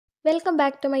Welcome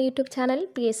back to my YouTube channel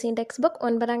PSC text book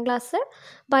 9ാം class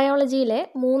ബയോളജിയിലെ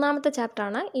 3ാമത്തെ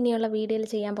ചാപ്റ്ററാണ് ഇനിയുള്ള വീഡിയോയിൽ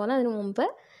ചെയ്യാൻ പോകുന്നത്. അതിനു മുമ്പ്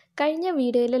കഴിഞ്ഞ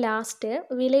വീഡിയോയിൽ ലാസ്റ്റ്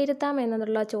വിലയിരുത്താം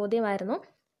എന്നുള്ള ചോദ്യമായിരുന്നു.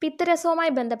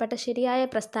 പിത്തരസവുമായി ബന്ധപ്പെട്ട ശരിയായ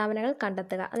പ്രസ്താവനകൾ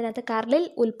കണ്ടെത്തുക. അതിനകത്ത് കരളിൽ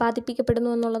ഉൽപ്പാദിപ്പിക്കപ്പെടുന്നു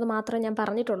എന്നുള്ളത് മാത്രമേ ഞാൻ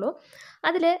പറഞ്ഞിട്ടുള്ളൂ.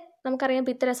 അതിൽ നമുക്കറിയാം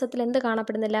പിത്തരസത്തിൽ എന്ത്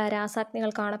കാണപ്പെടുന്നില്ല,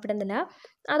 രാസാഗ്നികൾ കാണപ്പെടുന്നില്ല.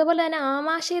 അതുപോലെ തന്നെ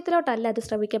ആമാശയത്തിലോട്ടല്ല അത്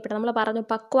സ്രവിക്കപ്പെടുന്നത്. നമ്മൾ പറഞ്ഞു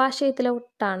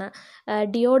പക്വാശയത്തിലോട്ടാണ്,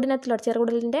 ഡിയോഡിനത്തിലോട്ട്,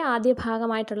 ചെറുകുടലിൻ്റെ ആദ്യ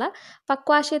ഭാഗമായിട്ടുള്ള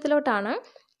പക്വാശയത്തിലോട്ടാണ്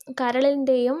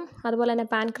കരളിൻ്റെയും അതുപോലെ തന്നെ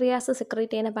പാൻക്രിയാസ്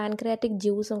സെക്രീറ്റ് ചെയ്യുന്ന പാൻക്രിയാറ്റിക്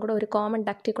ജ്യൂസും കൂടെ ഒരു കോമൺ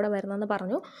ഡക്റ്റിൽ കൂടെ വരുന്നതെന്ന്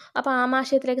പറഞ്ഞു. അപ്പോൾ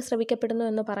ആമാശയത്തിലേക്ക് സ്രവിക്കപ്പെടുന്നു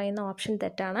എന്ന് പറയുന്ന ഓപ്ഷൻ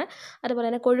തെറ്റാണ്. അതുപോലെ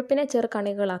തന്നെ കൊഴുപ്പിനെ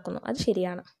ചെറുകണികളാക്കുന്നു, അത്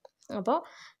ശരിയാണ്. അപ്പോൾ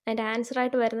അതിൻ്റെ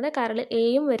ആൻസറായിട്ട് വരുന്നത് കരളിൽ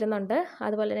എയും വരുന്നുണ്ട്,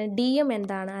 അതുപോലെ തന്നെ ഡിയും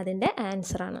എന്താണ് അതിൻ്റെ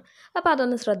ആൻസറാണ്. അപ്പോൾ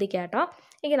അതൊന്ന് ശ്രദ്ധിക്കുക കേട്ടോ.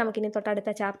 ഇനി നമുക്കിനി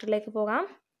തൊട്ടടുത്ത ചാപ്റ്ററിലേക്ക് പോകാം.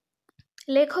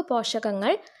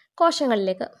 ലഘുപോഷകങ്ങൾ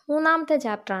കോശങ്ങളിലേക്ക് 3ാമത്തെ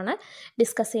ചാപ്റ്ററാണ്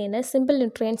ഡിസ്കസ് ചെയ്യുന്നത്. Simple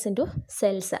nutrients into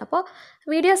cells. അപ്പോൾ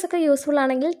വീഡിയോസൊക്കെ യൂസ്ഫുൾ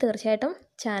ആണെങ്കിൽ തീർച്ചയായിട്ടും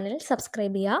ചാനൽ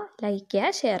സബ്സ്ക്രൈബ് ചെയ്യുക, ലൈക്ക്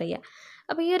ചെയ്യുക, ഷെയർ ചെയ്യുക.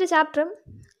 അപ്പോൾ ഈ ഒരു ചാപ്റ്ററും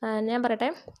ഞാൻ പറയട്ടെ,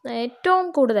 ഏറ്റവും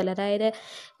കൂടുതൽ, അതായത്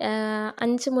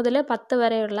 5 മുതൽ 10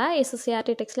 വരെയുള്ള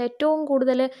SSCRT ടെക്സ്റ്റിൽ ഏറ്റവും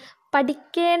കൂടുതൽ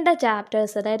പഠിക്കേണ്ട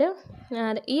ചാപ്റ്റേഴ്സ്, അതായത്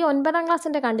ഈ 9ാം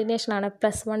ക്ലാസ്സിൻ്റെ കണ്ടിന്യൂഷനാണ്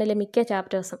 +1 മിക്ക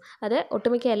ചാപ്റ്റേഴ്സും, അത്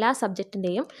ഒട്ടുമിക്ക എല്ലാ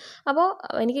സബ്ജക്റ്റിൻ്റെയും. അപ്പോൾ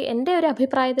എൻ്റെ ഒരു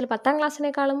അഭിപ്രായത്തിൽ 10ാം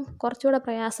ക്ലാസ്സിനേക്കാളും കുറച്ചുകൂടെ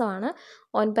പ്രയാസമാണ്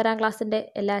 9ാം ക്ലാസ്സിൻ്റെ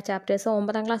എല്ലാ ചാപ്റ്റേഴ്സും.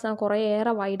 9ാം ക്ലാസ്സാണ്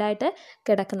കുറേയേറെ വൈഡായിട്ട്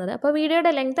കിടക്കുന്നത്. അപ്പോൾ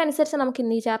വീഡിയോയുടെ ലെങ്ത് അനുസരിച്ച് നമുക്ക്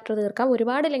ഇന്ന് ഈ ചാപ്റ്റർ തീർക്കാം.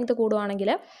 ഒരുപാട് ലെങ്ത്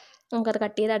കൂടുവാണെങ്കിൽ നമുക്കത്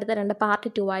കട്ട് ചെയ്ത് അടുത്ത 2 പാർട്ട്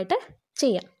 2 ആയിട്ട്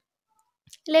ചെയ്യാം.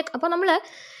 അപ്പോൾ നമ്മൾ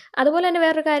അതുപോലെ തന്നെ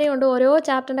വേറൊരു കാര്യമുണ്ട്, ഓരോ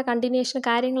ചാപ്റ്ററിൻ്റെ കണ്ടിന്യൂഷൻ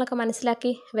കാര്യങ്ങളൊക്കെ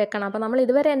മനസ്സിലാക്കി വെക്കണം. അപ്പോൾ നമ്മൾ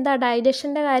ഇതുവരെ എന്താ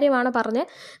ഡൈജഷൻ്റെ കാര്യമാണ് പറഞ്ഞ്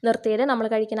നിർത്തിയത്. നമ്മൾ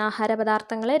കഴിക്കുന്ന ആഹാര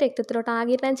പദാർത്ഥങ്ങളെ രക്തത്തിലോട്ട്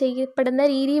ആഗിരണം ചെയ്യപ്പെടുന്ന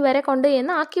രീതി വരെ കൊണ്ട്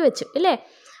എന്ന് ആക്കി വെച്ചു ഇല്ലേ.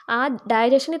 ആ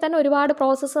ഡൈജഷനിൽ തന്നെ ഒരുപാട്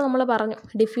പ്രോസസ്സ് നമ്മൾ പറഞ്ഞു,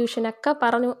 ഡിഫ്യൂഷനൊക്കെ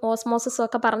പറഞ്ഞു, ഓസ്മോസിസും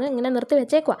ഒക്കെ പറഞ്ഞ് ഇങ്ങനെ നിർത്തി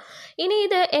വെച്ചേക്കുക. ഇനി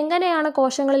ഇത് എങ്ങനെയാണ്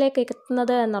കോശങ്ങളിലേക്ക്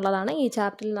എത്തുന്നത് എന്നുള്ളതാണ് ഈ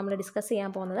ചാപ്റ്ററിൽ നമ്മൾ ഡിസ്കസ്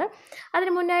ചെയ്യാൻ പോകുന്നത്.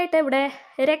 അതിന് മുന്നായിട്ട് ഇവിടെ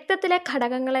രക്തത്തിലെ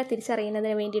ഘടകങ്ങളെ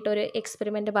തിരിച്ചറിയുന്നതിന് വേണ്ടിയിട്ടൊരു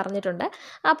എക്സ്പെരിമെൻറ്റ് പറഞ്ഞിട്ടുണ്ട്.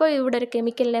 അപ്പോൾ ഇവിടെ ഒരു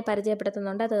കെമിക്കലിനെ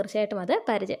പരിചയപ്പെടുത്തുന്നുണ്ട്, തീർച്ചയായിട്ടും അത്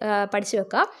പഠിച്ചു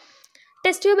വെക്കുക.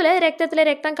 ടെസ്റ്റ് ട്യൂബിൽ രക്തത്തിലെ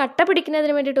രക്തം കട്ട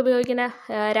പിടിക്കുന്നതിന് വേണ്ടിയിട്ട് ഉപയോഗിക്കുന്ന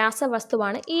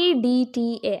രാസവസ്തുവാണ്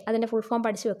EDTA. അതിൻ്റെ ഫുൾ ഫോം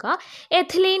പഠിച്ചു വെക്കുക,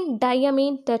 ethylene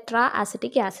diamine tetra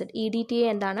acetic acid. EDTA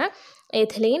എന്താണ്?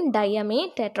 Ethylene diamine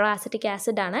tetra acetic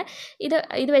acid ആണ്.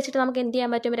 ഇത് വെച്ചിട്ട് നമുക്ക് എന്ത്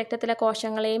ചെയ്യാൻ പറ്റും? രക്തത്തിലെ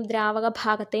കോശങ്ങളെയും ദ്രാവക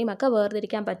ഭാഗത്തെയും ഒക്കെ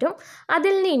വേർതിരിക്കാൻ പറ്റും.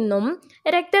 അതിൽ നിന്നും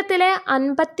രക്തത്തിലെ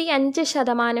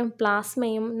 55%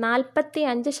 പ്ലാസ്മയും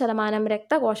 45%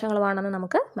 രക്തകോശങ്ങളുമാണെന്ന്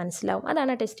നമുക്ക് മനസ്സിലാവും.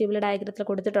 അതാണ് ടെസ്റ്റ് ട്യൂബിൽ ഡയഗ്രത്തിൽ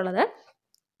കൊടുത്തിട്ടുള്ളത്.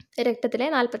 രക്തത്തിലെ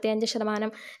 45%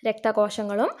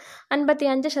 രക്തകോശങ്ങളും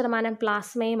 55%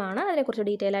 പ്ലാസ്മയുമാണ്. അതിനെക്കുറിച്ച്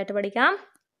ഡീറ്റെയിൽ ആയിട്ട് പഠിക്കാം.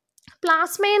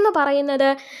 പ്ലാസ്മയെന്ന് പറയുന്നത്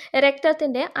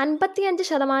രക്തത്തിൻ്റെ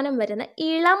 55% വരുന്ന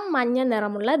ഇളം മഞ്ഞ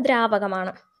നിറമുള്ള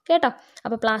ദ്രാവകമാണ് കേട്ടോ.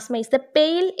 അപ്പോൾ plasma is the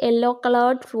pale yellow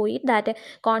coloured fluid that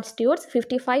constitutes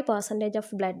 55%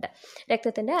 of blood.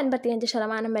 രക്തത്തിൻ്റെ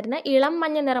 55% വരുന്ന ഇളം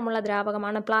മഞ്ഞ നിറമുള്ള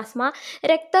ദ്രാവകമാണ് പ്ലാസ്മ.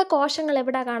 രക്തകോശങ്ങൾ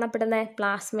എവിടെ കാണപ്പെടുന്നത്?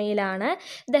 പ്ലാസ്മയിലാണ്.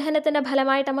 ദഹനത്തിൻ്റെ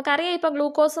ഫലമായിട്ട് നമുക്കറിയാം, ഇപ്പോൾ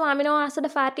ഗ്ലൂക്കോസും amino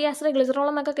acid, fatty acid, glycerol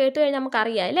എന്നൊക്കെ കേട്ട് കഴിഞ്ഞാൽ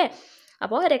നമുക്കറിയാം അല്ലേ.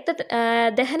 അപ്പോൾ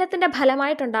ദഹനത്തിൻ്റെ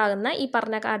ഫലമായിട്ടുണ്ടാകുന്ന ഈ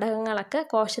പറഞ്ഞ ഘടകങ്ങളൊക്കെ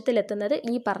കോശത്തിലെത്തുന്നത്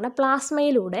ഈ പറഞ്ഞ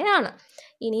പ്ലാസ്മയിലൂടെയാണ്.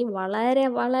 ഇനി വളരെ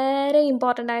വളരെ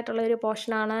ഇമ്പോർട്ടൻ്റ് ആയിട്ടുള്ള ഒരു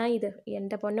പോർഷനാണ് ഇത്.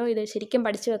 എൻ്റെ പൊന്നോ, ഇത് ശരിക്കും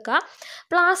പഠിച്ചു വെക്കുക.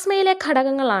 പ്ലാസ്മയിലെ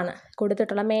ഘടകങ്ങളാണ്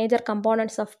കൊടുത്തിട്ടുള്ള മേജർ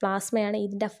കമ്പോണൻറ്റ്സ് ഓഫ് പ്ലാസ്മയാണ്.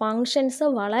 ഇതിൻ്റെ ഫങ്ഷൻസ്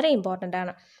വളരെ ഇമ്പോർട്ടൻ്റ്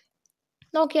ആണ്.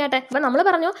 നോക്കിയാട്ടെ, ഇപ്പം നമ്മൾ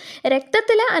പറഞ്ഞു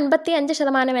രക്തത്തിൽ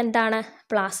 55% എന്താണ്?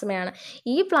 പ്ലാസ്മയാണ്.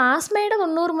 ഈ പ്ലാസ്മയുടെ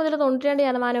 90 മുതൽ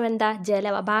 92% എന്താ?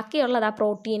 ജലം. ബാക്കിയുള്ളതാ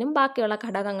പ്രോട്ടീനും ബാക്കിയുള്ള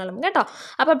ഘടകങ്ങളും കേട്ടോ.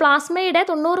 അപ്പോൾ പ്ലാസ്മയുടെ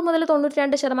 90 മുതൽ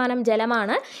 92%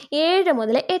 ജലമാണ്, 7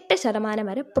 മുതൽ 8%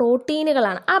 വരെ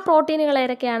പ്രോട്ടീനുകളാണ്. ആ പ്രോട്ടീനുകൾ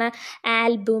ഏതൊക്കെയാണ്?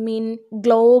 Albumin,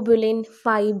 globulin,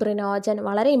 fibrinogen.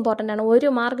 വളരെ ഇമ്പോർട്ടൻ്റ് ആണ്,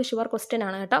 1 മാർക്ക് ഷുവർ ക്വസ്റ്റ്യൻ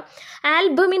ആണ് കേട്ടോ.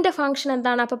 ആൽബുമിൻ്റെ ഫംഗ്ഷൻ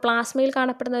എന്താണ്? അപ്പോൾ പ്ലാസ്മയിൽ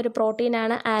കാണപ്പെടുന്ന ഒരു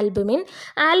പ്രോട്ടീനാണ് ആൽബുമിൻ.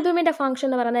 ആൽബുമിൻ്റെ ഫംഗ്ഷൻ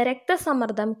എന്ന് പറയുന്നത്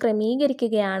രക്തസമ്മർദ്ദം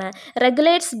ക്രമീകരിക്കുകയാണ്,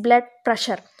 റെഗുലേറ്റ്സ് ബ്ലഡ്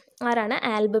പ്രഷർ. ആരാണ്?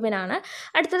 ആൽബുമിനാണ്.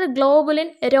 അടുത്തത് ഗ്ലോബുലിൻ,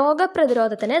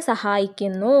 രോഗപ്രതിരോധത്തിന്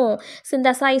സഹായിക്കുന്നു,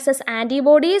 സിന്തസൈസസ്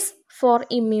ആൻറ്റിബോഡീസ് ഫോർ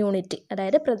ഇമ്മ്യൂണിറ്റി.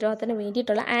 അതായത് പ്രതിരോധത്തിന്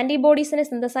വേണ്ടിയിട്ടുള്ള ആൻറ്റിബോഡീസിനെ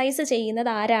സിന്തസൈസ് ചെയ്യുന്നത്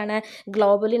ആരാണ്?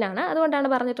 ഗ്ലോബുലിനാണ്. അതുകൊണ്ടാണ്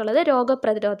പറഞ്ഞിട്ടുള്ളത്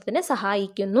രോഗപ്രതിരോധത്തിന്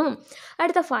സഹായിക്കുന്നു.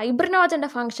 അടുത്ത ഫൈബ്രിനോജൻ്റെ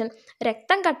ഫംഗ്ഷൻ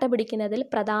രക്തം കട്ട പിടിക്കുന്നതിൽ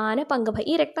പ്രധാന പങ്ക്.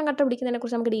 ഈ രക്തം കട്ട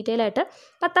പിടിക്കുന്നതിനെക്കുറിച്ച് നമുക്ക് ഡീറ്റെയിൽ ആയിട്ട്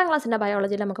 10ാം ക്ലാസ്സിൻ്റെ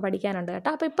ബയോളജിയിൽ നമുക്ക് പഠിക്കാനുണ്ട് കേട്ടോ.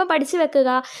 അപ്പോൾ ഇപ്പം പഠിച്ചു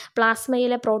വെക്കുക,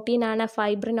 പ്ലാസ്മയിലെ പ്രോട്ടീനാണ്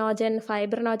ഫൈബ്രിനോജൻ.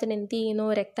 ഫൈബ്രിനോജൻ എന്ത് ചെയ്യുന്നു?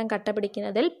 രക്തം കട്ട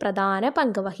പിടിക്കുന്നതിൽ പ്രധാന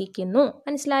പങ്ക് വഹിക്കുന്നു.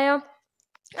 മനസ്സിലായോ?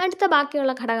 അടുത്ത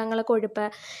ബാക്കിയുള്ള ഘടകങ്ങൾ കൊഴുപ്പ്,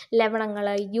 ലവണങ്ങൾ,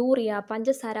 യൂറിയ,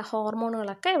 പഞ്ചസാര,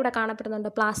 ഹോർമോണുകളൊക്കെ ഇവിടെ കാണപ്പെടുന്നുണ്ട്,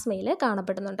 പ്ലാസ്മയിൽ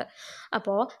കാണപ്പെടുന്നുണ്ട്.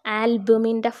 അപ്പോൾ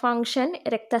ആൽബുമിൻ്റെ ഫങ്ഷൻ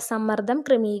രക്തസമ്മർദ്ദം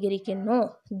ക്രമീകരിക്കുന്നു,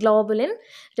 ഗ്ലോബുലിൻ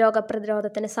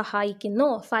രോഗപ്രതിരോധത്തിന് സഹായിക്കുന്നു,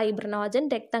 ഫൈബ്രിനോജൻ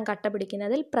രക്തം കട്ട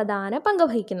പിടിക്കുന്നതിൽ പ്രധാന പങ്ക്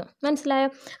വഹിക്കുന്നു.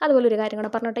 മനസ്സിലായോ? അതുപോലെ ഒരു കാര്യം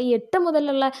കൂടെ പറഞ്ഞോട്ടെ, ഈ 8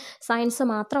 മുതലുള്ള സയൻസ്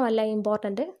മാത്രമല്ല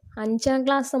ഇമ്പോർട്ടൻറ്റ്, 5ാം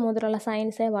ക്ലാസ് മുതലുള്ള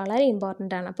സയൻസ് വളരെ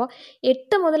ഇമ്പോർട്ടൻ്റ് ആണ്. അപ്പോൾ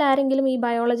 8 മുതൽ ആരെങ്കിലും ഈ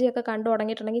ബയോളജിയൊക്കെ കണ്ടു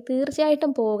തുടങ്ങിയിട്ടുണ്ടെങ്കിൽ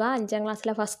തീർച്ചയായിട്ടും പോവുക, 5ാം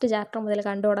ക്ലാസ്സിലെ ഫസ്റ്റ് ചാപ്റ്റർ മുതൽ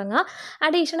കണ്ടു തുടങ്ങുക.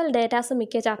 അഡീഷണൽ ഡേറ്റാസ്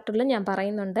മിക്ക ചാപ്റ്ററിലും ഞാൻ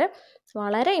പറയുന്നുണ്ട്,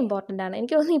 വളരെ ഇമ്പോർട്ടൻ്റ് ആണ്.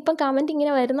 എനിക്ക് തോന്നുന്നു ഇപ്പം കമൻറ്റ്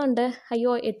ഇങ്ങനെ വരുന്നുണ്ട്,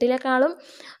 അയ്യോ 8ലേക്കാളും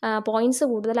പോയിൻറ്റ്സ്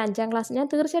കൂടുതൽ 5ാം ക്ലാസ്. ഞാൻ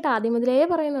തീർച്ചയായിട്ടും ആദ്യം മുതലേ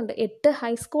പറയുന്നുണ്ട്, 8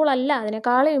 ഹൈസ്കൂളല്ല,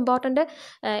 അതിനേക്കാളും ഇമ്പോർട്ടൻറ്റ്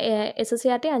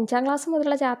SSCRT 5ാം ക്ലാസ്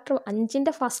മുതലുള്ള ചാപ്റ്റർ.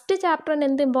 5ൻ്റെ ഫസ്റ്റ് ചാപ്റ്ററിന്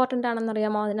എന്ത് ഇമ്പോർട്ടൻ്റ്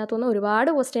ആണെന്നറിയാമോ? അതിനകത്തുനിന്ന്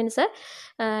ഒരുപാട് ക്വസ്റ്റ്യൻസ്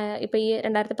ഇപ്പോൾ ഈ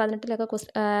 2018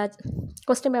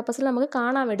 ക്വസ്റ്റ്യൻ പേപ്പേഴ്സിൽ നമുക്ക്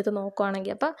കാണാൻ എടുത്ത്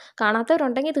നോക്കുകയാണെങ്കിൽ. അപ്പോൾ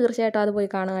കാണാത്തവരുണ്ടെങ്കിൽ തീർച്ചയായിട്ടും അത് പോയി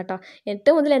കാണുക കേട്ടോ.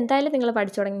 8 മുതൽ എന്തായാലും നിങ്ങൾ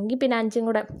പഠിച്ചു തുടങ്ങി, പിന്നെ 5ഉം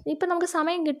കൂടെ ഇപ്പം നമുക്ക്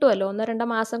സമയം കിട്ടുമല്ലോ, 1-2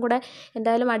 മാസം കൂടെ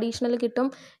എന്തായാലും അഡീഷണൽ കിട്ടും.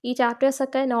 ഈ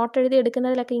ചാപ്റ്റേഴ്സൊക്കെ നോട്ട് എഴുതി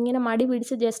എടുക്കുന്നതിലൊക്കെ ഇങ്ങനെ മടി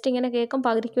പിടിച്ച് ജസ്റ്റ് ഇങ്ങനെ കേൾക്കും,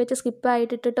 പകുതിക്ക് വെച്ച്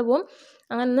സ്കിപ്പായിട്ട് ഇട്ടിട്ട് പോവും.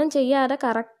 അങ്ങനൊന്നും ചെയ്യാതെ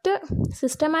കറക്റ്റ്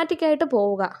സിസ്റ്റമാറ്റിക്കായിട്ട്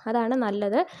പോവുക, അതാണ്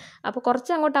നല്ലത്. അപ്പോൾ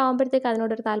കുറച്ച് അങ്ങോട്ടാകുമ്പോഴത്തേക്ക്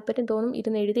അതിനോടൊരു താല്പര്യം തോന്നും,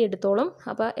 ഇരുന്ന് എഴുതി എടുത്തോളും.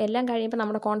 അപ്പോൾ എല്ലാം കഴിയുമ്പോൾ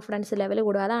നമ്മുടെ കോൺഫിഡൻസ് ലെവൽ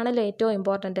കൂടുക, അതാണല്ലോ ഏറ്റവും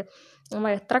ഇമ്പോർട്ടൻറ്റ്. നമ്മൾ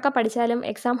എത്രയൊക്കെ പഠിച്ചാലും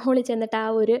എക്സാം ഹോളിൽ ചെന്നിട്ട് ആ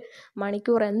ഒരു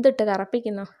മണിക്കൂർ എന്തിട്ട്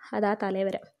കറപ്പിക്കുന്നു, അതാ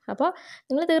തലവരെ. അപ്പോൾ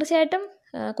നിങ്ങൾ തീർച്ചയായിട്ടും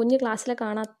കുഞ്ഞു ക്ലാസ്സിൽ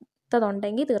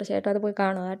കാണാത്തതുണ്ടെങ്കിൽ തീർച്ചയായിട്ടും അത് പോയി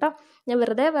കാണുക കേട്ടോ. ഞാൻ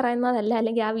വെറുതെ പറയുന്നതല്ല,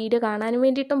 അല്ലെങ്കിൽ ആ വീഡിയോ കാണാനും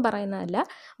വേണ്ടിയിട്ടും പറയുന്നതല്ല,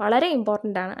 വളരെ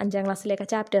ഇമ്പോർട്ടൻ്റ് ആണ് 5ാം ക്ലാസ്സിലേക്ക്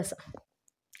ചാപ്റ്റേഴ്സ്.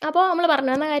 അപ്പോൾ നമ്മൾ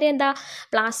പറഞ്ഞു വന്ന കാര്യം എന്താ?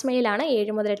 പ്ലാസ്മയിലാണ്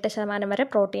 7 മുതൽ 8% വരെ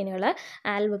പ്രോട്ടീനുകൾ,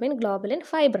 ആൽബുമിൻ, ഗ്ലോബുലിൻ,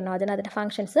 ഫൈബ്രിനോജൻ, അതിൻ്റെ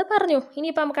ഫങ്ഷൻസ് പറഞ്ഞു.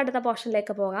 ഇനിയിപ്പോൾ നമുക്ക് അടുത്ത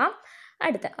പോർഷനിലേക്ക് പോകാം.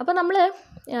 അപ്പോൾ നമ്മൾ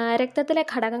രക്തത്തിലെ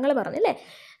ഘടകങ്ങൾ പറഞ്ഞില്ലേ?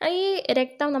 ഈ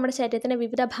രക്തം നമ്മുടെ ശരീരത്തിൻ്റെ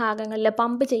വിവിധ ഭാഗങ്ങളിൽ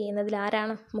പമ്പ് ചെയ്യുന്നതിൽ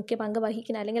ആരാണ് മുഖ്യ പങ്ക്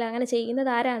വഹിക്കുന്നത്, അല്ലെങ്കിൽ അങ്ങനെ ചെയ്യുന്നത്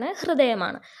ആരാണ്?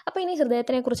 ഹൃദയമാണ്. അപ്പോൾ ഇനി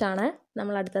ഹൃദയത്തിനെക്കുറിച്ചാണ്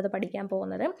നമ്മൾ അടുത്തത് പഠിക്കാൻ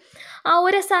പോകുന്നത്.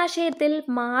 ഔരസാശയത്തിൽ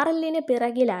മാറലിന്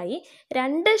പിറകിലായി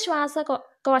 2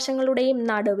 ശ്വാസകോശങ്ങളുടെയും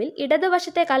നടുവിൽ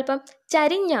ഇടതുവശത്തേക്കൽപ്പം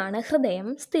ചരിഞ്ഞാണ് ഹൃദയം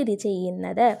സ്ഥിതി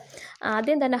ചെയ്യുന്നത്.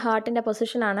 ആദ്യം തന്നെ ഹാർട്ടിൻ്റെ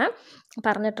പൊസിഷനാണ്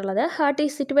പറഞ്ഞിട്ടുള്ളത്. Heart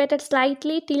is situated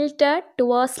slightly tilted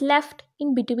towards left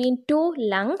in between 2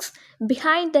 lungs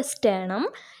behind the sternum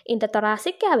in the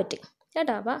thoracic cavity.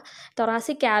 കേട്ടോ? അപ്പോൾ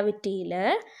തൊറാസിക് ക്യാവിറ്റിയിൽ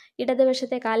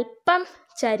ഇടതുവശത്തേക്ക് അല്പം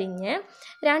ചരിഞ്ഞ്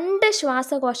 2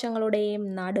 ശ്വാസകോശങ്ങളുടെയും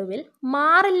നടുവിൽ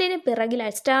മാറിലിന്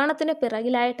പിറകിലായി, സ്റ്റേണത്തിന്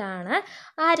പിറകിലായിട്ടാണ്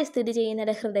ആര് സ്ഥിതി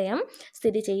ചെയ്യുന്നത്? ഹൃദയം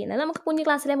സ്ഥിതി ചെയ്യുന്നത്. നമുക്ക് കുഞ്ഞു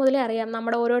ക്ലാസ്സിലെ മുതലേ അറിയാം,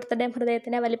 നമ്മുടെ ഓരോരുത്തരുടെയും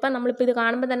ഹൃദയത്തിൻ്റെ വലിപ്പം നമ്മളിപ്പോൾ ഇത്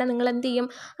കാണുമ്പോൾ തന്നെ നിങ്ങൾ എന്ത് ചെയ്യും?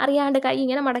 അറിയാണ്ട് കൈ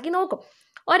ഇങ്ങനെ മടക്കി നോക്കും.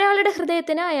 ഒരാളുടെ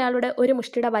ഹൃദയത്തിന് അയാളുടെ ഒരു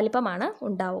മുഷ്ടിയുടെ വലിപ്പമാണ്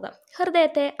ഉണ്ടാവുക.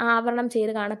 ഹൃദയത്തെ ആവരണം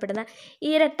ചെയ്ത് കാണപ്പെടുന്ന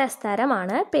ഇരട്ട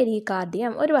സ്ഥലമാണ്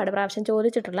പെരികാർഡിയം. ഒരുപാട് പ്രാവശ്യം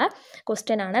ചോദിച്ചിട്ടുള്ള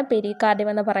ക്വസ്റ്റ്യനാണ് പെരികാർഡിയം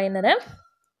എന്ന് പറയുന്നത്.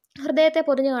 ഹൃദയത്തെ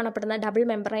പൊതിഞ്ഞ് കാണപ്പെടുന്ന ഡബിൾ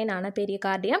മെംബ്രെയിനാണ്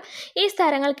പെരികാർഡിയം. ഈ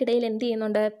സ്ഥലങ്ങൾക്കിടയിൽ എന്ത്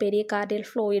ചെയ്യുന്നുണ്ട്? Pericardial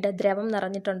fluid, ദ്രവം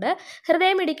നിറഞ്ഞിട്ടുണ്ട്.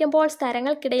 ഹൃദയം ഇടിക്കുമ്പോൾ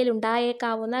സ്ഥലങ്ങൾക്കിടയിൽ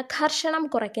ഉണ്ടായേക്കാവുന്ന ഘർഷണം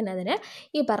കുറയ്ക്കുന്നതിന്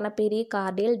ഈ പറഞ്ഞ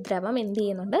പെരികാർഡിയൽ ദ്രവം എന്ത്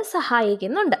ചെയ്യുന്നുണ്ട്?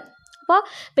 സഹായിക്കുന്നുണ്ട്. അപ്പോൾ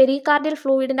പെരികാർഡിയൽ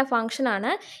ഫ്ലൂയിഡിൻ്റെ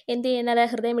ഫംഗ്ഷനാണ് എന്ത് ചെയ്യുന്നത്?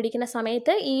 ഹൃദയം ഇടിക്കുന്ന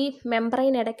സമയത്ത് ഈ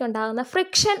മെംബ്രെയിൻ ഇടയ്ക്ക് ഉണ്ടാകുന്ന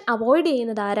ഫ്രിക്ഷൻ അവോയ്ഡ്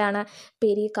ചെയ്യുന്നത് ആരാണ്?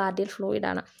 പെരികാർഡിയൽ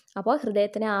ഫ്ലൂയിഡാണ്. അപ്പോൾ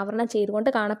ഹൃദയത്തിനെ ആവരണം ചെയ്തുകൊണ്ട്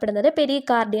കാണപ്പെടുന്നത്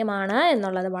പെരികാർഡിയമാണ്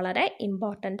എന്നുള്ളത് വളരെ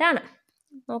ഇമ്പോർട്ടൻ്റ് ആണ്.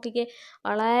 നോക്കിക്കേ,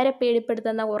 വളരെ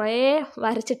പേടിപ്പെടുത്തുന്ന കുറേ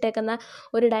വരച്ചിട്ടേക്കുന്ന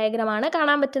ഒരു ഡയഗ്രമാണ്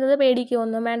കാണാൻ പറ്റുന്നത്.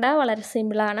 പേടിക്കുകയൊന്നും വേണ്ട, വളരെ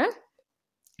സിമ്പിളാണ്.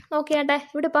 നോക്കിയാട്ടെ,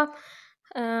 ഇവിടെ ഇപ്പം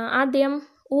ആദ്യം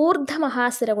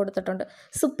ഊർധ്വമഹാസിര കൊടുത്തിട്ടുണ്ട്,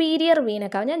 സുപ്പീരിയർ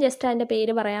വീനക്കാവ്. ഞാൻ ജസ്റ്റ് അതിൻ്റെ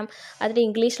പേര് പറയാം, അതിൻ്റെ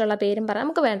ഇംഗ്ലീഷിലുള്ള പേരും പറയാം,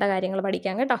 നമുക്ക് വേണ്ട കാര്യങ്ങൾ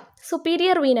പഠിക്കാം കേട്ടോ.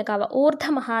 സുപ്പീരിയർ വീനക്കാവ്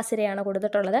ഊർധ്വമഹാസിരയാണ്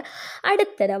കൊടുത്തിട്ടുള്ളത്.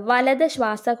 അടുത്തത് വലത്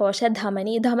ശ്വാസകോശ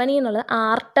ധമനി. ധമനി എന്നുള്ളത്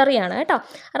ആർട്ടറിയാണ് കേട്ടോ.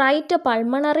 Right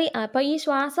pulmonary. അപ്പോൾ ഈ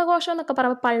ശ്വാസകോശം എന്നൊക്കെ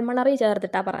പറയുമ്പോൾ പൾമണറി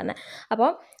ചേർത്തിട്ടാണ് പറയുന്നത്.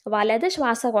 അപ്പോൾ വലത്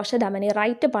ശ്വാസകോശ ധമനി,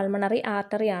 റൈറ്റ് പൾമണറി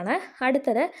ആർട്ടറിയാണ്.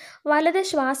 അടുത്തത് വലത്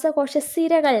ശ്വാസകോശ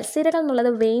സിരകൾ. സിരകൾ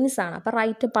എന്നുള്ളത് വെയിൻസ് ആണ്, അപ്പോൾ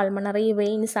റൈറ്റ് പൾമണറി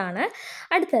വെയിൻസ് ആണ്.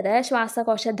 അടുത്തത്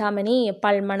ശ്വാസകോശ ധമനി,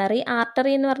 പൾമണറി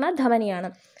ആർട്ടറി എന്ന് പറഞ്ഞാൽ ധമനിയാണ്.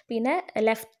 പിന്നെ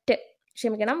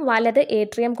വലത്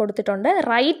ഏട്രിയം കൊടുത്തിട്ടുണ്ട്,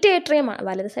 റൈറ്റ് ഏട്രിയം,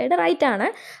 വലത് സൈഡ് റൈറ്റ് ആണ്.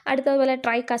 അടുത്തതുപോലെ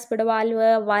ട്രൈകാസ്പിഡ് വാൽവ്,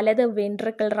 വലത്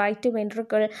ventricle, right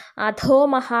ventricle,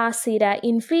 അധോമഹാസിര,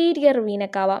 inferior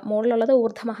vena cava. മുകളിലുള്ളത്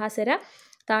ഊർധ്വമഹാസിര,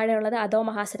 താഴെയുള്ളത്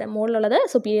അധോമഹാസിര. മുകളിലുള്ളത്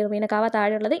superior vena cava,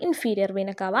 താഴെയുള്ളത് inferior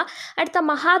vena cava. അടുത്ത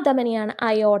മഹാധമനിയാണ്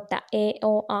അയോട്ട,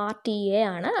 AORTA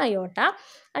ആണ് അയോട്ട.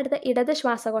 അടുത്ത ഇടത്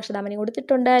ശ്വാസകോശ ധമനി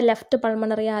കൊടുത്തിട്ടുണ്ട്, left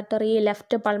pulmonary artery,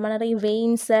 left pulmonary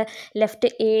veins, left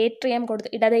atrium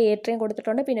ഇടത് ഏട്രിയം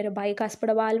കൊടുത്തിട്ടുണ്ട്. പിന്നെ ഒരു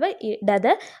ബൈകാസ്പിഡ് വാൽവ്,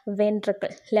 ഇടത്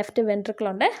വെൻട്രിക്കിൾ, ലെഫ്റ്റ് വെൻട്രിക്കിൾ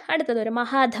ഉണ്ട്. അടുത്തത് ഒരു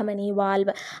മഹാധമനി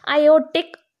വാൽവ്,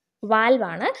 അയോട്ടിക്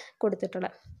വാൽവാണ്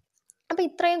കൊടുത്തിട്ടുള്ളത്. അപ്പോൾ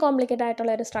ഇത്രയും കോംപ്ലിക്കേറ്റഡ്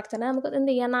ആയിട്ടുള്ള ഒരു സ്ട്രക്ചറിനെ നമുക്ക്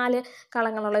എന്ത് ചെയ്യാം, 4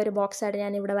 കളങ്ങളുള്ള ഒരു ബോക്സായിട്ട്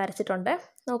ഞാനിവിടെ വരച്ചിട്ടുണ്ട്.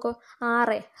 നോക്കൂ,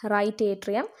 6 right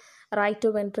atrium, right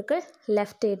ventricle,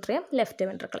 left atrium, left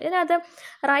ventricle. ഇതിനകത്ത്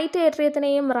റൈറ്റ്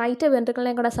ഏട്രിയത്തിനെയും റൈറ്റ്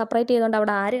വെൻട്രിക്കിളിനെയും കൂടെ സെപ്പറേറ്റ് ചെയ്തുകൊണ്ട്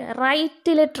അവിടെ ആര്,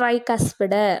 റൈറ്റിൽ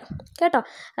ട്രൈകസ്പിഡ് കേട്ടോ,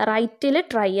 റൈറ്റിൽ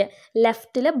ട്രൈ,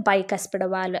 ലെഫ്റ്റിൽ ബൈകസ്പിഡ്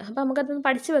വാൽവ്. അപ്പോൾ നമുക്കതൊന്ന്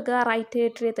പഠിച്ചു വെക്കുക. റൈറ്റ്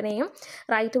ഏട്രിയത്തിനെയും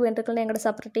റൈറ്റ് വെൻട്രിക്കിളിനെയും കൂടെ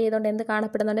സെപ്പറേറ്റ് ചെയ്തുകൊണ്ട് എന്ത്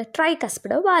കാണപ്പെടുന്നുണ്ട്,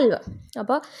 ട്രൈകസ്പിഡ് വാൽവ്.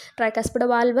 അപ്പോൾ ട്രൈകസ്പിഡ്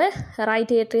വാൽവ്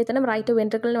റൈറ്റ് ഏട്രിയത്തിനും റൈറ്റ്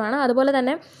വെൻട്രിക്കിളിനുമാണ്. അതുപോലെ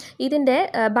തന്നെ ഇതിൻ്റെ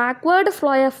backward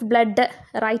flow of blood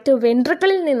right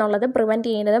വെൻട്രിക്കിളിൽ നിന്നുള്ളത് prevent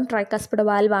ചെയ്യുന്നതും ട്രൈകസ്പിഡ്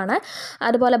വാൽവാണ്.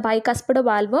 അതുപോലെ ബൈകസ്പിഡ്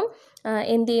വാൽവും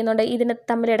എന്ത് ചെയ്യുന്നുണ്ട്, ഇതിന്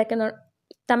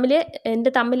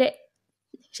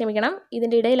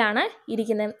ഇതിൻ്റെ ഇടയിലാണ്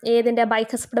ഇരിക്കുന്നത്. ഏതിൻ്റെ,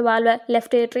 ബൈകസ്പിഡ് വാൽവ്,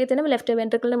 ലെഫ്റ്റ് ഏട്രിയത്തിനും ലെഫ്റ്റ്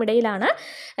വെൻട്രിക്കിളിനും ഇടയിലാണ്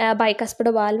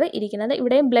ബൈകസ്പിഡ് വാൽവ് ഇരിക്കുന്നത്.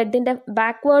 ഇവിടെയും ബ്ലഡിൻ്റെ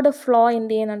ബാക്ക്വേർഡ് ഫ്ലോ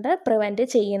എന്ത് ചെയ്യുന്നുണ്ട്, പ്രിവെൻറ്റ്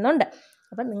ചെയ്യുന്നുണ്ട്.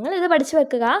 അപ്പം നിങ്ങളിത് പഠിച്ചു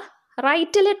വെക്കുക.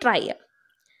 റൈറ്റിൽ ട്രൈ,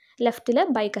 ലെഫ്റ്റിൽ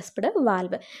ബൈകസ്പിഡ്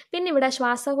വാൽവ്. പിന്നെ ഇവിടെ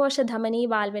ശ്വാസകോശ ധമനി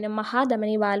വാൽവിനും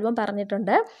മഹാധമനി വാൽവും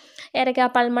പറഞ്ഞിട്ടുണ്ട്. ഏതൊക്കെയാ,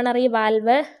 പൾമണറി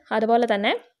വാൽവ്, അതുപോലെ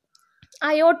തന്നെ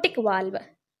അയോട്ടിക് വാൽവ്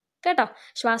കേട്ടോ.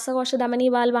 ശ്വാസകോശ ധമനി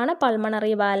വാൽവാണ്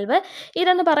പൾമണറി വാൽവ്.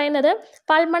 ഇതെന്ന് പറയുന്നത്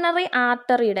പൾമണറി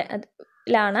ആർട്ടറിയുടെ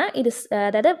ലാണ് ഇത്,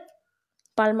 അതായത്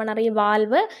പൾമണറി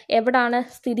വാൽവ് എവിടാണ്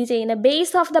സ്ഥിതി ചെയ്യുന്നത്,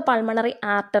 ബേസ് ഓഫ് ദ പൾമണറി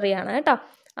ആർട്ടറിയാണ് കേട്ടോ.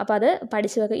 അപ്പോൾ അത്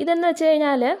പഠിച്ചു വെക്കുക. ഇതെന്ന് വെച്ച്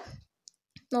കഴിഞ്ഞാൽ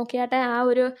നോക്കിയാട്ടെ, ആ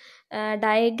ഒരു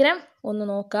ഡയഗ്രാം ഒന്ന്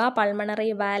നോക്കുക. പൾമണറി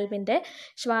വാൽവിൻ്റെ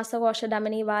ശ്വാസകോശ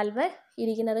ധമനി വാൽവ്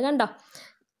ഇരിക്കുന്നത് കണ്ടോ.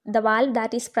 The valve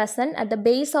that is present at the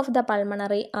base of the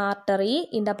pulmonary artery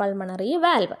in the pulmonary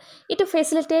valve. It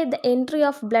facilitates the entry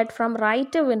of blood from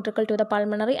right ventricle to the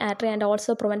pulmonary artery and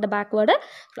also prevent the backward.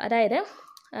 അതായത്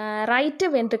right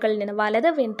വെൻട്രിക്കിളിൽ നിന്ന്,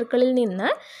 വലത് വെൻട്രിക്കിളിൽ നിന്ന്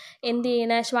എന്ത്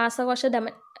ചെയ്യുന്ന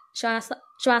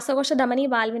ശ്വാസകോശ ധമനി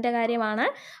വാൽവിൻ്റെ കാര്യമാണ്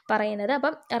പറയുന്നത്.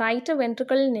 അപ്പം റൈറ്റ്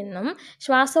വെൻട്രിക്കിളിൽ നിന്നും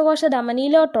ശ്വാസകോശ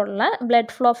ധമനിയിലോട്ടുള്ള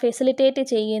ബ്ലഡ് ഫ്ലോ ഫെസിലിറ്റേറ്റ്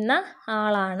ചെയ്യുന്ന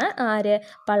ആളാണ് ആര്,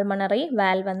 പൾമണറി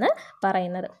വാൽവ് എന്ന്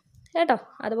പറയുന്നത് കേട്ടോ.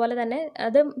 അതുപോലെ തന്നെ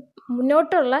അത്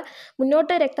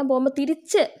മുന്നോട്ട് രക്തം പോകുമ്പോൾ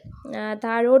തിരിച്ച്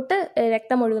താഴോട്ട്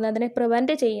രക്തം ഒഴുകുന്നതിനെ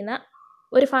പ്രിവെൻറ്റ് ചെയ്യുന്ന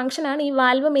ഒരു ഫംഗ്ഷനാണ് ഈ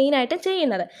വാൽവ് മെയിനായിട്ട്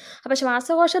ചെയ്യുന്നത്. അപ്പോൾ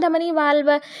ശ്വാസകോശ ധമനി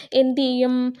വാൽവ് എന്ത്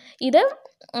ചെയ്യും, ഇത്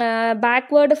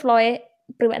ബാക്ക്വേർഡ് ഫ്ലോയെ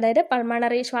അതായത്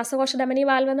പൾമണറി ശ്വാസകോശ ധമനി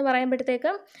വാൽവ് എന്ന്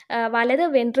പറയുമ്പോഴത്തേക്ക് വലത്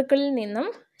വെൻട്രിക്കിളിൽ നിന്നും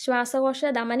ശ്വാസകോശ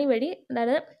ധമനി വഴി,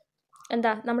 അതായത്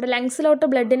നമ്മുടെ ലങ്സിലോട്ട്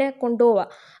ബ്ലഡിനെ കൊണ്ടുപോവുക.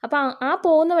 അപ്പോൾ ആ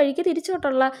പോകുന്ന വഴിക്ക്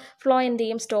തിരിച്ചോട്ടുള്ള ഫ്ലോ എന്ത്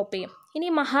ചെയ്യും, സ്റ്റോപ്പ് ചെയ്യും. ഇനി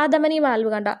മഹാധമനി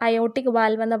വാൽവ് കണ്ടോ, അയോട്ടിക്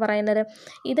വാൽവ് എന്ന് പറയുന്നത്,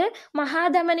 ഇത്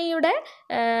മഹാധമനിയുടെ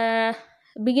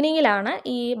ബിഗിനിങ്ങിലാണ്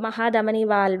ഈ മഹാധമനി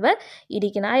വാൽവ്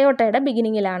ഇരിക്കുന്നത്, അയോട്ടയുടെ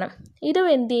ബിഗിനിങ്ങിലാണ്. ഇതും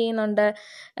എന്ത് ചെയ്യുന്നുണ്ട്,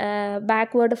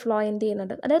 ബാക്ക്വേർഡ് ഫ്ലോ എന്ത്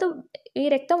ചെയ്യുന്നുണ്ട്, അതായത് ഈ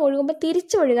രക്തം ഒഴുകുമ്പോൾ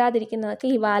തിരിച്ചൊഴുകാതിരിക്കുന്നതൊക്കെ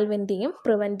ഈ വാൽവ് എന്ത് ചെയ്യും,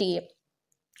 പ്രിവെൻറ്റ് ചെയ്യും.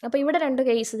 അപ്പോൾ ഇവിടെ 2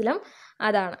 കേസിലും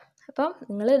അതാണ്. അപ്പം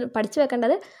നിങ്ങൾ പഠിച്ചു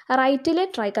വെക്കേണ്ടത് റൈറ്റിൽ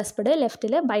ട്രൈകസ്പിഡ്,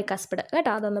 ലെഫ്റ്റിൽ ബൈകസ്പിഡ്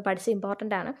കേട്ടോ. അതൊന്ന് പഠിച്ച്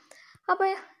ഇമ്പോർട്ടൻ്റ് ആണ്.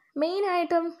 അപ്പോൾ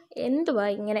മെയിനായിട്ടും എന്തുവാ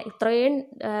ഇങ്ങനെ ഇത്രയും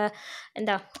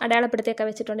അടയാളപ്പെടുത്തിയൊക്കെ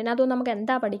വെച്ചിട്ടുണ്ട്. അതൊന്നും നമുക്ക്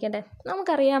എന്താ പഠിക്കേണ്ടത്,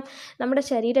 നമുക്കറിയാം നമ്മുടെ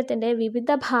ശരീരത്തിൻ്റെ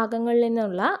വിവിധ ഭാഗങ്ങളിൽ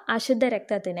നിന്നുള്ള അശുദ്ധ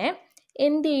രക്തത്തിനെ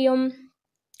എന്ത് ചെയ്യും,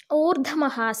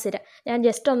 ഊർധ്വമഹാസിര, ഞാൻ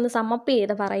ജസ്റ്റ് ഒന്ന് സമ്മപ്പ്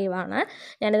ചെയ്ത് പറയുവാണ്.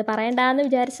 ഞാനിത് പറയണ്ടെന്ന്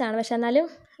വിചാരിച്ചതാണ്, പക്ഷെ എന്നാലും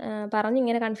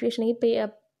പറഞ്ഞിങ്ങനെ കൺഫ്യൂഷൻ, ഈ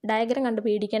ഡയഗ്രാം കണ്ട്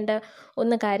പേടിക്കേണ്ട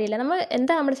ഒന്നും കാര്യമില്ല. നമ്മൾ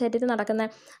എന്താ നമ്മുടെ ശരീരത്തിൽ നടക്കുന്ന,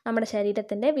 നമ്മുടെ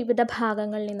ശരീരത്തിൻ്റെ വിവിധ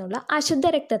ഭാഗങ്ങളിൽ നിന്നുള്ള അശുദ്ധ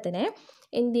രക്തത്തിനെ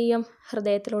എന്ത് ചെയ്യും,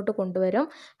 ഹൃദയത്തിലോട്ട് കൊണ്ടുവരും.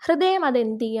 ഹൃദയം അത്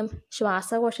എന്ത് ചെയ്യും,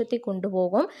 ശ്വാസകോശത്തിൽ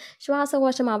കൊണ്ടുപോകും.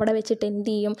 ശ്വാസകോശം അവിടെ വെച്ചിട്ട്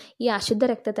എന്ത് ചെയ്യും, ഈ അശുദ്ധ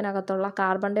രക്തത്തിനകത്തുള്ള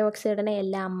കാർബൺ ഡൈ ഓക്സൈഡിനെ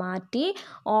എല്ലാം മാറ്റി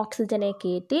ഓക്സിജനെ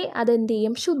കയറ്റി അതെന്ത്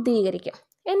ചെയ്യും, ശുദ്ധീകരിക്കും.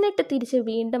 എന്നിട്ട് തിരിച്ച്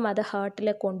വീണ്ടും അത് ഹാർട്ടിൽ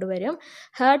കൊണ്ടുവരും.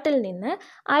 ഹാർട്ടിൽ നിന്ന്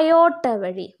അയോട്ട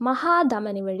വഴി,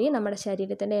 മഹാധമനി വഴി നമ്മുടെ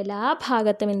ശരീരത്തിൻ്റെ എല്ലാ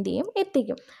ഭാഗത്തും എന്ത് ചെയ്യും,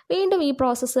 എത്തിക്കും. വീണ്ടും ഈ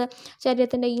പ്രോസസ്സ്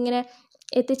ശരീരത്തിൻ്റെ ഇങ്ങനെ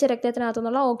എത്തിച്ച രക്തത്തിനകത്തു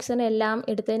നിന്നുള്ള ഓക്സിജൻ എല്ലാം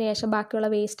എടുത്തതിന് ശേഷം ബാക്കിയുള്ള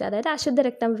വേസ്റ്റ്, അതായത് അശുദ്ധ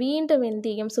രക്തം വീണ്ടും എന്ത്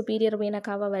ചെയ്യും, സുപ്പീരിയർ വീന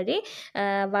കവ വഴി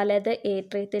വലത്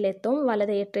ഏട്രിയത്തിലെത്തും.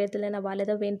 വലത് ഏട്രിയത്തിൽ നിന്ന്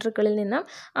വലത് വെൻട്രിക്കിളിൽ നിന്നും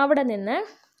അവിടെ നിന്ന്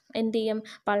എന്ത് ചെയ്യും,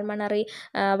 പൾമണറി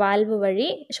വാൽവ്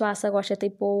വഴി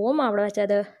ശ്വാസകോശത്തിൽ പോവും. അവിടെ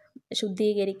വെച്ചത്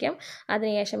ശുദ്ധീകരിക്കും.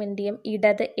 അതിനുശേഷം എന്ത് ചെയ്യും,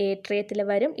 ഇടത് ഏട്രിയത്തിൽ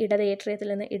വരും. ഇടത് ഏട്രിയത്തിൽ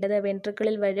നിന്ന് ഇടത്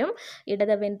വെൻട്രിക്കിളിൽ വരും.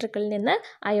 ഇടത് വെൻട്രിക്കിളിൽ നിന്ന്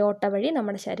അയോട്ട വഴി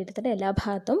നമ്മുടെ ശരീരത്തിൻ്റെ എല്ലാ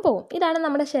ഭാഗത്തും പോകും. ഇതാണ്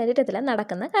നമ്മുടെ ശരീരത്തിൽ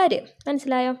നടക്കുന്ന കാര്യം.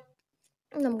 മനസ്സിലായോ?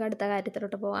 നമുക്ക് അടുത്ത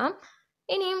കാര്യത്തിലോട്ട് പോകാം.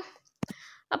 ഇനിയും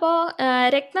അപ്പോൾ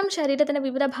രക്തം ശരീരത്തിൻ്റെ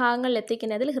വിവിധ ഭാഗങ്ങളിൽ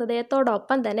എത്തിക്കുന്നതിൽ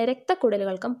ഹൃദയത്തോടൊപ്പം തന്നെ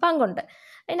രക്തക്കുഴലുകൾക്കും പങ്കുണ്ട്.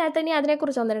 ഇനി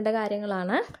അതിനെക്കുറിച്ച് 1-2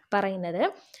 കാര്യങ്ങളാണ് പറയുന്നത്.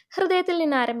 ഹൃദയത്തിൽ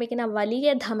നിന്ന് ആരംഭിക്കുന്ന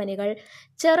വലിയ ധമനികൾ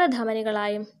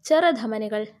ചെറുധമനികളായും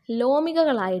ചെറുധമനികൾ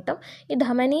ലോമികകളായിട്ടും, ഈ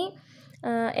ധമനി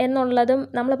എന്നുള്ളതും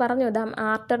നമ്മൾ പറഞ്ഞു,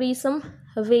 ആർട്ടറീസും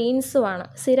വെയിൻസുമാണ്.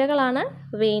 സിരകളാണ്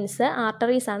വെയിൻസ്,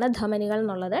 ആർട്ടറീസ് ആണ് ധമനികൾ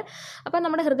എന്നുള്ളത്. അപ്പോൾ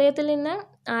നമ്മുടെ ഹൃദയത്തിൽ നിന്ന്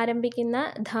ആരംഭിക്കുന്ന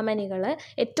ധമനികൾ,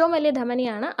 ഏറ്റവും വലിയ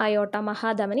ധമനിയാണ് അയോട്ട,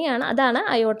 മഹാധമനിയാണ്, അതാണ്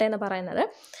അയോട്ട എന്ന് പറയുന്നത്.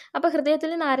 അപ്പോൾ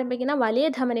ഹൃദയത്തിൽ നിന്ന് ആരംഭിക്കുന്ന വലിയ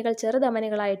ധമനികൾ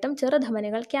ചെറുധമനികളായിട്ടും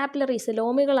ചെറുധമനികൾ കാപ്പിലറീസ്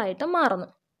ലോമികളായിട്ടും മാറുന്നു.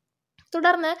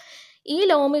 തുടർന്ന് ഈ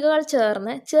ലോമികൾ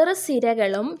ചേർന്ന്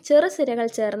ചെറുസിരകൾ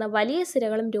ചേർന്ന് വലിയ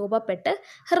സിരകളും രൂപപ്പെട്ട്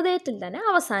ഹൃദയത്തിൽ തന്നെ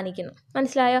അവസാനിക്കുന്നു.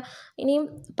 മനസ്സിലായോ? ഇനിയും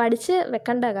പഠിച്ച്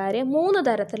വെക്കേണ്ട കാര്യം 3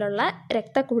 തരത്തിലുള്ള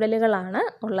രക്തക്കുഴലുകളാണ്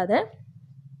ഉള്ളത്.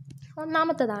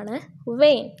 ഒന്നാമത്തതാണ്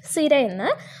വെയിൻ, സിര എന്ന്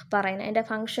പറയുന്നത്. അതിൻ്റെ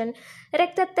ഫങ്ഷൻ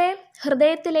രക്തത്തെ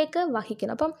ഹൃദയത്തിലേക്ക്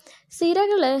വഹിക്കുന്നു. അപ്പം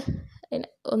സിരകൾ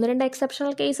 1-2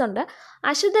 എക്സെപ്ഷണൽ കേസ് ഉണ്ട്.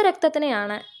 അശുദ്ധ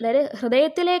രക്തത്തിനെയാണ്, അതായത്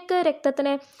ഹൃദയത്തിലേക്ക്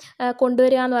രക്തത്തിനെ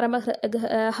കൊണ്ടുവരിക എന്ന് പറയുമ്പോൾ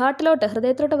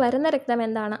ഹൃദയത്തിലോട്ട് വരുന്ന രക്തം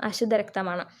എന്താണ്? അശുദ്ധ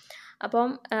രക്തമാണ്.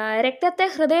 അപ്പം രക്തത്തെ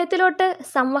ഹൃദയത്തിലോട്ട്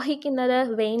സംവഹിക്കുന്നത്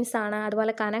വെയിൻസ് ആണ്.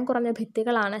 അതുപോലെ കനം കുറഞ്ഞ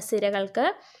ഭിത്തികളാണ് സിരകൾക്ക്.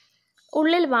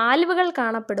 ഉള്ളിൽ വാൽവുകൾ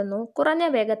കാണപ്പെടുന്നു. കുറഞ്ഞ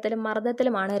വേഗത്തിലും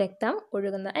മർദ്ദത്തിലുമാണ് രക്തം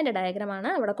ഒഴുകുന്നത്. അതിൻ്റെ ഡയഗ്രമാണ്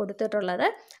അവിടെ കൊടുത്തിട്ടുള്ളത്.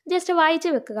 ജസ്റ്റ് വായിച്ച്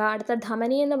വെക്കുക. അടുത്ത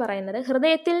ധമനി എന്ന് പറയുന്നത്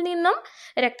ഹൃദയത്തിൽ നിന്നും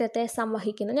രക്തത്തെ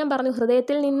സംവഹിക്കുന്നു. ഞാൻ പറഞ്ഞു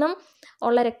ഹൃദയത്തിൽ നിന്നും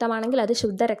ഉള്ള രക്തമാണെങ്കിൽ അത്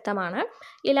ശുദ്ധരക്തമാണ്.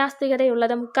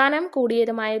 ഇലാസ്തികതയുള്ളതും കനം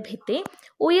കൂടിയതുമായ ഭിത്തി,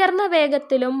 ഉയർന്ന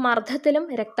വേഗത്തിലും മർദ്ദത്തിലും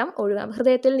രക്തം ഒഴുകാം.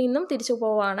 ഹൃദയത്തിൽ നിന്നും തിരിച്ചു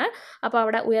പോവാണ്. അപ്പോൾ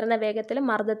അവിടെ ഉയർന്ന വേഗത്തിലും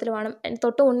മർദ്ദത്തിലുമാണ്.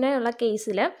 തൊട്ട് മുന്നേ ഉള്ള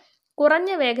കേസിൽ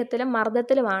കുറഞ്ഞ വേഗത്തിലും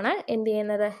മർദ്ദത്തിലുമാണ് എന്ത്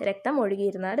ചെയ്യുന്നത്? രക്തം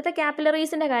ഒഴുകിയിരുന്നത്. അടുത്ത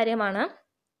കാപ്പിലറീസിൻ്റെ കാര്യമാണ്.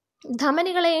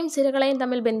 ധമനികളെയും സിരകളെയും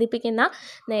തമ്മിൽ ബന്ധിപ്പിക്കുന്ന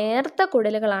നേർത്ത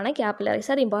കുഴലുകളാണ്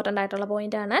കാപ്പിലറീസ്. അത് ഇമ്പോർട്ടൻ്റ് ആയിട്ടുള്ള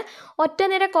പോയിൻ്റാണ്.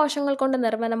 ഒറ്റനിര കോശങ്ങൾ കൊണ്ട്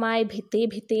നിർമ്മിതമായ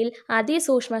ഭിത്തിയിൽ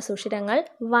അതിസൂക്ഷ്മ സുഷിരങ്ങൾ,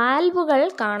 വാൽവുകൾ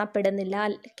കാണപ്പെടുന്നില്ല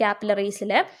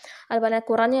കാപ്പിലറീസിൽ. അതുപോലെ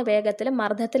കുറഞ്ഞ വേഗത്തിലും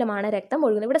മർദ്ദത്തിലുമാണ് രക്തം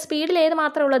ഒഴുകുന്നത്. ഇവിടെ സ്പീഡിൽ ഏത്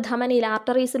മാത്രമേ ഉള്ളൂ? ധമനിയിൽ,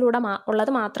 ആർട്ടറീസിലൂടെ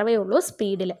ഉള്ളത് മാത്രമേ ഉള്ളൂ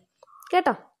സ്പീഡിൽ.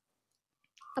 കേട്ടോ?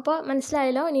 അപ്പോൾ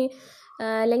മനസ്സിലായല്ലോ. ഇനി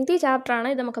ലെങ്തി ചാപ്റ്ററാണ്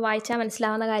ഇത്, നമുക്ക് വായിച്ചാൽ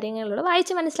മനസ്സിലാവുന്ന കാര്യങ്ങളുള്ളൂ.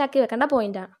 വായിച്ച് മനസ്സിലാക്കി വെക്കേണ്ട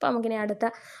പോയിൻ്റാണ്. അപ്പോൾ നമുക്കിനി അടുത്ത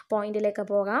പോയിന്റിലേക്ക്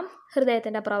പോകാം.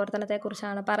 ഹൃദയത്തിൻ്റെ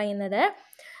പ്രവർത്തനത്തെക്കുറിച്ചാണ് പറയുന്നത്.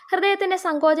 ഹൃദയത്തിൻ്റെ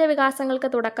സങ്കോച വികാസങ്ങൾക്ക്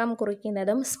തുടക്കം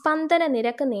കുറിക്കുന്നതും സ്പന്ദന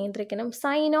നിരക്ക് നിയന്ത്രിക്കുന്നതും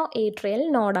സൈനോ ഏട്രിയൽ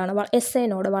നോഡാണ്. SA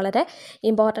നോഡ് വളരെ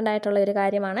ഇമ്പോർട്ടൻ്റ് ആയിട്ടുള്ള ഒരു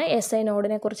കാര്യമാണ്. SA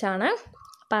നോഡിനെ കുറിച്ചാണ്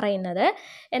പറയുന്നത്.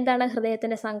 എന്താണ്?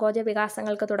 ഹൃദയത്തിൻ്റെ സങ്കോച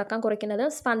വികാസങ്ങൾക്ക് തുടക്കം കുറിക്കുന്നതും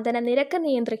സ്പന്ദന നിരക്ക്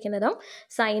നിയന്ത്രിക്കുന്നതും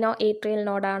സൈനോ ഏട്രിയൽ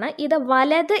നോഡാണ്. ഇത്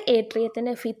വലത്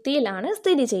ഏട്രിയത്തിൻ്റെ ഭിത്തിയിലാണ്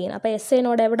സ്ഥിതി ചെയ്യുന്നത്. അപ്പോൾ SA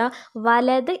നോഡ് എവിടെ?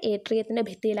 വലത് ഏട്രിയത്തിൻ്റെ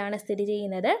ഭിത്തിയിലാണ് സ്ഥിതി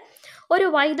ചെയ്യുന്നത്. ഒരു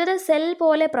വൈദ്യുത സെൽ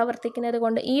പോലെ പ്രവർത്തിക്കുന്നത്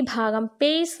കൊണ്ട് ഈ ഭാഗം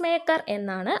പേസ് മേക്കർ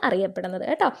എന്നാണ് അറിയപ്പെടുന്നത്.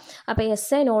 കേട്ടോ? അപ്പോൾ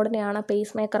SA നോഡിനെയാണ്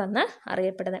പേസ് മേക്കർ എന്ന്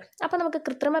അറിയപ്പെടുന്നത്. അപ്പോൾ നമുക്ക്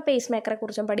കൃത്രിമ പേസ് മേക്കറെ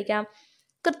കുറിച്ചും പഠിക്കാം.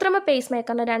 കൃത്രിമ പേസ്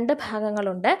മേക്കറിന് 2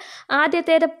 ഭാഗങ്ങളുണ്ട്.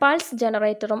 ആദ്യത്തേത് പൾസ്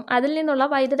ജനറേറ്ററും അതിൽ നിന്നുള്ള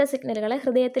വൈദ്യുത സിഗ്നലുകളെ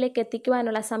ഹൃദയത്തിലേക്ക്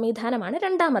എത്തിക്കുവാനുള്ള സംവിധാനമാണ്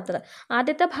രണ്ടാമത്തത്.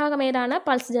 ആദ്യത്തെ ഭാഗം ഏതാണ്?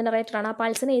 പൾസ് ജനറേറ്ററാണ്. ആ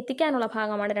പൾസിനെ എത്തിക്കാനുള്ള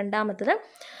ഭാഗമാണ് രണ്ടാമത്തത്.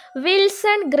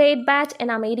 വിൽസൺ ഗ്രേറ്റ് ബാച്ച്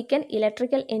എന്ന അമേരിക്കൻ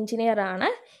ഇലക്ട്രിക്കൽ എഞ്ചിനീയറാണ്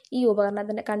ഈ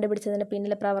ഉപകരണത്തിൻ്റെ കണ്ടുപിടിച്ചതിന്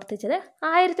പിന്നിൽ പ്രവർത്തിച്ചത്.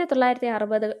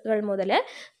 1960-കൾ മുതൽ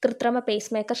കൃത്രിമ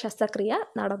പേസ് മേക്കർ ശസ്ത്രക്രിയ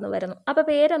നടന്നു വരുന്നു. അപ്പോൾ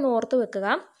പേരൊന്ന് ഓർത്തു വെക്കുക.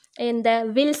 എന്ത്?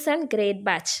 Wilson great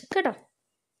batch. കേട്ടോ?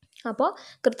 അപ്പോൾ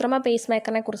കൃത്രിമ പേസ്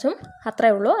മേക്കറിനെ കുറിച്ചും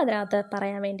അത്രയേ ഉള്ളൂ അതിനകത്ത്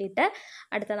പറയാൻ വേണ്ടിയിട്ട്.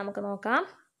 അടുത്ത നമുക്ക്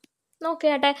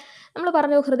നോക്കിയാട്ടെ. നമ്മൾ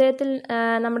പറഞ്ഞു ഹൃദയത്തിൽ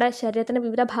നമ്മുടെ ശരീരത്തിൻ്റെ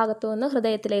വിവിധ ഭാഗത്തു നിന്ന്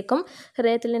ഹൃദയത്തിലേക്കും,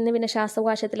 ഹൃദയത്തിൽ നിന്ന് പിന്നെ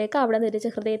ശ്വാസകോശത്തിലേക്ക്, അവിടെ നിന്ന് തിരിച്ച്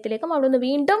ഹൃദയത്തിലേക്കും, അവിടെ നിന്ന്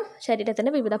വീണ്ടും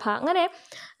ശരീരത്തിൻ്റെ വിവിധ ഭാഗം, അങ്ങനെ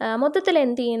മൊത്തത്തിൽ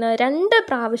എന്ത് ചെയ്യുന്നു? 2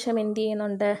 പ്രാവശ്യം എന്ത്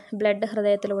ചെയ്യുന്നുണ്ട്? ബ്ലഡ്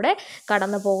ഹൃദയത്തിലൂടെ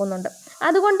കടന്നു പോകുന്നുണ്ട്.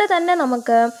 അതുകൊണ്ട് തന്നെ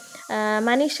നമുക്ക്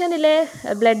മനുഷ്യനിലെ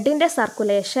ബ്ലഡിൻ്റെ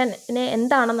സർക്കുലേഷനെ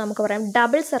എന്താണെന്ന് നമുക്ക് പറയാം?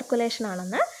 ഡബിൾ സർക്കുലേഷൻ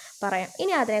ആണെന്ന് പറയാം.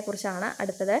 ഇനി അതിനെക്കുറിച്ചാണ്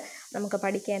അടുത്തത് നമുക്ക്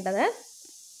പഠിക്കേണ്ടത്.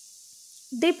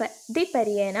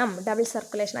 ദ്വിപര്യനം, ഡബിൾ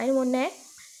സർക്കുലേഷൻ. അതിന് മുന്നേ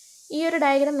ഈ ഒരു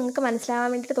ഡയഗ്രാം നിങ്ങൾക്ക് മനസ്സിലാവാൻ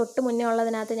വേണ്ടിയിട്ട് തൊട്ട് മുന്നേ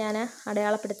ഉള്ളതിനകത്ത് ഞാൻ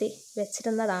അടയാളപ്പെടുത്തി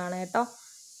വെച്ചിരുന്നതാണ് കേട്ടോ.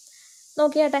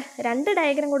 നോക്കിയാട്ടെ, 2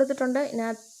 ഡയഗ്രാം കൊടുത്തിട്ടുണ്ട്.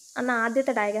 അന്ന്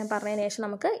ആദ്യത്തെ ഡയഗ്രാം പറഞ്ഞതിന് ശേഷം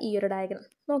നമുക്ക് ഈ ഒരു ഡയഗ്രാം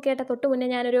നോക്കിയാട്ടെ. തൊട്ട് മുന്നേ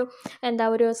ഞാനൊരു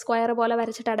ഒരു സ്ക്വയർ പോലെ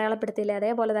വരച്ചിട്ട് അടയാളപ്പെടുത്തിയില്ലേ?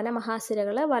 അതേപോലെ തന്നെ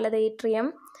മഹാസിരകൾ, വലത് ഏട്രിയം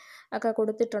ഒക്കെ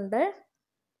കൊടുത്തിട്ടുണ്ട്.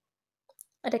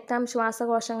 രക്തം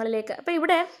ശ്വാസകോശങ്ങളിലേക്ക്. അപ്പോൾ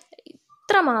ഇവിടെ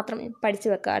ഇത്ര മാത്രം പഠിച്ചു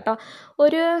വെക്കുക കേട്ടോ.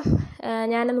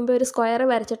 ഞാൻ മുമ്പ് ഒരു സ്ക്വയർ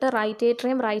വരച്ചിട്ട് right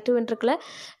atrium, right ventricle,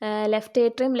 left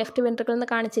atrium, left ventricle എന്ന്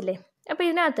കാണിച്ചില്ലേ? അപ്പോൾ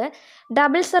ഇതിനകത്ത്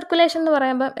ഡബിൾ സർക്കുലേഷൻ എന്ന്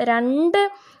പറയുമ്പോൾ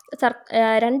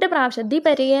 2 പ്രാവശ്യം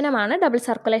ദ്വിപര്യനമാണ് ഡബിൾ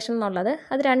സർക്കുലേഷൻ എന്നുള്ളത്.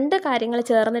 അത് 2 കാര്യങ്ങൾ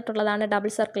ചേർന്നിട്ടുള്ളതാണ് ഡബിൾ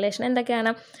സർക്കുലേഷൻ.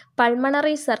 എന്തൊക്കെയാണ്?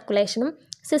 പൾമണറി സർക്കുലേഷനും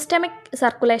സിസ്റ്റമിക്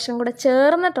സർക്കുലേഷനും കൂടെ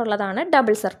ചേർന്നിട്ടുള്ളതാണ്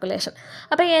ഡബിൾ സർക്കുലേഷൻ.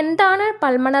 അപ്പോൾ എന്താണ്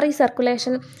പൾമണറി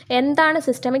സർക്കുലേഷൻ, എന്താണ്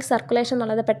സിസ്റ്റമിക് സർക്കുലേഷൻ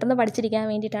എന്നുള്ളത് പെട്ടെന്ന് പഠിച്ചിരിക്കാൻ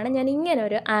വേണ്ടിയിട്ടാണ് ഞാൻ ഇങ്ങനെ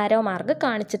ഒരു ആരോ മാർക്ക്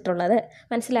കാണിച്ചിട്ടുള്ളത്.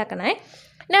 മനസ്സിലാക്കണേ.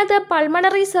 ഇതിനകത്ത്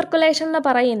പൾമണറി സർക്കുലേഷൻ എന്ന്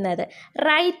പറയുന്നത്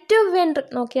റൈറ്റ്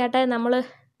വെൻട്രിക്കിൾ നോക്കിയാട്ടെ. നമ്മൾ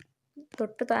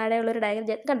തൊട്ട് താഴെയുള്ളൊരു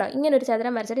ഡയഗ്രം കണ്ടോ, ഇങ്ങനെ ഒരു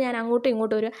ചതുരം വരച്ചിട്ട് ഞാൻ അങ്ങോട്ടും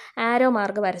ഇങ്ങോട്ടും ഒരു ആരോ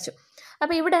മാർക്ക് വരച്ചു.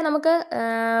 അപ്പോൾ ഇവിടെ നമുക്ക്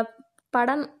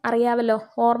പടം അറിയാമല്ലോ,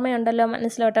 ഓർമ്മയുണ്ടല്ലോ,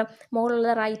 മനസ്സിലോട്ട്.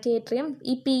 മുകളിലുള്ള റൈറ്റ് ഏട്രിയം,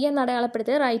 ഈ പി എന്ന്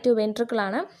അടയാളപ്പെടുത്തിയത് റൈറ്റ്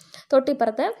വെൻട്രിക്കിളാണ്.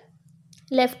 തൊട്ടിപ്പുറത്ത്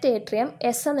ലെഫ്റ്റ് ഏട്രിയം,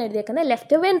 എസ് എന്ന് എഴുതിയേക്കുന്നത്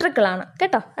ലെഫ്റ്റ് വെൻട്രിക്കിളാണ്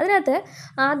കേട്ടോ. അതിനകത്ത്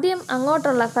ആദ്യം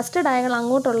അങ്ങോട്ടുള്ള ഫസ്റ്റ് ഡയഗണൽ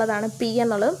അങ്ങോട്ടുള്ളതാണ് പി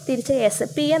എന്നുള്ളതും തിരിച്ച് എസ്.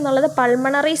 പി എന്നുള്ളത്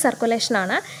പൾമണറി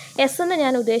സർക്കുലേഷനാണ്. എസ് എന്ന്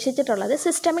ഞാൻ ഉദ്ദേശിച്ചിട്ടുള്ളത്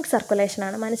സിസ്റ്റമിക്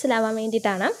സർക്കുലേഷനാണ്. മനസ്സിലാവാൻ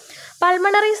വേണ്ടിയിട്ടാണ്.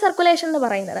 പൾമണറി സർക്കുലേഷൻ എന്ന്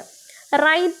പറയുന്നത്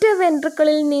റൈറ്റ്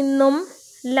വെൻട്രിക്കിളിൽ നിന്നും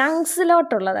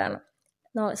ലങ്സിലോട്ടുള്ളതാണ്.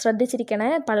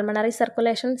 ശ്രദ്ധിച്ചിരിക്കണേ, pulmonary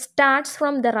circulation starts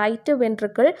from the right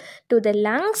ventricle to the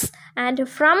lungs and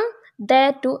from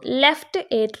there to left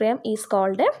atrium is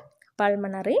called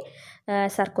pulmonary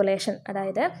circulation.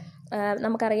 അതായത്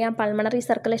നമുക്കറിയാം പൾമണറി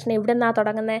സർക്കുലേഷൻ എവിടെ നിന്നാണ്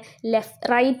തുടങ്ങുന്നത്?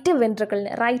 റൈറ്റ്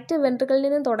വെൻട്രിക്കിളിൽ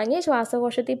നിന്നും തുടങ്ങി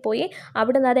ശ്വാസകോശത്തിൽ പോയി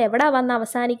അവിടെ നിന്ന് അത് എവിടെ വന്ന്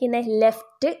അവസാനിക്കുന്നത്?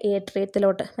 ലെഫ്റ്റ്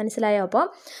ഏട്രിയത്തിലോട്ട്. മനസ്സിലായോ? അപ്പോൾ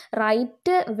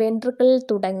റൈറ്റ് വെൻട്രിക്കിളിൽ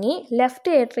തുടങ്ങി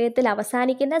ലെഫ്റ്റ് ഏട്രിയത്തിൽ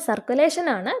അവസാനിക്കുന്ന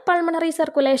സർക്കുലേഷനാണ് പൾമണറി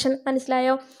സർക്കുലേഷൻ.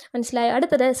 മനസ്സിലായോ?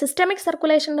 അടുത്തത് സിസ്റ്റമിക്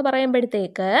സർക്കുലേഷൻ എന്ന്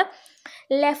പറയുമ്പോഴത്തേക്ക്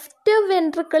ലെഫ്റ്റ്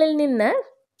വെൻട്രിക്കിളിൽ നിന്ന്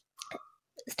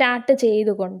സ്റ്റാർട്ട്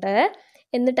ചെയ്തുകൊണ്ട്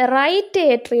എന്നിട്ട് റൈറ്റ്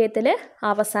ഏട്രിയത്തിൽ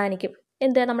അവസാനിക്കും.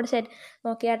 എന്ത്? നമ്മുടെ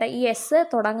നോക്കിയാട്ടെ, ഈ എസ്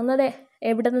തുടങ്ങുന്നത്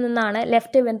എവിടെ നിന്നാണ്?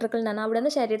 ലെഫ്റ്റ് വെൻട്രിക്കിളിൽ നിന്നാണ്. അവിടെ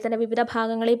നിന്ന് ശരീരത്തിൻ്റെ വിവിധ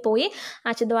ഭാഗങ്ങളിൽ പോയി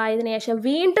അശുദ്ധമായതിനു ശേഷം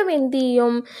വീണ്ടും എന്ത്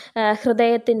ചെയ്യും?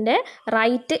 ഹൃദയത്തിൻ്റെ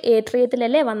റൈറ്റ്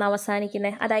ഏട്രിയത്തിലല്ലേ വന്ന്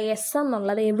അവസാനിക്കുന്നത്. അതായത് എസ്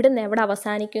എന്നുള്ളത് എവിടെ നിന്ന് എവിടെ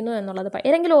അവസാനിക്കുന്നു എന്നുള്ളത്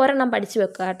ഏതെങ്കിലും ഒരെണ്ണം പഠിച്ചു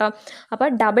വെക്കുക കേട്ടോ. അപ്പോൾ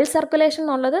ഡബിൾ സർക്കുലേഷൻ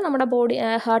എന്നുള്ളത് നമ്മുടെ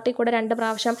ഹാർട്ടിൽ കൂടെ 2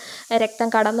 പ്രാവശ്യം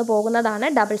രക്തം കടന്നു പോകുന്നതാണ്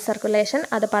ഡബിൾ സർക്കുലേഷൻ.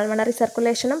 അത് പൾമണറി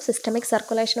സർക്കുലേഷനും സിസ്റ്റമിക്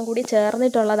സർക്കുലേഷനും കൂടി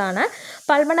ചേർന്നിട്ടുള്ളതാണ്.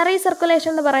 പൾമണറി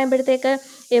സർക്കുലേഷൻ എന്ന് പറയുമ്പോഴത്തേക്ക്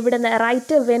എവിടുന്ന്?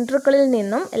 റൈറ്റ് വെൻട്രിക്കിളിൽ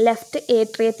നിന്നും ലെഫ്റ്റ്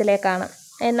ഏട്രിയത്തിലേക്കാണ്.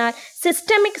 എന്നാൽ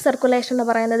സിസ്റ്റമിക് സർക്കുലേഷൻ എന്ന്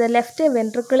പറയുന്നത് ലെഫ്റ്റ്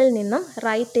വെൻട്രിക്കിളിൽ നിന്നും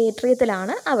റൈറ്റ്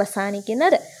ഏട്രിയത്തിലാണ്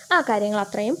അവസാനിക്കുന്നത്. ആ കാര്യങ്ങൾ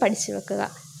അത്രയും പഠിച്ചു വെക്കുക.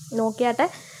 നോക്കിയാട്ടെ,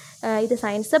 ഇത്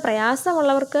സയൻസ്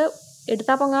പ്രയാസമുള്ളവർക്ക്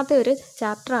എടുത്താൽ പൊങ്ങാത്ത ഒരു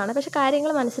ചാപ്റ്ററാണ്. പക്ഷെ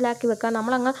കാര്യങ്ങൾ മനസ്സിലാക്കി വെക്കുക.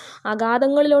 നമ്മളങ്ങ്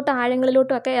അഗാധങ്ങളിലോട്ടും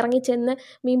ആഴങ്ങളിലോട്ടും ഒക്കെ ഇറങ്ങിച്ചെന്ന്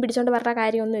മീൻ പിടിച്ചുകൊണ്ട് വരേണ്ട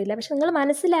കാര്യമൊന്നുമില്ല. പക്ഷെ നിങ്ങൾ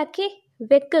മനസ്സിലാക്കി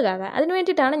വെക്കുക. അതിന്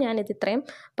വേണ്ടിയിട്ടാണ് ഞാനിത് ഇത്രയും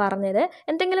പറഞ്ഞത്.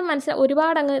 എന്തെങ്കിലും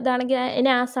ഒരുപാട് അങ്ങ് ഇതാണെങ്കിൽ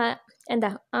എന്നെ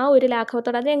ആ ഒരു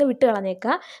ലാഘവത്തോടെ അത് അങ്ങ് വിട്ട്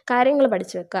കളഞ്ഞേക്കുക. കാര്യങ്ങൾ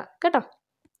പഠിച്ചു വെക്കുക കേട്ടോ.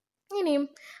 ഇനിയും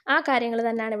ആ കാര്യങ്ങൾ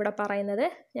തന്നെയാണ് ഇവിടെ പറയുന്നത്.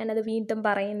 ഞാനത് വീണ്ടും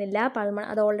പറയുന്നില്ല,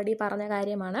 അത് ഓൾറെഡി പറഞ്ഞ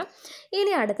കാര്യമാണ്.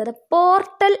 ഇനി അടുത്തത്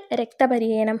പോർട്ടൽ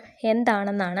രക്തപര്യനം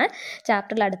എന്താണെന്നാണ്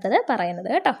ചാപ്റ്ററിൽ അടുത്തത് പറയുന്നത്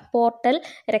കേട്ടോ. പോർട്ടൽ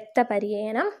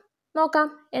രക്തപര്യനം നോക്കാം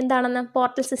എന്താണെന്ന്,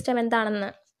 പോർട്ടൽ സിസ്റ്റം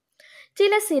എന്താണെന്ന്.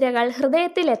 ചില സിരകൾ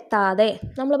ഹൃദയത്തിലെത്താതെ,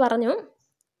 നമ്മൾ പറഞ്ഞു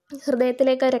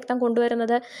ഹൃദയത്തിലേക്ക് രക്തം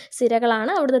കൊണ്ടുവരുന്നത്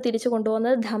സിരകളാണ്, അവിടുന്ന് തിരിച്ചു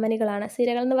കൊണ്ടുപോകുന്നത് ധമനികളാണ്.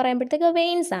 സിരകൾ എന്ന് പറയുമ്പോഴത്തേക്ക്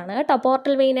വെയിൻസ് ആണ് കേട്ടോ.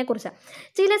 പോർട്ടൽ വെയിനെ കുറിച്ച്.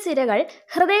 ചില സിരകൾ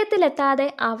ഹൃദയത്തിലെത്താതെ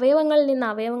അവയവങ്ങളിൽ നിന്ന്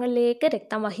അവയവങ്ങളിലേക്ക്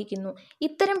രക്തം വഹിക്കുന്നു.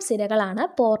 ഇത്തരം സിരകളാണ്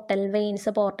പോർട്ടൽ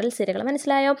വെയിൻസ്, പോർട്ടൽ സിരകൾ.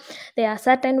 മനസ്സിലായോ? They are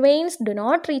certain veins do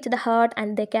not reach the heart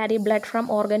and they carry blood from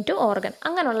organ to organ.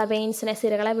 അങ്ങനെയുള്ള വെയിൻസിനെ,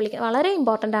 സിരകളെ വിളിക്കുക. വളരെ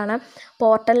ഇമ്പോർട്ടൻ്റ് ആണ്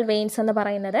പോർട്ടൽ വെയിൻസ് എന്ന്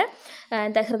പറയുന്നത്.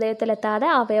 ഹൃദയത്തിലെത്താതെ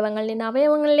അവയവങ്ങളിൽ നിന്ന്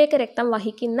അവയവങ്ങളിലേക്ക് രക്തം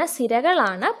വഹിക്കുന്ന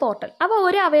സിരകളാണ് പോർട്ടൽ. അപ്പോൾ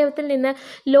ഒരു അവയവത്തിൽ നിന്ന്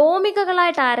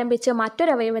ലോമികകളായിട്ട് ആരംഭിച്ച്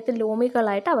മറ്റൊരു അവയവത്തിൽ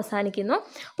ലോമികകളായിട്ട് അവസാനിക്കുന്നു.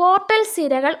 പോർട്ടൽ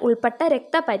സിരകൾ ഉൾപ്പെട്ട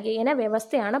രക്തപര്യന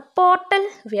വ്യവസ്ഥയാണ് പോർട്ടൽ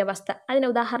വ്യവസ്ഥ.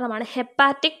 അതിന് ഉദാഹരണമാണ്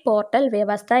ഹെപ്പാറ്റിക് പോർട്ടൽ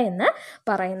വ്യവസ്ഥ എന്ന്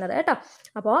പറയുന്നത് കേട്ടോ.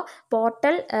 അപ്പോൾ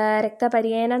പോർട്ടൽ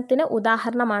രക്തപര്യനത്തിന്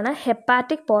ഉദാഹരണമാണ്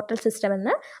ഹെപ്പാറ്റിക് പോർട്ടൽ സിസ്റ്റം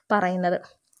എന്ന് പറയുന്നത്.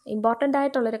 ഇമ്പോർട്ടൻ്റ്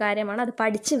ആയിട്ടുള്ളൊരു കാര്യമാണ്, അത്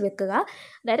പഠിച്ച് വെക്കുക.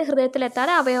 അതായത്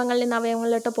ഹൃദയത്തിലെത്താതെ അവയവങ്ങളിൽ നിന്ന്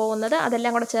അവയവങ്ങളിലോട്ട് പോകുന്നത്,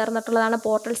 അതെല്ലാം കൂടെ ചേർന്നിട്ടുള്ളതാണ്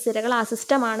പോർട്ടൽ സിരകൾ. ആ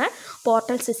സിസ്റ്റമാണ്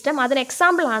പോർട്ടൽ സിസ്റ്റം. അതിന്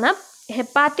എക്സാമ്പിളാണ്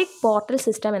ഹെപ്പാറ്റിക് പോർട്ടൽ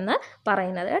സിസ്റ്റം എന്ന്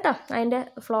പറയുന്നത് കേട്ടോ. അതിൻ്റെ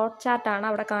ഫ്ലോ ചാർട്ടാണ്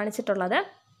അവിടെ കാണിച്ചിട്ടുള്ളത്.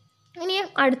 ഇനി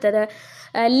അടുത്തത്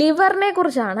ലിവറിനെ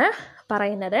കുറിച്ചാണ്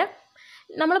പറയുന്നത്.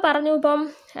 നമ്മൾ പറഞ്ഞു ഇപ്പം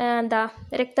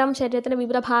രക്തം ശരീരത്തിൻ്റെ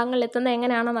വിവിധ ഭാഗങ്ങളിൽ എത്തുന്നത്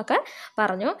എങ്ങനെയാണെന്നൊക്കെ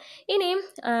പറഞ്ഞു. ഇനിയും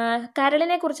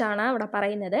കരളിനെ കുറിച്ചാണ് അവിടെ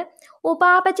പറയുന്നത്.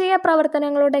 ഉപാപചയ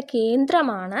പ്രവർത്തനങ്ങളുടെ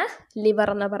കേന്ദ്രമാണ് ലിവർ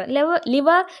എന്ന് പറയുന്നത്.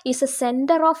 Liver is A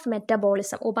centre of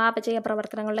metabolism. ഉപാപചയ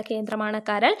പ്രവർത്തനങ്ങളുടെ കേന്ദ്രമാണ്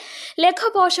കരൾ.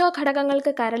 ലഘുപോഷക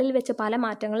ഘടകങ്ങൾക്ക് കരളിൽ വെച്ച് പല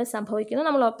മാറ്റങ്ങളും സംഭവിക്കുന്നു.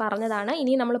 നമ്മൾ പറഞ്ഞതാണ്.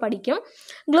 ഇനി നമ്മൾ പഠിക്കും.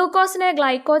 ഗ്ലൂക്കോസിനെ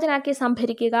ഗ്ലൈക്കോജനാക്കി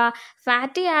സംഭരിക്കുക,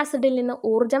 ഫാറ്റി ആസിഡിൽ നിന്ന്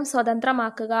ഊർജം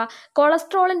സ്വതന്ത്രമാക്കുക,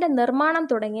 കൊളസ്ട്രോളിൻ്റെ നിർമ്മാണം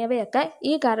തുടങ്ങിയവയൊക്കെ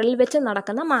ഈ കരളിൽ വെച്ച്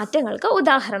നടക്കുന്ന മാറ്റങ്ങൾക്ക്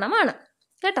ഉദാഹരണമാണ്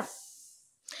കേട്ടോ.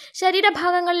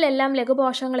 ശരീരഭാഗങ്ങളിലെല്ലാം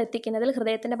ലഘുപോഷകങ്ങൾ എത്തിക്കുന്നതിൽ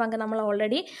ഹൃദയത്തിൻ്റെ പങ്ക് നമ്മൾ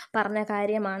ഓൾറെഡി പറഞ്ഞ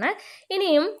കാര്യമാണ്.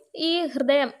 ഇനിയും ഈ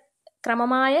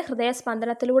ക്രമമായ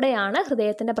ഹൃദയസ്പന്ദനത്തിലൂടെയാണ്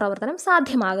ഹൃദയത്തിൻ്റെ പ്രവർത്തനം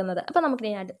സാധ്യമാകുന്നത്. അപ്പോൾ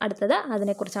നമുക്കിനി അടുത്തത്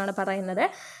അതിനെക്കുറിച്ചാണ് പറയുന്നത്.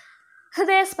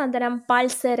 ഹൃദയസ്പന്ദനം,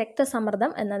 പൾസ്,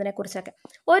 രക്തസമ്മർദ്ദം എന്നതിനെക്കുറിച്ചൊക്കെ.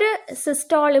 ഒരു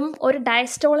സിസ്റ്റോളും ഒരു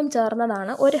ഡയസ്റ്റോളും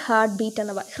ചേർന്നതാണ് ഒരു ഹാർട്ട് ബീറ്റ്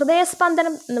എന്ന് പറയുന്നത്.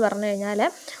 ഹൃദയസ്പന്ദനം എന്ന് പറഞ്ഞു കഴിഞ്ഞാൽ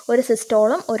ഒരു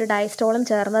സിസ്റ്റോളും ഒരു ഡയസ്റ്റോളും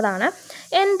ചേർന്നതാണ്.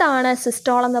 എന്താണ്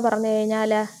സിസ്റ്റോൾ എന്ന് പറഞ്ഞു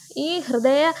കഴിഞ്ഞാൽ ഈ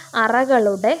ഹൃദയ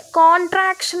അറകളുടെ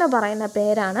കോൺട്രാക്ഷന് പറയുന്ന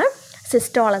പേരാണ്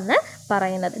സിസ്റ്റോൾ എന്ന്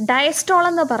പറയുന്നത്. ഡയസ്റ്റോൾ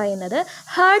എന്ന് പറയുന്നത്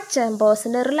ഹാർട്ട്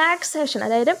ചേമ്പേഴ്സിൻ്റെ റിലാക്സേഷൻ,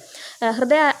 അതായത്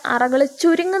ഹൃദയ അറകൾ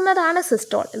ചുരുങ്ങുന്നതാണ്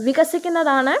സിസ്റ്റോൾ,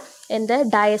 വികസിക്കുന്നതാണ് എന്ത്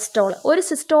ഡയസ്റ്റോൾ. ഒരു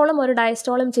സിസ്റ്റോളും ഒരു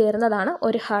ഡയസ്റ്റോളും ചേരുന്നതാണ്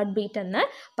ഒരു ഹാർട്ട് ബീറ്റ് എന്ന്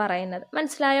പറയുന്നത്.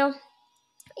 മനസ്സിലായോ?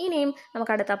 ഇനിയും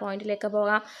നമുക്ക് അടുത്ത പോയിന്റിലേക്ക്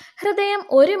പോകാം. ഹൃദയം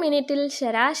ഒരു മിനിറ്റിൽ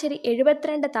ശരാശരി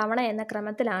 72 തവണ എന്ന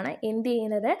ക്രമത്തിലാണ് എന്ത്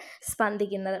ചെയ്യുന്നത്,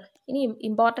 സ്പന്ദിക്കുന്നത്. ഇനി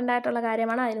ഇമ്പോർട്ടൻ്റ് ആയിട്ടുള്ള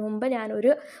കാര്യമാണ്. അതിന് മുമ്പ്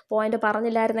ഞാനൊരു പോയിന്റ്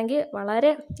പറഞ്ഞില്ലായിരുന്നെങ്കിൽ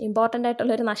വളരെ ഇമ്പോർട്ടൻ്റ്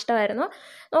ആയിട്ടുള്ളൊരു നഷ്ടമായിരുന്നു.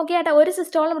 നോക്കിയാട്ടെ, ഒരു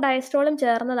സിസ്റ്റോളും ഡയസ്റ്റോളും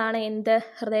ചേർന്നതാണ് എന്ത്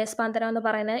ഹൃദയസ്പന്ദനം എന്ന്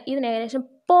പറയുന്നത്. ഇതിന് ഏകദേശം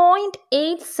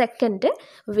 0.8 സെക്കൻഡ്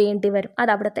വേണ്ടി വരും. അത്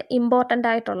അവിടുത്തെ ഇമ്പോർട്ടൻ്റ്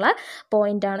ആയിട്ടുള്ള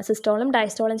പോയിൻ്റാണ്. സിസ്റ്റോളും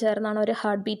ഡയസ്റ്റോളും ചേർന്നാണ് ഒരു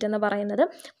ഹാർട്ട് ബീറ്റ് എന്ന് പറയുന്നത്.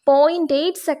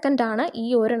 0.8 സെക്കൻഡാണ് ഈ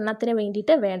ഒരെണ്ണത്തിന്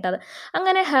വേണ്ടിയിട്ട് വേണ്ടത്.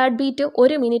 അങ്ങനെ ഹാർട്ട് ബീറ്റ്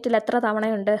ഒരു മിനിറ്റിൽ എത്ര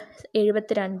തവണയുണ്ട്?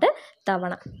 72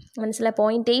 തവണ. മനസ്സിലായി?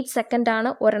 0.8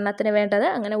 സെക്കൻഡാണ് ഒരെണ്ണത്തിന് വേണ്ടത്.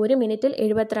 അങ്ങനെ ഒരു മിനിറ്റിൽ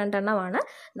 72 എണ്ണമാണ്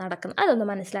നടക്കുന്നത്. അതൊന്ന്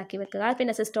മനസ്സിലാക്കി വെക്കുക.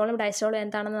 പിന്നെ സിസ്റ്റോളും ഡയസ്റ്റോളും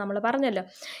എന്താണെന്ന് നമ്മൾ പറഞ്ഞല്ലോ.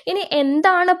 ഇനി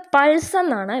എന്താണ് പൾസ്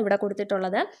എന്നാണ് ഇവിടെ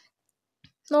കൊടുത്തിട്ടുള്ളത്.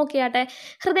 നോക്കിയാട്ടെ,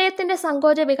 ഹൃദയത്തിൻ്റെ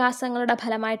സങ്കോച വികാസങ്ങളുടെ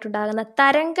ഫലമായിട്ടുണ്ടാകുന്ന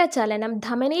തരംഗചലനം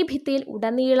ധമനീഭിത്തിയിൽ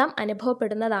ഉടനീളം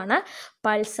അനുഭവപ്പെടുന്നതാണ്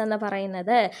പൾസ് എന്ന്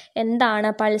പറയുന്നത്. എന്താണ്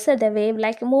pulse? The wave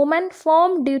like movement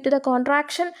form due to the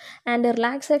contraction and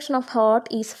relaxation of heart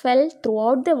is fell through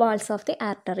out the walls of the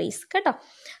arteries. കേട്ടോ,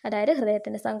 അതായത്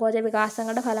ഹൃദയത്തിൻ്റെ സങ്കോച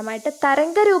വികാസങ്ങളുടെ ഫലമായിട്ട്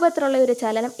തരംഗരൂപത്തിലുള്ള ഒരു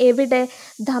ചലനം എവിടെ?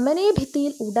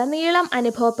 ധമനീഭിത്തിയിൽ ഉടനീളം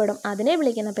അനുഭവപ്പെടും. അതിനെ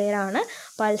വിളിക്കുന്ന പേരാണ്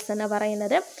പൾസ് എന്ന്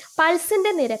പറയുന്നത്.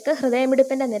 പൾസിൻ്റെ നിരക്ക്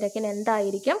ഹൃദയമിടിപ്പിൻ്റെ നിരക്കിന്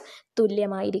എന്തായിരിക്കും?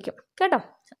 തുല്യമായിരിക്കും. കേട്ടോ,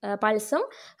 പൾസും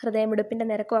ഹൃദയമിടിപ്പിൻ്റെ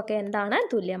നിരക്കും ഒക്കെ എന്താണ്?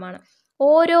 തുല്യമാണ്.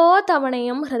 ഓരോ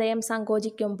തവണയും ഹൃദയം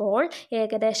സങ്കോചിക്കുമ്പോൾ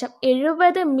ഏകദേശം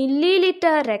 70 മില്ലി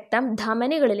രക്തം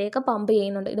ധമനികളിലേക്ക് പമ്പ്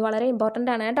ചെയ്യുന്നുണ്ട്. ഇത് വളരെ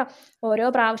ഇമ്പോർട്ടൻ്റ് ആണ് കേട്ടോ. ഓരോ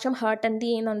പ്രാവശ്യം ഹാർട്ട് എന്ത്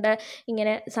ചെയ്യുന്നുണ്ട്?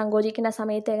 ഇങ്ങനെ സങ്കോചിക്കുന്ന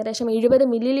സമയത്ത് ഏകദേശം 70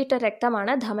 മില്ലി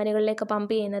രക്തമാണ് ധമനികളിലേക്ക്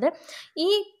പമ്പ് ചെയ്യുന്നത്. ഈ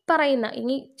പറയുന്ന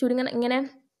ഇങ്ങനെ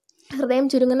ഹൃദയം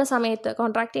ചുരുങ്ങുന്ന സമയത്ത്,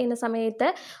 കോൺട്രാക്ട് ചെയ്യുന്ന സമയത്ത്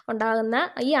ഉണ്ടാകുന്ന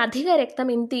ഈ അധിക രക്തം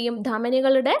എന്ത് ചെയ്യും?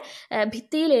 ധമനികളുടെ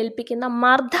ഭിത്തിയിൽ ഏൽപ്പിക്കുന്ന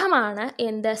മർദ്ദമാണ്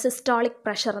എന്ത്? സിസ്റ്റോളിക്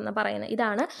പ്രഷർ എന്ന് പറയുന്നത്.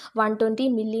 ഇതാണ് 120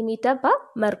 മില്ലിമീറ്റർ പെർ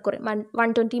മെർക്കുറി.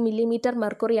 120 മില്ലിമീറ്റർ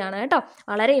മെർക്കുറിയാണ് കേട്ടോ.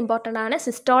 വളരെ ഇമ്പോർട്ടൻ്റ് ആണ്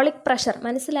സിസ്റ്റോളിക് പ്രഷർ.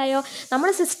 മനസ്സിലായോ?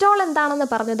 നമ്മൾ സിസ്റ്റോൾ എന്താണെന്ന്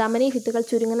പറഞ്ഞു, ധമനി ഭിത്തികൾ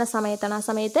ചുരുങ്ങുന്ന സമയത്താണ്. ആ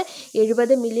സമയത്ത്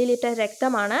 70 മില്ലി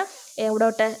രക്തമാണ്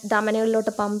എവിടോട്ട്?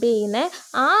 ധമനികളിലോട്ട് പമ്പ് ചെയ്യുന്നത്.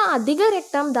 ആ അധിക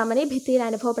രക്തം ധമനി ഭിത്തിയിൽ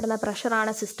അനുഭവപ്പെടുന്ന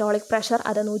പ്രഷറാണ് സിസ്റ്റോളിക് പ്രഷർ.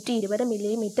 അത് 120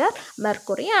 മില്ലിമീറ്റർ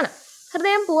മെർക്കുറിയാണ്.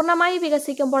 ഹൃദയം പൂർണ്ണമായി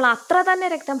വികസിക്കുമ്പോൾ അത്ര തന്നെ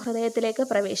രക്തം ഹൃദയത്തിലേക്ക്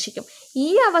പ്രവേശിക്കും. ഈ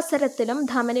അവസരത്തിലും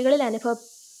ധമനികളിൽ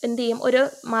എന്ത് ചെയ്യും? ഒരു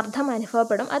മർദ്ദം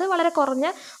അനുഭവപ്പെടും. അത് വളരെ കുറഞ്ഞ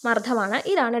മർദ്ദമാണ്.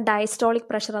 ഇതാണ് ഡയസ്റ്റോളിക്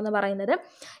പ്രഷർ എന്ന് പറയുന്നത്.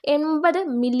 80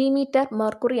 മില്ലിമീറ്റർ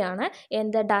മെർക്കുറിയാണ്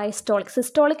എന്ത്? ഡയസ്റ്റോളിക്.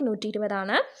 സിസ്റ്റോളിക് 120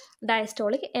 ആണ്,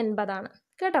 ഡയസ്റ്റോളിക് 80 ആണ്.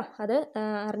 കേട്ടോ, അത്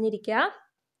അറിഞ്ഞിരിക്കുക.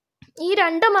 ഈ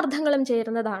രണ്ട് മർദ്ദങ്ങളും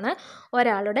ചേരുന്നതാണ്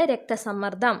ഒരാളുടെ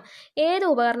രക്തസമ്മർദ്ദം. ഏത്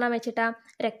ഉപകരണം വെച്ചിട്ടാണ്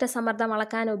രക്തസമ്മർദ്ദം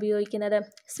അളക്കാൻ ഉപയോഗിക്കുന്നത്?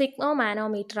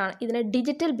 സ്ഫിഗ്മോമാനോമീറ്ററാണ്. ഇതിന്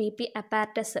ഡിജിറ്റൽ BP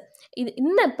അപ്പാരറ്റസ്.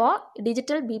 ഇന്നിപ്പോൾ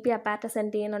ഡിജിറ്റൽ BP അപ്പാരറ്റസ്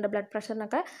എന്ത് ചെയ്യുന്നുണ്ട്? ബ്ലഡ്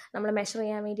പ്രഷറിനൊക്കെ നമ്മൾ മെഷർ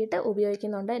ചെയ്യാൻ വേണ്ടിയിട്ട്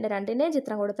ഉപയോഗിക്കുന്നുണ്ട്. ഇതിൻ്റെ രണ്ടിൻ്റെയും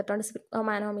ചിത്രം കൊടുത്തിട്ടുണ്ട്,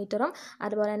 സ്ഫിഗ്മോമാനോമീറ്ററും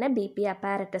അതുപോലെ തന്നെ BP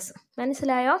അപ്പാരറ്റസ്.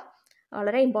 മനസ്സിലായോ?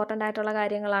 വളരെ ഇമ്പോർട്ടൻ്റ് ആയിട്ടുള്ള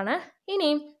കാര്യങ്ങളാണ്.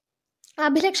 ഇനി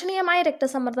അഭിലഷണീയമായ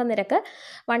രക്തസമ്മർദ്ദ നിരക്ക്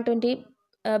 120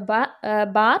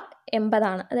 ബാർ 80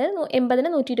 ആണ്. അതായത്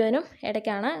 80-നും 120-നും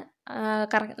ഇടയ്ക്കാണ്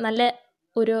നല്ല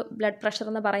ഒരു ബ്ലഡ് പ്രഷർ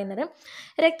എന്ന് പറയുന്നത്.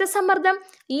 രക്തസമ്മർദ്ദം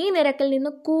ഈ നിരക്കിൽ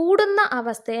നിന്ന് കൂടുന്ന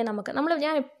അവസ്ഥയെ ഞാൻ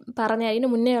പറഞ്ഞ അതിന്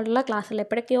മുന്നേ ഉള്ള ക്ലാസ്സിൽ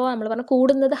എപ്പോഴൊക്കെയോ നമ്മൾ പറഞ്ഞു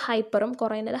കൂടുന്നത് ഹൈപ്പറും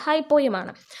കുറയുന്നത്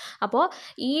ഹൈപ്പോയുമാണ്. അപ്പോൾ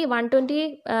ഈ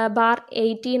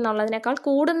 120/80 എന്നുള്ളതിനേക്കാൾ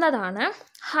കൂടുന്നതാണ്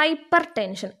ഹൈപ്പർ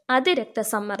ടെൻഷൻ,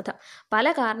 അതിരക്തസമ്മർദ്ദം. പല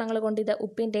കാരണങ്ങൾ കൊണ്ട് ഇത്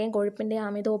ഉപ്പിൻ്റെയും കൊഴുപ്പിൻ്റെയും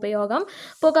അമിത ഉപയോഗം,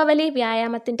 പുകവലി,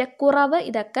 വ്യായാമത്തിൻ്റെ കുറവ്,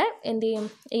 ഇതൊക്കെ എന്ത് ചെയ്യും?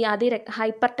 ഈ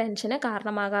ഹൈപ്പർ ടെൻഷന്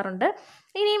കാരണമാകാറുണ്ട്.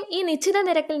 ഇനിയും ഈ നിശ്ചിത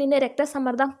നിരക്കിൽ നിന്ന്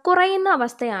രക്തസമ്മർദ്ദം കുറയുന്ന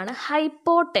അവസ്ഥയാണ്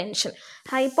ഹൈപ്പോ ടെൻഷൻ.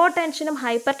 ഹൈപ്പോ ടെൻഷനും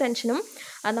ഹൈപ്പർ ടെൻഷനും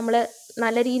നമ്മൾ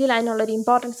നല്ല രീതിയിൽ അതിനുള്ളൊരു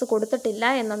ഇമ്പോർട്ടൻസ് കൊടുത്തിട്ടില്ല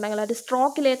എന്നുണ്ടെങ്കിൽ അത്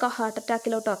സ്ട്രോക്കിലേക്കോ ഹാർട്ട്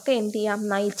അറ്റാക്കിലോട്ടോ ഒക്കെ എന്ത് ചെയ്യാം?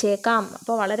 നയിച്ചേക്കാം.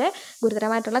 അപ്പോൾ വളരെ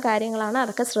ഗുരുതരമായിട്ടുള്ള കാര്യങ്ങളാണ്,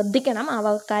 അതൊക്കെ ശ്രദ്ധിക്കണം ആ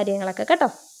കാര്യങ്ങളൊക്കെ കേട്ടോ.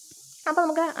 അപ്പോൾ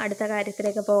നമുക്ക് അടുത്ത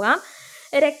കാര്യത്തിലേക്ക് പോകാം.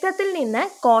 രക്തത്തിൽ നിന്ന്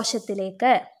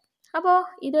കോശത്തിലേക്ക്. അപ്പോൾ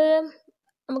ഇത്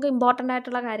നമുക്ക് ഇമ്പോർട്ടൻ്റ്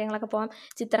ആയിട്ടുള്ള കാര്യങ്ങളൊക്കെ പോകാം.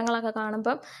 ചിത്രങ്ങളൊക്കെ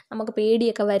കാണുമ്പം നമുക്ക്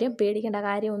പേടിയൊക്കെ വരും. പേടിക്കേണ്ട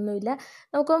കാര്യമൊന്നുമില്ല.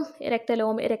 നമുക്കും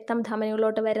രക്തം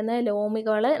ധമനികളിലോട്ട് വരുന്ന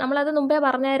ലോമികൾ നമ്മളത് മുമ്പേ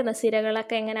പറഞ്ഞായിരുന്നു,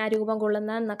 സിരകളൊക്കെ എങ്ങനെ രൂപം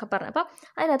കൊള്ളുന്നതെന്നൊക്കെ പറഞ്ഞു. അപ്പം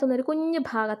അതിനകത്തുനിന്നൊരു കുഞ്ഞു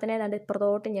ഭാഗത്തിനെ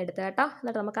ഇപ്പുറത്തോട്ടിഞ്ഞെടുത്ത് കേട്ടോ.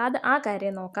 എന്നിട്ട് നമുക്ക് ആ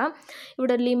കാര്യം നോക്കാം.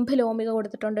 ഇവിടെ ഒരു ലിംഫ് ലോമിക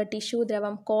കൊടുത്തിട്ടുണ്ട്, ടിഷ്യൂ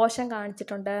ദ്രവം, കോശം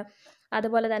കാണിച്ചിട്ടുണ്ട്,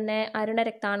 അതുപോലെ തന്നെ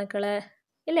അരുണരക്താണുക്കൾ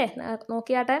ഇല്ലേ,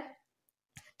 നോക്കിയാട്ടെ.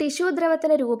 ടിഷ്യൂ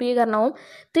ദ്രവത്തിൻ്റെ രൂപീകരണവും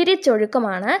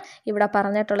തിരിച്ചൊഴുക്കുമാണ് ഇവിടെ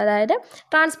പറഞ്ഞിട്ടുള്ളത്. അതായത്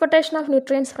transportation of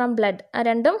nutrients from blood, ആ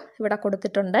രണ്ടും ഇവിടെ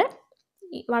കൊടുത്തിട്ടുണ്ട്.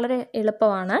 വളരെ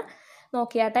എളുപ്പമാണ്.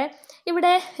 നോക്കിയാട്ടെ,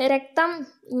 ഇവിടെ രക്തം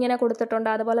ഇങ്ങനെ കൊടുത്തിട്ടുണ്ട്,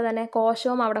 അതുപോലെ തന്നെ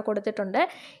കോശവും അവിടെ കൊടുത്തിട്ടുണ്ട്.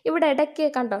 ഇവിടെ ഇടയ്ക്ക്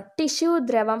കണ്ടോ ടിഷ്യൂ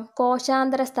ദ്രവം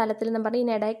കോശാന്തര സ്ഥലത്തിൽ നിന്ന് പറഞ്ഞ്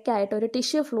ഇതിനിടയ്ക്കായിട്ട് ഒരു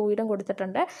ടിഷ്യൂ ഫ്ലൂയിഡും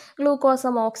കൊടുത്തിട്ടുണ്ട്.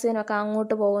 ഗ്ലൂക്കോസും ഓക്സിജനും ഒക്കെ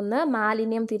അങ്ങോട്ട് പോകുന്നു,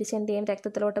 മാലിന്യം തിരിച്ചെന്ത് ചെയ്യും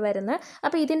രക്തത്തിലോട്ട് വരുന്നു.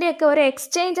 അപ്പോൾ ഇതിൻ്റെയൊക്കെ ഒരു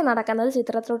എക്സ്ചേഞ്ച് നടക്കുന്നത്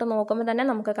ചിത്രത്തിലോട്ട് നോക്കുമ്പോൾ തന്നെ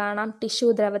നമുക്ക് കാണാം ടിഷ്യൂ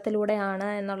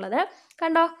ദ്രവത്തിലൂടെയാണ് എന്നുള്ളത്.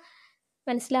 കണ്ടോ,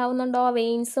 മനസ്സിലാവുന്നുണ്ടോ?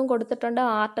 വെയിൻസും കൊടുത്തിട്ടുണ്ട്,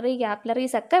 ആർട്ടറി,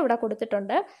 കാപ്പിലറീസ് ഒക്കെ ഇവിടെ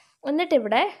കൊടുത്തിട്ടുണ്ട്. എന്നിട്ട്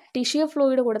ഇവിടെ ടിഷ്യൂ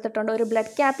ഫ്ലൂയിഡ് കൊടുത്തിട്ടുണ്ട്. ഒരു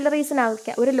ബ്ലഡ്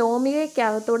കാപ്പിലറീസിനകത്ത് ഒരു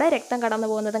ലോമികയ്ക്കകത്തൂടെ രക്തം കടന്നു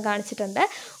പോകുന്നതും കാണിച്ചിട്ടുണ്ട്,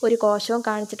 ഒരു കോശവും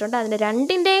കാണിച്ചിട്ടുണ്ട്. അതിൻ്റെ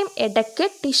രണ്ടിൻ്റെയും ഇടയ്ക്ക്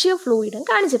ടിഷ്യൂ ഫ്ലൂയിഡും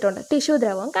കാണിച്ചിട്ടുണ്ട്, ടിഷ്യൂ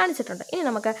ദ്രവവും കാണിച്ചിട്ടുണ്ട്. ഇനി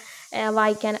നമുക്ക്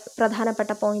വായിക്കാൻ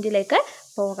പ്രധാനപ്പെട്ട പോയിന്റിലേക്ക്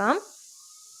പോകാം.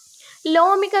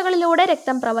 ലോമികകളിലൂടെ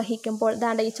രക്തം പ്രവഹിക്കുമ്പോൾ,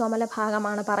 ദാണ്ട് ഈ ചുമല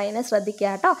ഭാഗമാണ് പറയുന്നത്, ശ്രദ്ധിക്കുക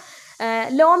കേട്ടോ.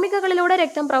 ലോമികകളിലൂടെ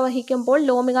രക്തം പ്രവഹിക്കുമ്പോൾ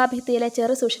ലോമികാഭിത്തിയിലെ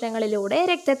ചെറു സുഷിരങ്ങളിലൂടെ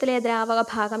രക്തത്തിലെ ദ്രാവക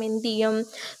ഭാഗം എന്ത് ചെയ്യും?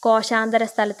 കോശാന്തര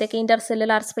സ്ഥലത്തേക്ക്,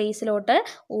 ഇൻ്റർസെല്ലുലാർ സ്പേസിലോട്ട്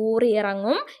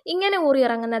ഊറിയിറങ്ങും. ഇങ്ങനെ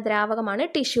ഊറിയിറങ്ങുന്ന ദ്രാവകമാണ്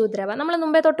ടിഷ്യൂ ദ്രവം. നമ്മൾ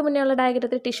മുമ്പേ തൊട്ട് മുന്നേയുള്ള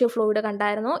ഡയഗ്രത്തിൽ ടിഷ്യൂ ഫ്ലൂയിഡ്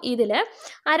കണ്ടായിരുന്നു. ഇതിൽ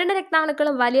അരുണ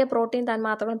രക്താണുക്കളും വലിയ പ്രോട്ടീൻ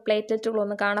തന്മാത്രകളും പ്ലേറ്റ്ലെറ്റുകളും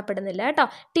ഒന്നും കാണപ്പെടുന്നില്ല കേട്ടോ.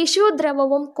 ടിഷ്യൂ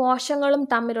ദ്രവവും കോശങ്ങളും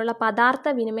തമ്മിലുള്ള പദാർത്ഥ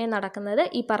വിനിമയം നടക്കുന്നത്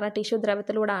ഈ പറഞ്ഞ ടിഷ്യൂ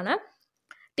ദ്രവത്തിലൂടെയാണ്.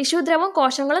 ടിഷ്യൂ ദ്രവവും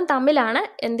കോശങ്ങളും തമ്മിലാണ്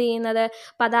എന്ത് ചെയ്യുന്നത്?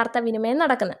 പദാർത്ഥ വിനിമയം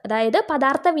നടക്കുന്നത്. അതായത്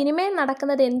പദാർത്ഥ വിനിമയം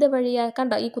നടക്കുന്നത് എന്ത് വഴിയാണ്?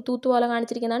 കണ്ടോ, ഈ കുത്തൂത്ത് പോലെ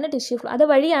കാണിച്ചിരിക്കുന്നതാണ് ടിഷ്യൂ ഫ്ലൂ. അത്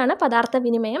വഴിയാണ് പദാർത്ഥ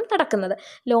വിനിമയം നടക്കുന്നത്,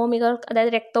 ലോമികൾ,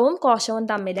 അതായത് രക്തവും കോശവും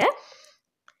തമ്മിൽ.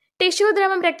 ടിഷ്യൂ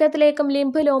ദ്രവം രക്തത്തിലേക്കും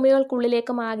ലിംഫ്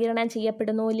ലോമികൾക്കുള്ളിലേക്കും ആഗിരണം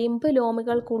ചെയ്യപ്പെടുന്നു. Lymph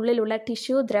ലോമികൾക്കുള്ളിലുള്ള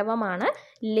tissue ദ്രവമാണ്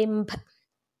lymph.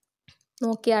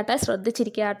 നോക്കിയാട്ടെ,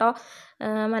 ശ്രദ്ധിച്ചിരിക്കുക കേട്ടോ.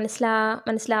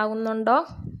 മനസ്സിലാകുന്നുണ്ടോ?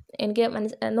 എനിക്ക്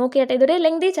നോക്കിയാട്ടെ, ഇതൊരു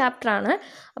ലെങ്തി ചാപ്റ്ററാണ്,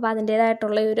 അപ്പോൾ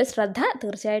അതിൻ്റേതായിട്ടുള്ള ഒരു ശ്രദ്ധ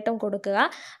തീർച്ചയായിട്ടും കൊടുക്കുക.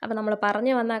 അപ്പോൾ നമ്മൾ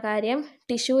പറഞ്ഞു വന്ന കാര്യം,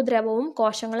 ടിഷ്യൂ ദ്രവവും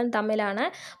കോശങ്ങളും തമ്മിലാണ്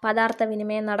പദാർത്ഥ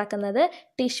വിനിമയം നടക്കുന്നത്.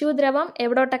 ടിഷ്യൂ ദ്രവം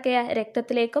എവിടോട്ടൊക്കെയാണ്?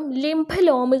 രക്തത്തിലേക്കും ലിംഫ്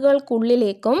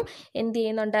ലോമികൾക്കുള്ളിലേക്കും എന്ത്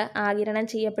ചെയ്യുന്നുണ്ട്? ആഗിരണം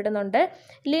ചെയ്യപ്പെടുന്നുണ്ട്.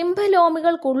 ലിംഫ്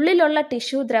ലോമികൾക്കുള്ളിലുള്ള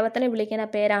ടിഷ്യൂ ദ്രവത്തിനെ വിളിക്കുന്ന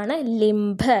പേരാണ്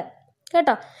ലിംഫ്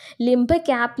കേട്ടോ. ലിംഫ്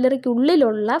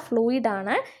കാപ്പിലറിക്കുള്ളിലുള്ള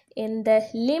ഫ്ലൂയിഡാണ് എന്ത്?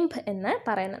 ലിംഫ് എന്ന്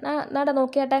പറയുന്നത്. നാടെ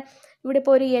നോക്കിയാട്ടെ, ഇവിടെ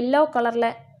ഇപ്പോൾ ഒരു യെല്ലോ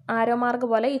കളറിലെ ആരോ മാർക്ക്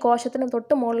പോലെ ഈ കോശത്തിന്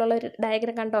തൊട്ട് മുകളിലുള്ള ഒരു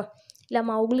ഡയഗ്രം കണ്ടോ? ഇല്ല,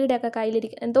 മൗഗ്ലിയുടെ ഒക്കെ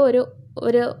കയ്യിലിരിക്കും എന്തോ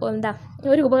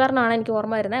ഒരു ഉപകരണമാണ് എനിക്ക്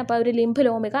ഓർമ്മ വരുന്നത്. അപ്പോൾ ഒരു ലിംഫ്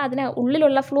ലോമിക, അതിന്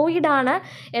ഉള്ളിലുള്ള ഫ്ലൂയിഡാണ്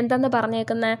എന്തെന്ന്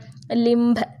പറഞ്ഞേക്കുന്നത്?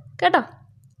 ലിംഫ് കേട്ടോ.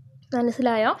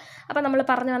 മനസ്സിലായോ? അപ്പോൾ നമ്മൾ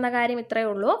പറഞ്ഞു വന്ന കാര്യം ഇത്രയേ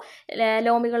ഉള്ളൂ.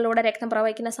 ലോമികളിലൂടെ രക്തം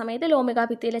പ്രവഹിക്കുന്ന സമയത്ത്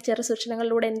ലോമികാഭിത്തിയിലെ ചെറു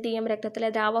സുഷിരങ്ങളിലൂടെ എന്ത് ചെയ്യും? രക്തത്തിലെ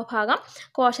ദ്രാവഭാഗം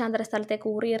കോശാന്തര സ്ഥലത്തേക്ക്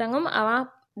ഊറിയിറങ്ങും.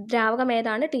 ദ്രാവകം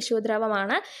ഏതാണ്? ടിഷ്യൂ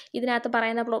ദ്രവമാണ്. ഇതിനകത്ത്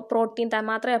പറയുന്ന പ്രോട്ടീൻ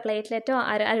തന്മാത്രയോ പ്ലേറ്റ്ലെറ്റോ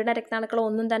അരുണ രക്താണുക്കളോ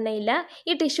ഒന്നും തന്നെ ഇല്ല.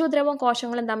 ഈ ടിഷ്യൂ ദ്രവവും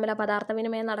കോശങ്ങളും തമ്മിൽ പദാർത്ഥ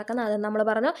വിനിമയം നടക്കുന്നത്. അത് നമ്മൾ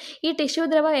പറഞ്ഞു. ഈ ടിഷ്യൂ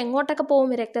ദ്രവം എങ്ങോട്ടൊക്കെ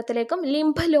പോകും? രക്തത്തിലേക്കും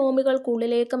ലിംഫ്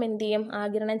ലോമികൾക്കുള്ളിലേക്കും എന്ത് ചെയ്യും?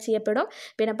 ആഗിരണം ചെയ്യപ്പെടും.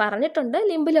 പിന്നെ പറഞ്ഞിട്ടുണ്ട്,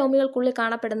 ലിംഫ് ലോമികൾക്കുള്ളിൽ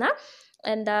കാണപ്പെടുന്ന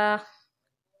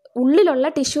ഉള്ളിലുള്ള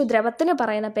ടിഷ്യൂ ദ്രവത്തിന്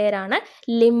പറയുന്ന പേരാണ്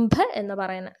ലിംഫ് എന്ന്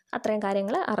പറയുന്നത്. അത്രയും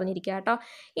കാര്യങ്ങൾ അറിഞ്ഞിരിക്കുക കേട്ടോ.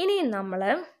 ഇനി നമ്മൾ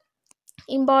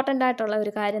ഇമ്പോർട്ടൻ്റ് ആയിട്ടുള്ള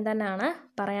ഒരു കാര്യം തന്നെയാണ്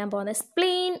പറയാൻ പോകുന്നത്.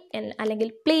 സ്പ്ലീൻ അല്ലെങ്കിൽ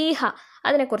പ്ലീഹ,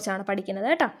 അതിനെക്കുറിച്ചാണ് പഠിക്കുന്നത്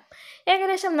കേട്ടോ.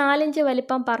 ഏകദേശം 4 ഇഞ്ച്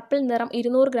വലിപ്പം, പർപ്പിൾ നിറം,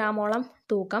 200 ഗ്രാമോളം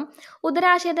തൂക്കം.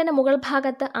 ഉദരാശയത്തിൻ്റെ മുകൾ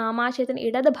ഭാഗത്ത്, ആമാശയത്തിന്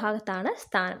ഇടത് ഭാഗത്താണ്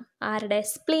സ്ഥാനം. ആരുടെ?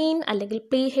 സ്പ്ലീൻ അല്ലെങ്കിൽ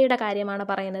പ്ലീഹയുടെ കാര്യമാണ്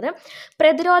പറയുന്നത്.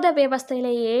 പ്രതിരോധ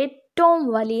വ്യവസ്ഥയിലെ ഏറ്റവും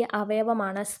വലിയ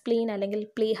അവയവമാണ് സ്പ്ലീൻ അല്ലെങ്കിൽ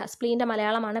പ്ലീഹ. സ്പ്ലീൻ്റെ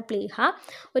മലയാളമാണ് പ്ലീഹ.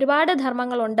 ഒരുപാട്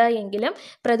ധർമ്മങ്ങളുണ്ട് എങ്കിലും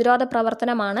പ്രതിരോധ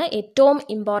പ്രവർത്തനമാണ് ഏറ്റവും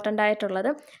ഇമ്പോർട്ടൻ്റ് ആയിട്ടുള്ളത്.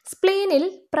 സ്പ്ലീനിൽ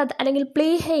അല്ലെങ്കിൽ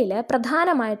പ്ലീഹയിൽ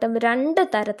പ്രധാനമായിട്ടും 2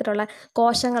 തരത്തിലുള്ള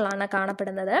കോശങ്ങളാണ്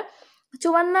കാണപ്പെടുന്നത്.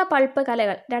 ചുവന്ന പൾപ്പ്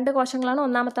കലകൾ, 2 കോശങ്ങളാണ്.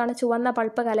 ഒന്നാമത്താണ് ചുവന്ന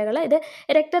പൾപ്പ് കലകൾ. ഇത്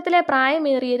രക്തത്തിലെ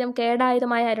പ്രായമേറിയതും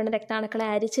കേടായതുമായ അരുണ രക്താണുക്കളെ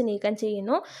അരിച്ച് നീക്കം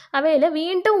ചെയ്യുന്നു. അവയിൽ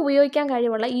വീണ്ടും ഉപയോഗിക്കാൻ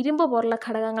കഴിവുള്ള ഇരുമ്പ് പോലുള്ള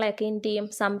ഘടകങ്ങളെയൊക്കെ എന്ത് ചെയ്യും?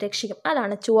 സംരക്ഷിക്കും.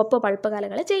 അതാണ് ചുവപ്പ് പൾപ്പ്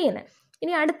കലകൾ ചെയ്യുന്നത്.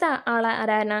 ഇനി അടുത്ത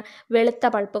ആരാണ്? വെളുത്ത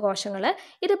പൾപ്പ് കോശങ്ങൾ.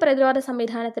 ഇത് പ്രതിരോധ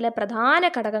സംവിധാനത്തിലെ പ്രധാന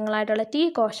ഘടകങ്ങളായിട്ടുള്ള ടി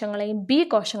കോശങ്ങളെയും ബി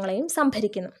കോശങ്ങളെയും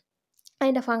സംഭരിക്കുന്നു.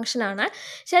 അതിൻ്റെ ഫംഗ്ഷനാണ്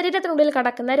ശരീരത്തിനുള്ളിൽ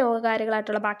കടക്കുന്ന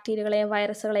രോഗകാരികളായിട്ടുള്ള ബാക്ടീരിയകളെയും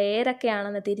വൈറസുകളെയും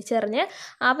ഏതൊക്കെയാണെന്ന് തിരിച്ചറിഞ്ഞ്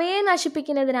അവയെ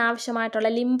നശിപ്പിക്കുന്നതിനാവശ്യമായിട്ടുള്ള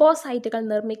ലിംബോസൈറ്റുകൾ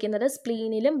നിർമ്മിക്കുന്നത്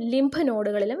സ്പ്ലീനിലും ലിംഫ്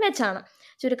നോഡുകളിലും വെച്ചാണ്.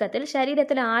 ചുരുക്കത്തിൽ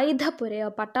ശരീരത്തിലെ ആയുധപ്പുരയോ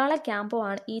പട്ടാള ക്യാമ്പോ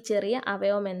ആണ് ഈ ചെറിയ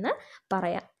അവയവമെന്ന്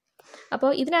പറയാം.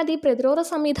 അപ്പോൾ ഇതിനകത്ത് ഈ പ്രതിരോധ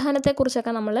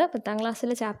സംവിധാനത്തെക്കുറിച്ചൊക്കെ നമ്മൾ 10ാം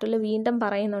ക്ലാസ്സിലെ ചാപ്റ്ററിൽ വീണ്ടും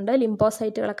പറയുന്നുണ്ട്.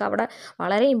 ലിംഫോസൈറ്റുകളൊക്കെ അവിടെ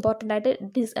വളരെ ഇമ്പോർട്ടൻ്റ് ആയിട്ട്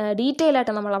ഡീറ്റെയിൽ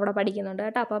ആയിട്ട് നമ്മൾ അവിടെ പഠിക്കുന്നുണ്ട്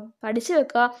കേട്ടോ. അപ്പോൾ പഠിച്ചു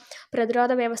വെക്കുക.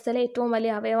 പ്രതിരോധ വ്യവസ്ഥയിലെ ഏറ്റവും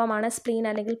വലിയ അവയവമാണ് സ്പ്ലീൻ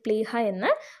അല്ലെങ്കിൽ പ്ലീഹ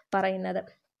എന്ന് പറയുന്നത്.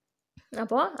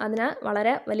 അപ്പോൾ അതിന്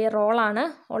വളരെ വലിയ റോളാണ്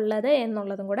ഉള്ളത്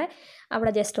എന്നുള്ളതും കൂടെ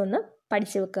അവിടെ ജസ്റ്റ് ഒന്ന്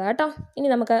പഠിച്ചു വെക്കുക കേട്ടോ. ഇനി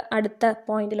നമുക്ക് അടുത്ത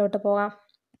പോയിന്റിലോട്ട് പോകാം.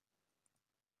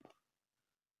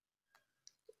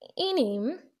 ഇനിയും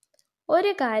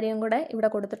ഒരു കാര്യം കൂടെ ഇവിടെ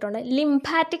കൊടുത്തിട്ടുണ്ട്.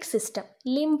 ലിംഫാറ്റിക് സിസ്റ്റം,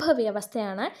 ലിംഫ്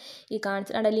വ്യവസ്ഥയാണ് ഈ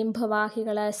കാണിച്ചിട്ടുണ്ട്. ലിംഫ്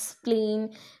വാഹികൾ, സ്പ്ലീൻ,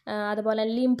 അതുപോലെ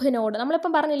ലിംഫ് നോഡ്.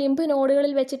 നമ്മളിപ്പം പറഞ്ഞ ലിംഫ്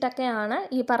നോഡുകളിൽ വെച്ചിട്ടൊക്കെയാണ്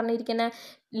ഈ പറഞ്ഞിരിക്കുന്ന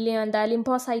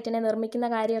ലിംഫോസൈറ്റിനെ നിർമ്മിക്കുന്ന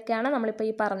കാര്യമൊക്കെയാണ് നമ്മളിപ്പോൾ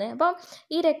ഈ പറഞ്ഞത്. അപ്പോൾ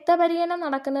ഈ രക്തപര്യനം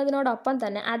നടക്കുന്നതിനോടൊപ്പം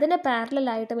തന്നെ അതിന്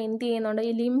പാരലായിട്ടും എന്ത് ചെയ്യുന്നുണ്ട്,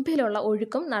 ഈ ലിംഫിലുള്ള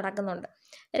ഒഴുക്കും നടക്കുന്നുണ്ട്.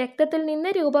 രക്തത്തിൽ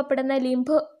നിന്ന് രൂപപ്പെടുന്ന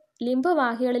ലിംഫ്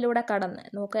വാഹികളിലൂടെ കടന്ന്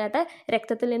നോക്കുകയാട്ടെ,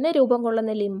 രക്തത്തിൽ നിന്ന് രൂപം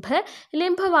കൊള്ളുന്ന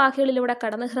ലിംഫ് വാഹികളിലൂടെ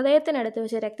കടന്ന് ഹൃദയത്തിനടുത്ത്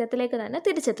വെച്ച് രക്തത്തിലേക്ക് തന്നെ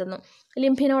തിരിച്ചെത്തുന്നു.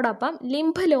 ലിംഫിനോടൊപ്പം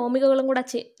ലിംഫ് ലോമികളും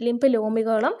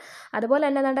അതുപോലെ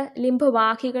തന്നെ ലിംഫ്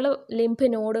വാഹികളും ലിംഫ്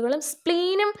നോഡുകളും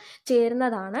സ്പ്ലീനും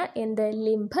ചേരുന്നതാണ് എന്ത്,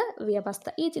 ലിംഫ് വ്യവസ്ഥ.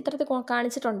 ഈ ചിത്രത്തിൽ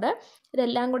കാണിച്ചിട്ടുണ്ട്.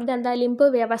 ഇതെല്ലാം കൂടി ഇതെന്താ, ലിംഫ്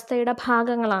വ്യവസ്ഥയുടെ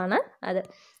ഭാഗങ്ങളാണ് അത്.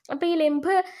 അപ്പോൾ ഈ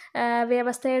ലിംഫ്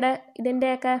വ്യവസ്ഥയുടെ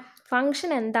ഇതിൻ്റെയൊക്കെ ഫങ്ഷൻ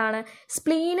എന്താണ്?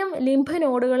 സ്പ്ലീനും ലിംഫ്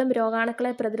നോഡുകളും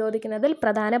രോഗാണുക്കളെ പ്രതിരോധിക്കുന്നതിൽ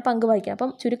പ്രധാന പങ്ക് വഹിക്കും.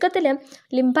 അപ്പം ചുരുക്കത്തിൽ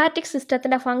ലിംഫാറ്റിക്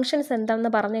സിസ്റ്റത്തിൻ്റെ ഫങ്ഷൻസ്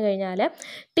എന്താണെന്ന് പറഞ്ഞു കഴിഞ്ഞാൽ,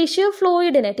 ടിഷ്യൂ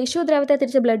ദ്രവത്തെ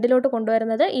തിരിച്ച് ബ്ലഡിലോട്ട്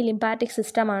കൊണ്ടുവരുന്നത് ഈ ലിംഫാറ്റിക്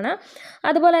സിസ്റ്റമാണ്.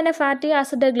 അതുപോലെ തന്നെ ഫാറ്റി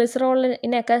ആസിഡ്,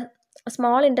 ഗ്ലിസറോളിനൊക്കെ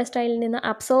സ്മോൾ ഇൻറ്റസ്റ്റൈനിൽ നിന്ന്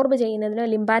അബ്സോർബ് ചെയ്യുന്നതിന്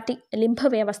ലിംഫ്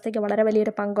വ്യവസ്ഥയ്ക്ക് വളരെ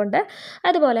വലിയൊരു പങ്കുണ്ട്.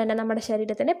 അതുപോലെ തന്നെ നമ്മുടെ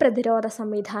ശരീരത്തിൻ്റെ പ്രതിരോധ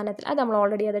സംവിധാനത്തിൽ അത് നമ്മൾ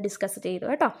ഓൾറെഡി അത് ഡിസ്കസ് ചെയ്തു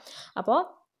കേട്ടോ. അപ്പോൾ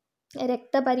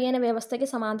രക്തപര്യന വ്യവസ്ഥയ്ക്ക്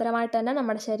സമാന്തരമായിട്ട് തന്നെ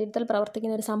നമ്മുടെ ശരീരത്തിൽ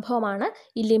പ്രവർത്തിക്കുന്ന ഒരു സംഭവമാണ്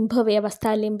ഈ ലിംഫ് വ്യവസ്ഥ,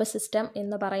 ലിംഫ് സിസ്റ്റം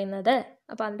എന്ന് പറയുന്നത്.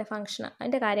 അപ്പോൾ അതിൻ്റെ ഫങ്ഷൻ,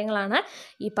 അതിൻ്റെ കാര്യങ്ങളാണ്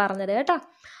ഈ പറഞ്ഞത് കേട്ടോ.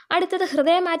 അടുത്തത്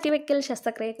ഹൃദയ മാറ്റിവെക്കൽ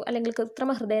ശസ്ത്രക്രിയ അല്ലെങ്കിൽ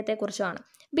കൃത്രിമ ഹൃദയത്തെക്കുറിച്ചാണ്.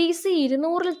 BC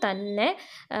 200 തന്നെ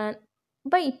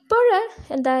അപ്പം ഇപ്പോൾ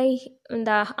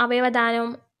അവയവദാനവും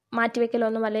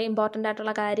മാറ്റിവെക്കലൊന്നും വലിയ ഇമ്പോർട്ടൻ്റ്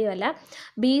ആയിട്ടുള്ള കാര്യമല്ല.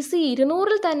 BC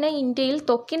 200 തന്നെ ഇന്ത്യയിൽ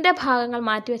ത്വക്കിൻ്റെ ഭാഗങ്ങൾ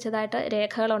മാറ്റിവെച്ചതായിട്ട്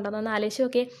രേഖകളുണ്ടെന്നൊന്ന് ആലോചിച്ച്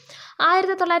നോക്കി.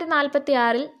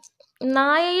 1946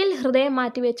 നായയിൽ ഹൃദയം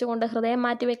മാറ്റിവെച്ചുകൊണ്ട് ഹൃദയം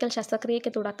മാറ്റിവെക്കൽ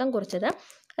ശസ്ത്രക്രിയയ്ക്ക് തുടക്കം കുറിച്ചത്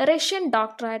റഷ്യൻ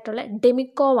ഡോക്ടറായിട്ടുള്ള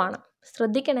ഡെമിക്കോവാണ്.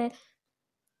 ശ്രദ്ധിക്കണേ,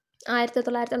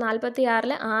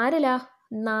 1946 ആരിലാ?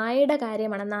 നായയുടെ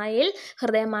കാര്യമാണ്. നായയിൽ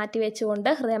ഹൃദയം മാറ്റിവെച്ചുകൊണ്ട്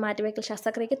ഹൃദയം മാറ്റിവെക്കൽ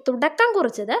ശസ്ത്രക്രിയയ്ക്ക് തുടക്കം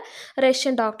കുറിച്ചത്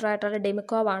റഷ്യൻ ഡോക്ടറായിട്ടുള്ള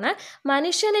ഡെമിക്കോവാണ്.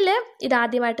 മനുഷ്യനിൽ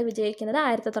ഇതാദ്യമായിട്ട് വിജയിക്കുന്നത്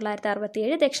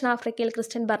 1967 ദക്ഷിണാഫ്രിക്കയിൽ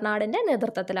ക്രിസ്റ്റ്യൻ ബർണാഡിൻ്റെ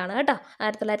നേതൃത്വത്തിലാണ് കേട്ടോ.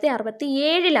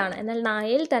 1967 എന്നാൽ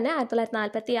നായയിൽ തന്നെ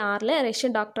 1946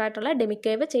 റഷ്യൻ ഡോക്ടറായിട്ടുള്ള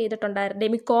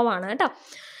ഡെമിക്കോവാണ് കേട്ടോ.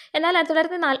 എന്നാൽ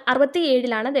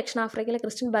 1967 ദക്ഷിണാഫ്രിക്കയിലെ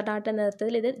ക്രിസ്റ്റ്യൻ ബർണാഡിൻ്റെ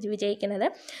നേതൃത്വത്തിൽ ഇത് വിജയിക്കുന്നത്.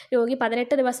 രോഗി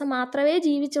 18 ദിവസം മാത്രമേ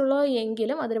ജീവിച്ചുള്ളൂ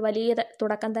എങ്കിലും അതൊരു വലിയ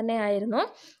തുടക്കം തന്നെയായിരുന്നു.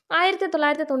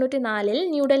 1994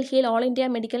 ന്യൂഡൽഹിയിൽ ഓൾ ഇന്ത്യ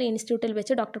മെഡിക്കൽ ഇൻസ്റ്റിറ്റ്യൂട്ടിൽ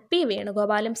വെച്ച് ഡോക്ടർ P.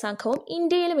 വേണുഗോപാലും സംഘവും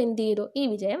ഇന്ത്യയിലും എന്ത് ചെയ്തു, ഈ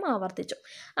വിജയം ആവർത്തിച്ചു.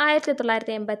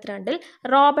 1982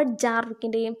 റോബർട്ട്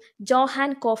ജാർവിക്കിൻ്റെയും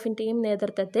ജോഹാൻ കോഫിൻ്റെയും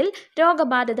നേതൃത്വത്തിൽ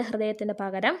രോഗബാധിത ഹൃദയത്തിന്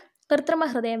പകരം കൃത്രിമ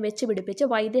ഹൃദയം വെച്ച് പിടിപ്പിച്ച്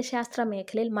വൈദ്യശാസ്ത്ര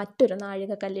മേഖലയിൽ മറ്റൊരു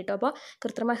നാഴികക്കല്ലിട്ടു. അപ്പോൾ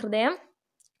കൃത്രിമ ഹൃദയം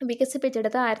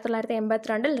വികസിപ്പിച്ചെടുത്ത്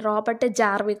 1982 റോബർട്ട്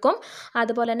ജാർവിക്കും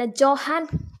അതുപോലെ തന്നെ ജോഹാൻ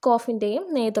കോഫിൻ്റെയും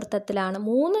നേതൃത്വത്തിലാണ്.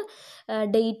 3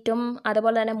 ഡേറ്റും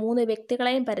അതുപോലെ തന്നെ 3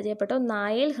 വ്യക്തികളെയും പരിചയപ്പെട്ടു.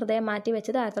 നായയിൽ ഹൃദയം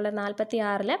മാറ്റിവെച്ചത്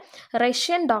 1946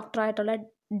 റഷ്യൻ ഡോക്ടറായിട്ടുള്ള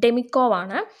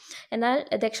ഡെമിക്കോവാണ്. എന്നാൽ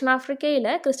ദക്ഷിണാഫ്രിക്കയിൽ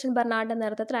ക്രിസ്റ്റ്യൻ ബർണാഡിൻ്റെ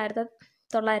നേതൃത്വത്തിൽ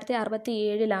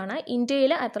 1967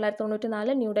 ഇന്ത്യയിൽ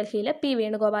 1994 ന്യൂഡൽഹിയിൽ P.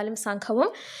 വേണുഗോപാലും സംഘവും.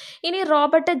 ഇനി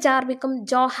റോബർട്ട് ജാർവിക്കും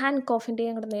ജോഹാൻ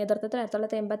കോഫിൻ്റെയും നേതൃത്വത്തിൽ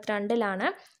 1982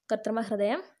 കൃത്രിമ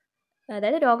ഹൃദയം,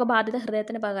 അതായത് രോഗബാധിത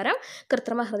ഹൃദയത്തിന് പകരം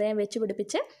കൃത്രിമ ഹൃദയം വെച്ച്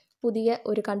പിടിപ്പിച്ച് പുതിയ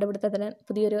ഒരു കണ്ടുപിടുത്തത്തിന്,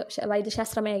 പുതിയൊരു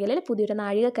വൈദ്യശാസ്ത്ര മേഖലയിൽ പുതിയൊരു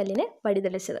നാഴികക്കല്ലിന്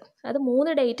വഴിതെളിച്ചത്. അത്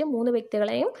 3 ഡേറ്റും 3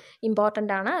 വ്യക്തികളെയും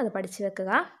ഇമ്പോർട്ടൻ്റ് ആണ്, അത് പഠിച്ചു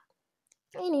വെക്കുക.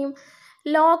 ഇനിയും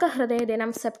ലോക ഹൃദയ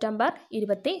ദിനം സെപ്റ്റംബർ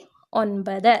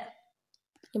 29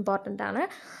 ഇമ്പോർട്ടൻ്റ് ആണ്.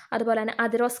 അതുപോലെ തന്നെ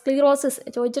അതിറോസ്ക്ലീറോസിസ്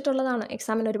ചോദിച്ചിട്ടുള്ളതാണ്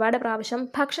എക്സാമിന് ഒരുപാട് പ്രാവശ്യം.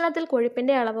 ഭക്ഷണത്തിൽ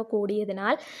കൊഴുപ്പിൻ്റെ അളവ്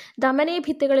കൂടിയതിനാൽ ധമനി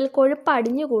ഭിത്തികളിൽ കൊഴുപ്പ്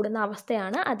അടിഞ്ഞുകൂടുന്ന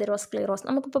അവസ്ഥയാണ് അതിറോസ്ക്ലീറോസ്.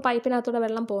 നമുക്കിപ്പോൾ പൈപ്പിനകത്തൂടെ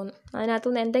വെള്ളം പോകുന്നു,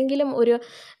 അതിനകത്തുനിന്ന് എന്തെങ്കിലും ഒരു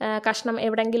കഷ്ണം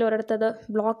എവിടെയെങ്കിലും ഒരിടത്തത്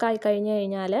ബ്ലോക്കായി കഴിഞ്ഞു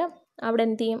കഴിഞ്ഞാൽ അവിടെ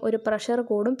എന്ത് ചെയ്യും, ഒരു പ്രഷർ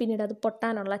കൂടും, പിന്നീട് അത്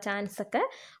പൊട്ടാനുള്ള ചാൻസൊക്കെ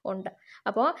ഉണ്ട്.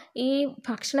 അപ്പോൾ ഈ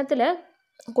ഭക്ഷണത്തിൽ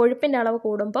കൊഴുപ്പിൻ്റെ അളവ്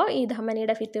കൂടുമ്പോൾ ഈ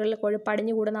ധമനിയുടെ ഭിത്തികളിൽ കൊഴുപ്പ്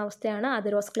അടിഞ്ഞു കൂടുന്ന അവസ്ഥയാണ്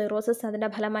അതിറോസ്ക്ലീറോസിസ്. അതിൻ്റെ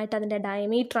ഫലമായിട്ട് അതിൻ്റെ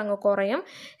ഡയമീറ്റർ അങ്ങ് കുറയും,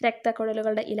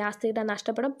 രക്തക്കുഴലുകളുടെ ഇലാസ്തികത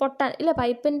നഷ്ടപ്പെടും, പൊട്ടാൻ ഇല്ല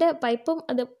പൈപ്പും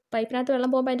അത് പൈപ്പിനകത്ത് വെള്ളം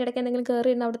പോകുമ്പോൾ അതിൻ്റെ ഇടയ്ക്ക് എന്തെങ്കിലും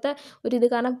കയറിയിരുന്ന അവിടുത്തെ ഒരു ഇത്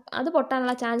കാരണം അത്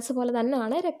പൊട്ടാനുള്ള ചാൻസ് പോലെ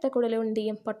തന്നെയാണ്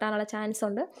രക്തക്കുഴലുണ്ടിയും പൊട്ടാനുള്ള ചാൻസ്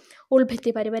ഉണ്ട്.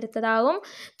 ഉൾഭിത്തി പരിപരുത്തതാകും.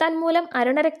 തന്മൂലം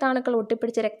അരുണരക്താണുക്കൾ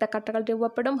ഒട്ടിപ്പിടിച്ച് രക്തക്കട്ടകൾ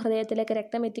രൂപപ്പെടും. ഹൃദയത്തിലേക്ക്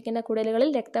രക്തം എത്തിക്കുന്ന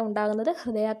കുഴലുകളിൽ രക്തം ഉണ്ടാകുന്നത്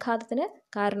ഹൃദയാഘാതത്തിന്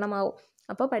കാരണമാവും.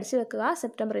 അപ്പോൾ പഠിച്ചു വെക്കുക,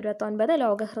 സെപ്റ്റംബർ 29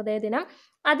 ലോക ഹൃദയ ദിനം.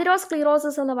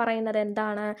 അതിറോസ്ക്ലീറോസിസ് എന്ന് പറയുന്നത്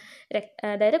എന്താണ്?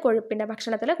 അതായത്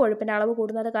ഭക്ഷണത്തിൽ കൊഴുപ്പിൻ്റെ അളവ്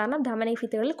കൂടുന്നത് കാരണം ധമനി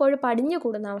ഭിത്തികളിൽ കൊഴുപ്പ് അടിഞ്ഞു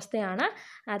കൂടുന്ന അവസ്ഥയാണ്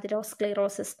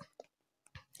അതിറോസ്ക്ലീറോസിസ്.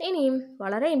 ഇനിയും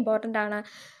വളരെ ഇമ്പോർട്ടൻ്റ് ആണ്.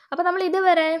 അപ്പോൾ നമ്മൾ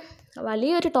ഇതുവരെ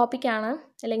വലിയൊരു ടോപ്പിക്കാണ്,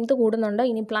 ലെങ്ത് കൂടുന്നുണ്ട്.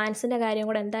 ഇനി പ്ലാന്റ്സിൻ്റെ കാര്യം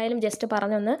കൂടെ എന്തായാലും ജസ്റ്റ്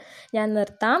പറഞ്ഞൊന്ന് ഞാൻ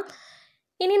നിർത്താം.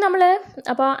 ഇനി നമ്മൾ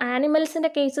അപ്പോൾ ആനിമൽസിൻ്റെ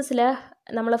കേസസിൽ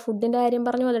നമ്മൾ ഫുഡിൻ്റെ കാര്യം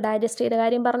പറഞ്ഞു, അത് ഡൈജസ്റ്റ് ചെയ്ത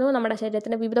കാര്യം പറഞ്ഞു, നമ്മുടെ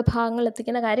ശരീരത്തിൻ്റെ വിവിധ ഭാഗങ്ങളിൽ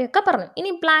എത്തിക്കുന്ന കാര്യമൊക്കെ പറഞ്ഞു.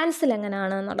 ഇനി പ്ലാന്റ്സിൽ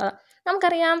എങ്ങനെയാണ് എന്നുള്ളത്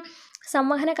നമുക്കറിയാം.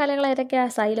 സംവഹന കലകൾ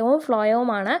ഏതൊക്കെയാണ്? സൈലവും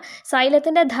ഫ്ലോയവുമാണ്.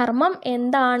 സൈലത്തിൻ്റെ ധർമ്മം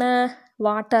എന്താണ്?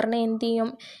 വാട്ടറിനെ എന്ത് ചെയ്യും?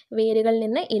 വേരുകളിൽ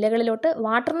നിന്ന് ഇലകളിലോട്ട്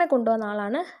വാട്ടറിനെ കൊണ്ടുപോകുന്ന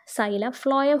ആളാണ് സൈലം.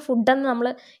 ഫ്ലോയം ഫുഡെന്ന് നമ്മൾ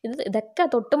ഇതൊക്കെ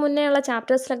തൊട്ട് മുന്നേ ഉള്ള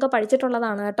ചാപ്റ്റേഴ്സിലൊക്കെ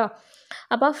പഠിച്ചിട്ടുള്ളതാണ് കേട്ടോ.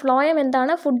 അപ്പോൾ ഫ്ലോയം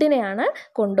എന്താണ്? ഫുഡിനെയാണ്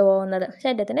കൊണ്ടുപോകുന്നത്.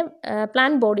 ശരീരത്തിൻ്റെ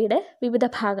പ്ലാന്റ് ബോഡിയുടെ വിവിധ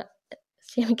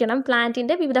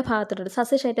പ്ലാന്റിൻ്റെ വിവിധ ഭാഗത്തോട്ട്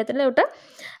സസ്യശരീരത്തിലോട്ട്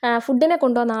ഫുഡിനെ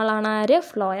കൊണ്ടുപോകുന്ന ആളാണ് ആര്?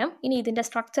 ഫ്ലോയം. ഇനി ഇതിൻ്റെ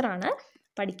സ്ട്രക്ചറാണ്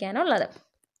പഠിക്കാനുള്ളത്.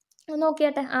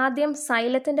 നോക്കിയാട്ടെ, ആദ്യം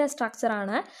സൈലത്തിൻ്റെ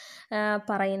സ്ട്രക്ചറാണ്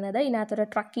പറയുന്നത്. ഇതിനകത്തൊരു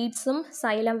ട്രക്കീഡ്സും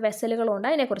സൈലം വെസലുകളും ഉണ്ട്,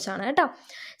 അതിനെക്കുറിച്ചാണ് കേട്ടോ.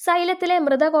 സൈലത്തിലെ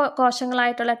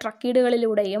മൃതകോശങ്ങളായിട്ടുള്ള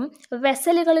ട്രക്കീഡുകളിലൂടെയും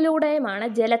വെസലുകളിലൂടെയുമാണ്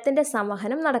ജലത്തിൻ്റെ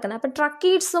സംവഹനം നടക്കുന്നത്. അപ്പോൾ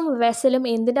ട്രക്കീഡ്സും വെസലും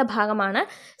എന്തിൻ്റെ ഭാഗമാണ്?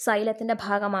 സൈലത്തിൻ്റെ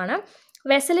ഭാഗമാണ്.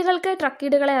 വെസലുകൾക്ക്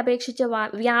ട്രക്കീഡുകളെ അപേക്ഷിച്ച്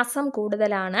വ്യാസം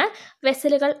കൂടുതലാണ്.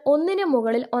 വെസലുകൾ ഒന്നിനു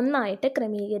മുകളിൽ ഒന്നായിട്ട്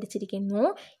ക്രമീകരിച്ചിരിക്കുന്നു.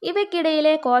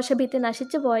 ഇവയ്ക്കിടയിലെ കോശഭിത്തി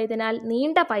നശിച്ചു പോയതിനാൽ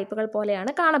നീണ്ട പൈപ്പുകൾ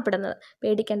പോലെയാണ് കാണപ്പെടുന്നത്.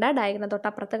 പേടിക്കേണ്ട, ഡയഗ്രം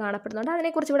തൊട്ടപ്പുറത്ത് കാണപ്പെടുന്നുണ്ട്.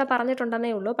 അതിനെക്കുറിച്ച് ഇവിടെ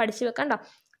പറഞ്ഞിട്ടുണ്ടെന്നേ ഉള്ളൂ, പഠിച്ചു വെക്കണ്ട.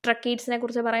 ട്രക്കീഡ്സിനെ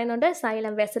കുറിച്ച് പറയുന്നുണ്ട്,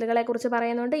 സൈലം വെസലുകളെ കുറിച്ച്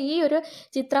പറയുന്നുണ്ട്. ഈ ഒരു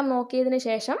ചിത്രം നോക്കിയതിന്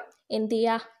ശേഷം എന്ത്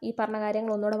ചെയ്യുക? ഈ പറഞ്ഞ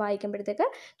കാര്യങ്ങൾ ഒന്നുകൂടെ വായിക്കുമ്പോഴത്തേക്ക്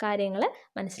കാര്യങ്ങൾ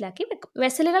മനസ്സിലാക്കി വെക്കും.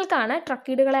 വെസലുകൾക്കാണ്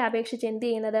ട്രക്കീഡുകളെ അപേക്ഷിച്ച് എന്ത്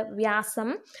ചെയ്യുന്നത്?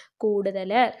 വ്യാസം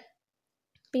കൂടുതൽ.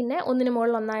 പിന്നെ ഒന്നിനു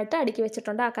മുകളിൽ ഒന്നായിട്ട് അടുക്കി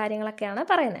വെച്ചിട്ടുണ്ട്. ആ കാര്യങ്ങളൊക്കെയാണ്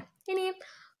പറയുന്നത്.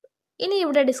 ഇനി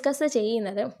ഇവിടെ ഡിസ്കസ്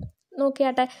ചെയ്യുന്നത്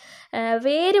നോക്കിയാട്ടെ,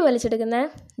 വേര് വലിച്ചെടുക്കുന്ന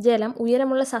ജലം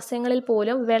ഉയരമുള്ള സസ്യങ്ങളിൽ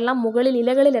പോലും വെള്ളം മുകളിൽ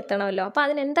ഇലകളിൽ എത്തണമല്ലോ. അപ്പോൾ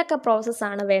അതിന് എന്തൊക്കെ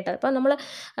പ്രോസസ്സാണ് വേണ്ടത്? ഇപ്പോൾ നമ്മൾ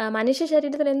മനുഷ്യ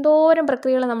ശരീരത്തിൽ എന്തോരം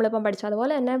പ്രക്രിയകൾ നമ്മളിപ്പം പഠിച്ചു,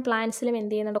 അതുപോലെ തന്നെ പ്ലാന്റ്സിലും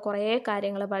എന്ത് ചെയ്യുന്നുണ്ട്? കുറേ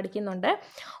കാര്യങ്ങൾ പഠിക്കുന്നുണ്ട്.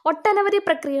 ഒട്ടനവധി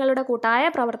പ്രക്രിയകളുടെ കൂട്ടായ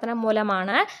പ്രവർത്തനം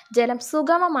മൂലമാണ് ജലം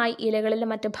സുഗമമായി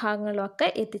ഇലകളിലും മറ്റു ഭാഗങ്ങളിലുമൊക്കെ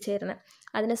എത്തിച്ചേരുന്നത്.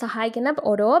 അതിനെ സഹായിക്കുന്ന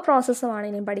ഓരോ പ്രോസസ്സുമാണ്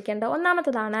ഇനിയും പഠിക്കേണ്ടത്.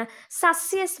 ഒന്നാമത്തതാണ്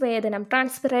സസ്യസ്വേദനം,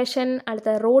 ട്രാൻസ്പിറേഷൻ.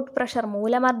 അടുത്ത റൂട്ട് പ്രഷർ,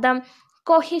 മൂലമർദ്ദം,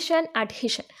 കൊഹിഷൻ,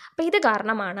 അഡ്ഹിഷൻ. അപ്പോൾ ഇത്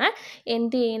കാരണമാണ്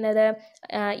എന്ത് ചെയ്യുന്നത്?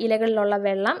 ഇലകളിലുള്ള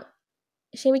വെള്ളം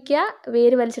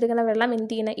വേര് വലിച്ചെടുക്കുന്ന വെള്ളം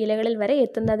എന്ത് ചെയ്യുന്ന ഇലകളിൽ വരെ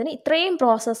എത്തുന്നതിന് ഇത്രയും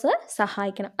പ്രോസസ്സ്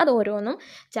സഹായിക്കണം. അത് ഓരോന്നും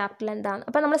ചാപ്റ്ററിൽ എന്താണ്.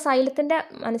 അപ്പോൾ നമ്മൾ സൈലത്തിൻ്റെ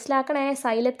മനസ്സിലാക്കണേ,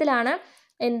 സൈലത്തിലാണ്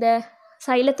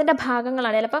സൈലത്തിൻ്റെ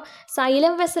ഭാഗങ്ങളാണ്. ചിലപ്പോൾ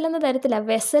സൈലം വെസൽ എന്ന് തരത്തില്ല.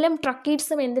 വെസലും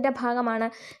ട്രക്കീഡ്സും എന്തിൻ്റെ ഭാഗമാണ്?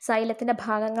 സൈലത്തിൻ്റെ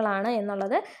ഭാഗങ്ങളാണ്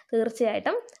എന്നുള്ളത്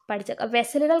തീർച്ചയായിട്ടും പഠിച്ചേക്കാം.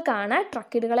 വെസലുകൾക്കാണ്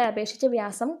ട്രക്കീഡുകളെ അപേക്ഷിച്ച്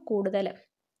വ്യാസം കൂടുതൽ.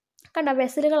 കണ്ട,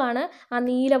 വെസലുകളാണ് ആ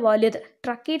നീല വലുത്,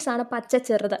 ട്രക്കീഡ്സ് ആണ് പച്ച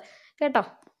ചെറുത് കേട്ടോ.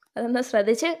 അതൊന്ന്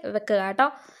ശ്രദ്ധിച്ച് വെക്കുക കേട്ടോ.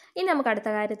 ഇനി നമുക്ക് അടുത്ത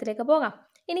കാര്യത്തിലേക്ക് പോകാം.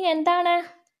 ഇനി എന്താണ്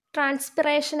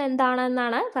ട്രാൻസ്പിറേഷൻ?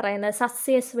 എന്താണെന്നാണ് പറയുന്നത്.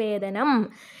 സസ്യസ്വേദനം.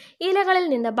 ഇലകളിൽ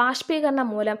നിന്ന് ബാഷ്പീകരണം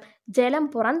മൂലം ജലം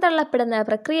പുറന്തള്ളപ്പെടുന്ന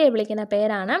പ്രക്രിയയെ വിളിക്കുന്ന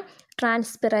പേരാണ്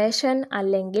ട്രാൻസ്പിറേഷൻ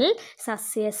അല്ലെങ്കിൽ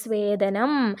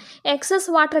സസ്യസ്വേദനം.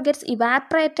 Excess water gets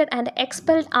evaporated and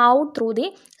expelled out through the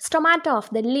stomata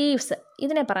of the leaves.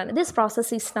 ഇതിനെ പറയുന്നത് this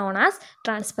process is known as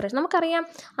transpiration. നമുക്കറിയാം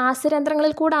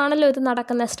ആസ്യരന്ധ്രങ്ങളിൽ കൂടെ ആണല്ലോ ഇത്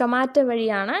നടക്കുന്ന, സ്റ്റൊമാറ്റ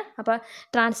വഴിയാണ്. അപ്പോൾ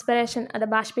ട്രാൻസ്പിറേഷൻ, അത്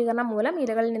ബാഷ്പീകരണം മൂലം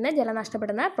ഇലകളിൽ നിന്ന് ജലം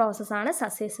നഷ്ടപ്പെടുന്ന പ്രോസസ്സാണ്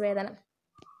സസ്യസ്വേദനം.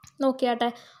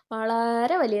 നോക്കിയാട്ടെ,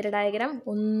 വളരെ വലിയൊരു ഡയഗ്രാം,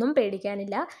 ഒന്നും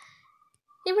പേടിക്കാനില്ല.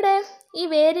 ഇവിടെ ഈ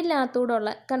വേരിനകത്തൂടെ ഉള്ള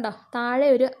കണ്ടോ, താഴെ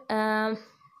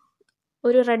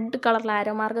ഒരു റെഡ് കളറിൽ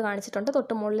ആരോ മാർക്ക് കാണിച്ചിട്ടുണ്ട്.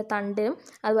 തൊട്ട് മുകളിൽ തണ്ടിലും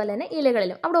അതുപോലെ തന്നെ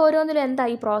ഇലകളിലും. അവിടെ ഓരോന്നിലും എന്താ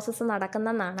ഈ പ്രോസസ്സ്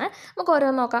നടക്കുന്നതെന്നാണ്. നമുക്ക്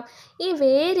ഓരോന്ന് നോക്കാം. ഈ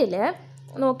വേരിൽ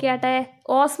നോക്കിയാട്ടെ,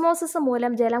 ഓസ്മോസിസ്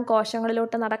മൂലം ജലം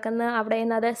കോശങ്ങളിലോട്ട് നടക്കുന്ന, അവിടെ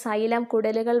നിന്ന് അത് സൈലം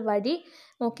കുടലുകൾ വഴി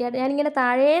നോക്കിയാട്ടെ, ഞാനിങ്ങനെ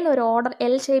താഴേന്ന് ഒരു ഓർഡർ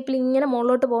എൽ ഷേപ്പിൽ ഇങ്ങനെ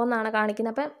മുകളിലോട്ട് പോകുന്നതാണ്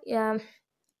കാണിക്കുന്നത്. അപ്പം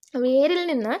വേരിൽ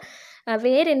നിന്ന്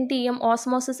വേരെന്ത് ചെയ്യും?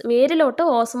 വേരിലോട്ട്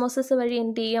ഓസ്മോസിസ് വഴി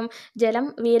എന്ത് ചെയ്യും? ജലം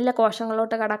വേരിലെ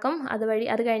കോശങ്ങളിലോട്ട് കടക്കും.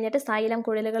 അത് കഴിഞ്ഞിട്ട് സൈലം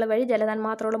കുഴലുകൾ വഴി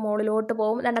ജലതന്മാത്രകൾ മുകളിലോട്ട്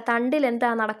പോകും. തണ്ടിൽ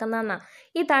എന്താ നടക്കുന്നതെന്നാണ്.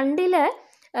 ഈ തണ്ടിൽ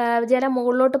ജലം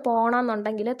മുകളിലോട്ട്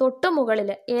പോകണമെന്നുണ്ടെങ്കിൽ തൊട്ട് മുകളിൽ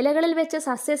ഇലകളിൽ വെച്ച്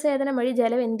സസ്യസേചനം വഴി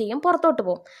ജലം എന്ത് ചെയ്യും? പുറത്തോട്ട്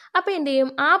പോകും. അപ്പോൾ എന്ത് ചെയ്യും?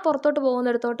 ആ പുറത്തോട്ട്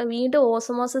പോകുന്നിടത്തോട്ട് വീണ്ടും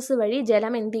ഓസ്മോസിസ് വഴി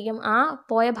ജലം എന്ത് ചെയ്യും? ആ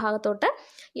പോയ ഭാഗത്തോട്ട്,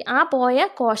 ആ പോയ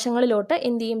കോശങ്ങളിലോട്ട്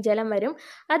എന്ത് ചെയ്യും? ജലം വരും.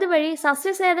 അതുവഴി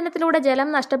സസ്യസേചനത്തിലൂടെ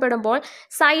ജലം നഷ്ടപ്പെടുമ്പോൾ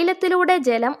സൈലത്തിലൂടെ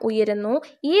ജലം ഉയരുന്നു.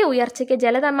 ഈ ഉയർച്ചയ്ക്ക്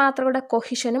ജലതന്മാത്രകളുടെ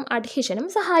കൊഹിഷനും അഡ്ഹിഷനും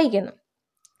സഹായിക്കുന്നു.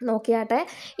 നോക്കിയാട്ടെ,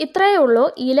 ഇത്രയേ ഉള്ളൂ.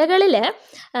 ഇലകളിൽ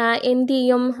എന്ത്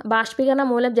ചെയ്യും? ബാഷ്പീകരണം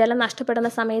മൂലം ജലം നഷ്ടപ്പെടുന്ന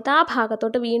സമയത്ത് ആ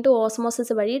ഭാഗത്തോട്ട് വീണ്ടും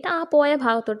ഓസ്മോസിസ് വഴിയിട്ട് ആ പോയ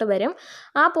ഭാഗത്തോട്ട് വരും.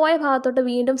 ആ പോയ ഭാഗത്തോട്ട്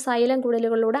വീണ്ടും സൈലം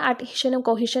കുഴലുകളിലൂടെ അഡ്ഹിഷനും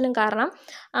കൊഹിഷനും കാരണം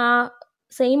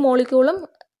സെയിം മോളിക്യൂളും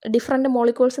ഡിഫറെൻ്റ്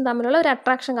മോളിക്യൂൾസും തമ്മിലുള്ള ഒരു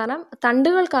അട്രാക്ഷൻ കാരണം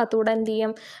തണ്ടുകൾക്കകത്തൂടെ എന്ത്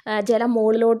ചെയ്യും? ജലം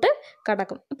മുകളിലോട്ട്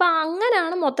കടക്കും. അപ്പോൾ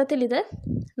അങ്ങനെയാണ് മൊത്തത്തിൽ ഇത്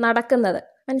നടക്കുന്നത്.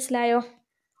 മനസ്സിലായോ?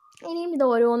 ഇനിയും ഇത്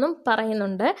ഓരോന്നും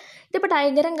പറയുന്നുണ്ട്. ഇതിപ്പോൾ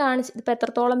ഡയഗ്രം കാണിച്ച് ഇപ്പോൾ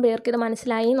എത്രത്തോളം പേർക്ക് ഇത്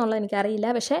മനസ്സിലായി എന്നുള്ളത് എനിക്കറിയില്ല.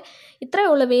 പക്ഷേ ഇത്രയേ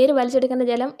ഉള്ളൂ. വേര് വലിച്ചെടുക്കുന്ന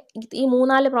ജലം ഈ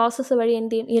 3-4 പ്രോസസ്സ് വഴി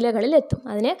എന്ത് ചെയ്യും, ഇലകളിലെത്തും.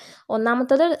 അതിന്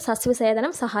ഒന്നാമത്തത്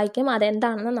സസ്യസേചനം സഹായിക്കും.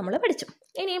 അതെന്താണെന്ന് നമ്മൾ പഠിച്ചു.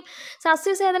 ഇനിയും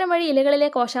സസ്യസേചനം വഴി ഇലകളിലെ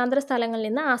കോശാന്തര സ്ഥലങ്ങളിൽ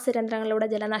നിന്ന് ആസ്യരന്ധ്രങ്ങളിലൂടെ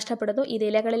ജലം നഷ്ടപ്പെടുന്നു. ഇത്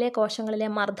ഇലകളിലെ കോശങ്ങളിലെ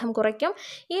മർദ്ദം കുറയ്ക്കും.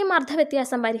 ഈ മർദ്ദ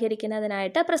വ്യത്യാസം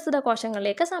പരിഹരിക്കുന്നതിനായിട്ട് പ്രസ്തുത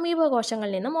കോശങ്ങളിലേക്ക് സമീപ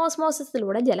കോശങ്ങളിൽ നിന്നും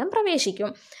ഓസ്മോസിസിലൂടെ ജലം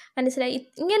പ്രവേശിക്കും. മനസ്സിലായി?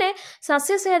 ഇങ്ങനെ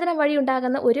സസ്യസേചനം വഴി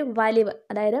ഉണ്ടാകുന്ന ഒരു വലിവ്,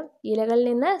 അതായത് ഇലകളിൽ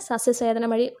നിന്ന് സസ്യസേചനം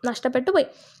വഴി നഷ്ടപ്പെട്ടു പോയി.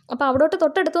 അപ്പോൾ അവിടോട്ട്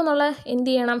തൊട്ടടുത്തു എന്നുള്ള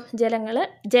എന്ത് ചെയ്യണം,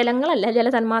 ജലങ്ങളല്ല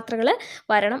ജലതന്മാത്രകൾ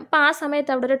വരണം. അപ്പോൾ ആ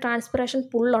സമയത്ത് അവിടെ ഒരു ട്രാൻസ്പിറേഷൻ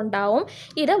പുള്ളുണ്ടാവും.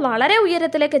 ഇത് വളരെ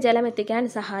ഉയരത്തിലേക്ക് ജലം എത്തിക്കാൻ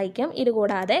സഹായിക്കും.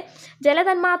 ഇതുകൂടാതെ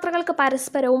ജലതന്മാത്രകൾക്ക്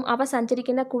പരസ്പരവും അവ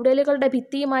സഞ്ചരിക്കുന്ന കുഴലുകളുടെ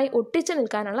ഭിത്തിയുമായി ഒട്ടിച്ചു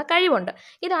നിൽക്കാനുള്ള കഴിവുണ്ട്.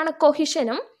 ഇതാണ്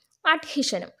കൊഹിഷനും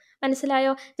അഡ്ഹിഷനും.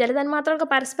 മനസ്സിലായോ? ജലതന്മാത്രകൾക്ക്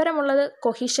പരസ്പരമുള്ളത്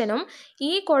കൊഹിഷനും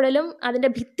ഈ കുഴലും അതിൻ്റെ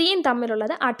ഭിത്തിയും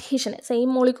തമ്മിലുള്ളത് അഡ്ഹിഷൻ. സെയിം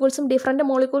മോളിക്യൂൾസും ഡിഫറെൻറ്റ്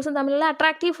മോളിക്യൂൾസും തമ്മിലുള്ള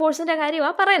അട്രാക്റ്റീവ് ഫോഴ്സിൻ്റെ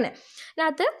കാര്യമാണ് പറയുന്നത്.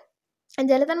 അതിനകത്ത്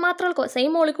ജലതന്മാത്രകൾക്ക്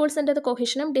സെയിം മോളിക്യൂൾസിൻ്റെ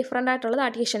കൊഹിഷനും ഡിഫറൻ്റ് ആയിട്ടുള്ളത്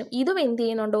അഡ്ഹിഷനും. ഇതും എന്ത്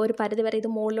ചെയ്യുന്നുണ്ട്, ഒരു പരിധിവരെ ഇത്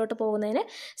മുകളിലോട്ട് പോകുന്നതിന്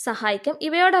സഹായിക്കും.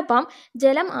 ഇവയോടൊപ്പം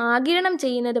ജലം ആഗിരണം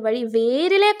ചെയ്യുന്നത് വഴി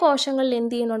വേരിലെ കോശങ്ങളിൽ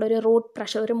എന്ത് ചെയ്യുന്നുണ്ട്, ഒരു റൂട്ട്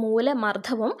പ്രഷർ, ഒരു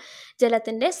മൂലമർദ്ദവും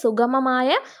ജലത്തിൻ്റെ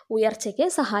സുഗമമായ ഉയർച്ചയ്ക്ക്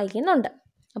സഹായിക്കുന്നുണ്ട്.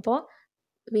 അപ്പോൾ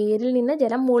വേരിൽ നിന്ന്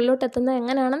ജലം മുകളിലോട്ട് എത്തുന്നത്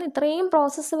എങ്ങനെയാണെന്ന് ഇത്രയും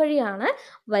പ്രോസസ്സ് വഴിയാണ്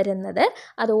വരുന്നത്.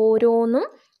 അത് ഓരോന്നും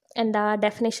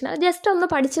ഡെഫിനേഷൻ ജസ്റ്റ് ഒന്ന്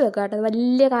പഠിച്ചു വെക്കുക കേട്ടോ.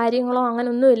 വലിയ കാര്യങ്ങളോ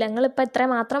അങ്ങനെയൊന്നുമില്ല. നിങ്ങളിപ്പോൾ ഇത്ര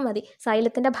മാത്രം മതി.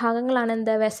 സൈലത്തിൻ്റെ ഭാഗങ്ങളാണ്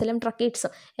വെസലും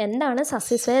ട്രക്കീറ്റ്സും. എന്താണ്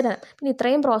സസ്യസേചനം, പിന്നെ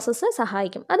ഇത്രയും പ്രോസസ്സ്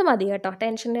സഹായിക്കും. അത് മതി കേട്ടോ.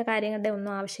 ടെൻഷൻ്റെ കാര്യങ്ങളുടെ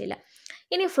ഒന്നും ആവശ്യമില്ല.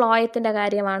 ഇനി ഫ്ലോയത്തിൻ്റെ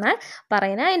കാര്യമാണ്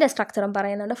പറയുന്നത്. അതിൻ്റെ സ്ട്രക്ചറും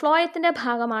പറയുന്നുണ്ട്. ഫ്ലോയത്തിൻ്റെ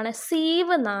ഭാഗമാണ്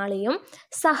സീവ് നാളിയും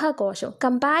സഹകോശവും.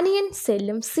 കമ്പാനിയൻ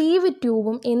സെല്ലും സീവ്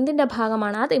ട്യൂബും എന്തിൻ്റെ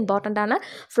ഭാഗമാണ്? അത് ഇമ്പോർട്ടൻ്റ് ആണ്,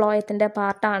 ഫ്ലോയത്തിൻ്റെ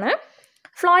പാർട്ടാണ്.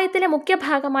 ഫ്ലോയത്തിലെ മുഖ്യ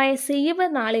ഭാഗമായ സീവ്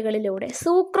നാളികളിലൂടെ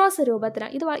സൂക്രോസ്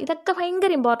രൂപത്തിലാണ്. ഇതൊക്കെ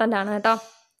ഭയങ്കര ഇമ്പോർട്ടൻ്റ് ആണ് കേട്ടോ.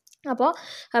 അപ്പോൾ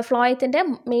ഫ്ലോയത്തിൻ്റെ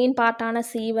മെയിൻ പാർട്ടാണ്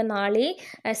സീവ് നാളി,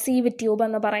 സീവ് ട്യൂബ്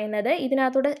എന്ന് പറയുന്നത്.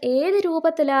 ഇതിനകത്തൂടെ ഏത്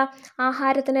രൂപത്തിലാണ്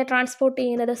ആഹാരത്തിനെ ട്രാൻസ്പോർട്ട്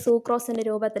ചെയ്യുന്നത്? സൂക്രോസിൻ്റെ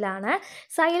രൂപത്തിലാണ്.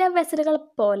 സൈലം വെസലുകൾ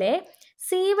പോലെ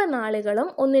സീവ് നാളുകളും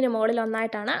ഒന്നിനു മുകളിൽ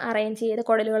ഒന്നായിട്ടാണ് അറേഞ്ച് ചെയ്ത്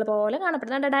കുഴലുകൾ പോലെ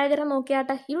കാണപ്പെടുന്നത്. ഡയഗ്രാം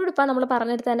നോക്കിയാട്ടെ. ഇവിടെ ഇപ്പോൾ നമ്മൾ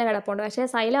പറഞ്ഞെടുത്ത് തന്നെ കിടപ്പുണ്ട്. പക്ഷേ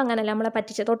സൈലം അങ്ങനെയല്ല, നമ്മളെ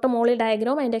പറ്റിച്ച്. തൊട്ട് മുകളിൽ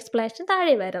ഡയഗ്രാം, അതിൻ്റെ എക്സ്പ്ലനേഷൻ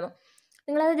താഴെ വരുന്നു.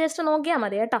 നിങ്ങളത് ജസ്റ്റ് നോക്കിയാൽ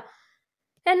മതി കേട്ടോ.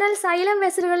 എന്നാൽ സൈലം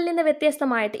വെസലുകളിൽ നിന്ന്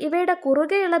വ്യത്യസ്തമായിട്ട് ഇവയുടെ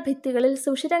കുറുകെയുള്ള ഭിത്തികളിൽ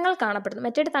സുഷിരങ്ങൾ കാണപ്പെടുന്നു.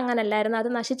 മറ്റേടത്ത് അങ്ങനല്ലായിരുന്നു, അത്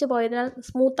നശിച്ചു പോയതിനാൽ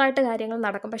സ്മൂത്തായിട്ട് കാര്യങ്ങൾ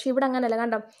നടക്കും. പക്ഷേ ഇവിടെ അങ്ങനെയല്ല.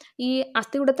 കണ്ടോ, ഈ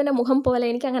അസ്ഥികൂടത്തിൻ്റെ മുഖം പോലെ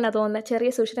എനിക്ക് അങ്ങനെ തോന്നുന്നത്.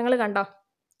 ചെറിയ സുഷിരങ്ങൾ കണ്ടോ?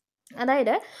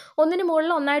 അതായത് ഒന്നിന്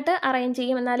മുകളിൽ ഒന്നായിട്ട് അറേഞ്ച്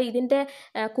ചെയ്യും. എന്നാൽ ഇതിൻ്റെ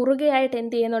കുറുകയായിട്ട്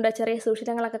എന്ത് ചെയ്യുന്നുണ്ട്, ചെറിയ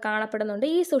സുഷിരങ്ങളൊക്കെ കാണപ്പെടുന്നുണ്ട്.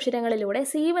 ഈ സുഷിരങ്ങളിലൂടെ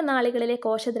സീവ് നാളികളിലെ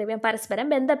കോശദ്രവ്യം പരസ്പരം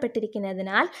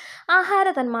ബന്ധപ്പെട്ടിരിക്കുന്നതിനാൽ ആഹാര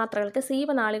തന്മാത്രകൾക്ക്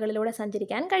സീവ് നാളികളിലൂടെ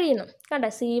സഞ്ചരിക്കാൻ കഴിയുന്നു.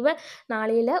 കണ്ടോ, സീവ്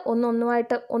നാളിയിൽ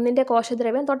ഒന്നൊന്നുമായിട്ട് ഒന്നിൻ്റെ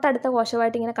കോശദ്രവ്യം തൊട്ടടുത്ത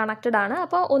കോശമായിട്ട് ഇങ്ങനെ കണക്റ്റഡ് ആണ്.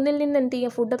 അപ്പോൾ ഒന്നിൽ നിന്ന് എന്ത്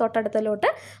ചെയ്യും, ഫുഡ്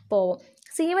തൊട്ടടുത്തിലോട്ട് പോവും.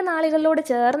 സീവ് നാളികളിലൂടെ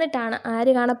ചേർന്നിട്ടാണ്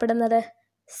ആര് കാണപ്പെടുന്നത്?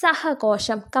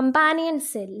 സഹകോശം, കമ്പാനിയൻ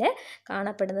സെല്ല്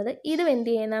കാണപ്പെടുന്നത്. ഇതും എന്ത്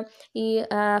ചെയ്യുന്നു, ഈ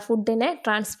ഫുഡിനെ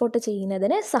ട്രാൻസ്പോർട്ട്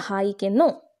ചെയ്യുന്നതിന് സഹായിക്കുന്നു.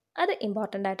 അത്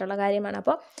ഇമ്പോർട്ടൻ്റ് ആയിട്ടുള്ള കാര്യമാണ്.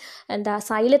 അപ്പോൾ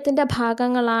സൈലത്തിൻ്റെ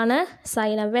ഭാഗങ്ങളാണ്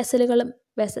സൈലം വെസലുകളും.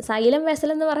 സൈലം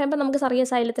വെസൽ എന്ന് പറയുമ്പോൾ നമുക്ക് അറിയാം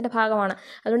സൈലത്തിൻ്റെ ഭാഗമാണ്.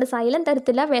 അതുകൊണ്ട് സൈലം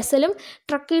തരത്തില്ല. വെസലും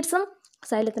ട്രക്കീഡ്സും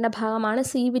സൈലത്തിൻ്റെ ഭാഗമാണ്.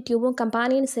 സീവ് ട്യൂബും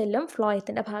കമ്പാനിയൻ സെല്ലും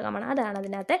ഫ്ലോയത്തിൻ്റെ ഭാഗമാണ്. അതാണ്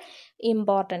അതിനകത്ത്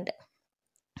ഇമ്പോർട്ടൻ്റ്.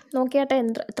 നോക്കിയാട്ടെ,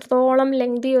 എത്രത്തോളം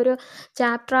ലെങ്തി ഒരു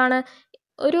ചാപ്റ്ററാണ്.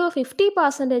 ഒരു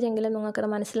 50% എങ്കിലും നിങ്ങൾക്കത്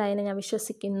മനസ്സിലായെന്ന് ഞാൻ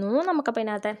വിശ്വസിക്കുന്നു. നമുക്കപ്പോൾ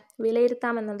ഇതിനകത്ത്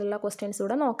വിലയിരുത്താമെന്നുള്ള ക്വസ്റ്റ്യൻസ്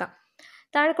കൂടെ നോക്കാം.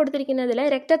 താഴെ കൊടുത്തിരിക്കുന്നതിൽ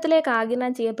രക്തത്തിലേക്ക്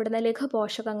ആഗിരണം ചെയ്യപ്പെടുന്ന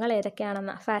ലഘുപോഷകങ്ങൾ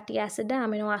ഏതൊക്കെയാണെന്ന്? Fatty acid,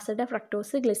 amino acid,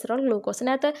 fructose, glycerol, glucose.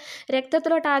 ഇതിനകത്ത്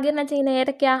രക്തത്തിലോട്ട് ആഗിരണം ചെയ്യുന്ന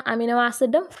ഏതൊക്കെയാണ്? അമിനോ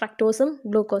ആസിഡും ഫ്രക്ടോസും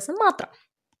ഗ്ലൂക്കോസും മാത്രം.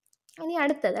 ഇനി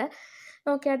അടുത്തത്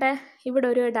നോക്കിയാട്ടെ, ഇവിടെ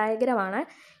ഒരു ഡയഗ്രമാണ്.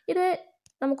 ഇത്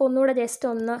നമുക്കൊന്നുകൂടെ ജസ്റ്റ്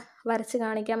ഒന്ന് വരച്ച്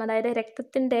കാണിക്കാം. അതായത്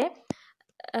രക്തത്തിൻ്റെ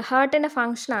ഹാർട്ടിൻ്റെ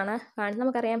ഫങ്ഷനാണ് കാണിക്കുന്നത്.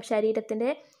 നമുക്കറിയാം ശരീരത്തിൻ്റെ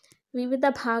വിവിധ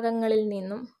ഭാഗങ്ങളിൽ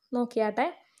നിന്നും നോക്കിയാട്ടെ,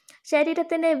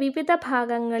 ശരീരത്തിൻ്റെ വിവിധ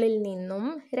ഭാഗങ്ങളിൽ നിന്നും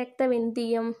രക്തം എന്ത്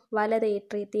ചെയ്യും, വലത്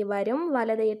ഏട്രിയത്തിൽ വരും.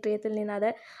 വലത് ഏട്രിയത്തിൽ നിന്ന് അത്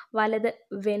വലത്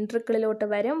വെൻട്രിക്കിളിലോട്ട്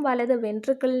വരും. വലത്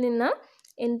വെൻട്രിക്കിളിൽ നിന്ന്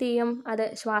എന്ത് ചെയ്യും, അത്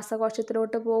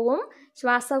ശ്വാസകോശത്തിലോട്ട് പോകും.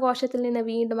 ശ്വാസകോശത്തിൽ നിന്ന്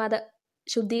വീണ്ടും അത്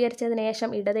ശുദ്ധീകരിച്ചതിന് ശേഷം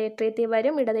ഇടത് ഏട്രിയത്തിൽ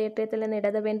വരും. ഇടത് ഏട്രിയത്തിൽ നിന്ന്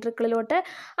ഇടത് വെൻട്രിക്കിളിലോട്ട്,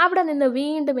 അവിടെ നിന്ന്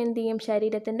വീണ്ടും എന്ത് ചെയ്യും,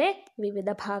 ശരീരത്തിൻ്റെ വിവിധ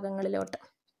ഭാഗങ്ങളിലോട്ട്.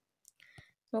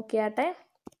 നോക്കിയാട്ടെ,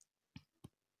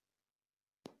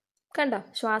 കണ്ടോ,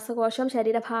 ശ്വാസകോശം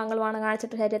ശരീരഭാഗങ്ങളുമാണ്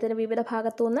കാണിച്ചിട്ട് ശരീരത്തിൻ്റെ വിവിധ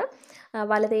ഭാഗത്തുനിന്ന്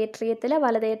വലത് ഏട്രിയത്തിൽ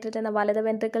നിന്ന് വലത്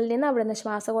വെൻട്രിക്കിളിൽ നിന്ന് അവിടെ നിന്ന്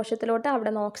ശ്വാസകോശത്തിലോട്ട് അവിടെ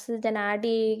നിന്ന് ഓക്സിജൻ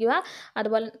ആഡ് ചെയ്യുക.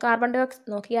 അതുപോലെ കാർബൺ ഡൈ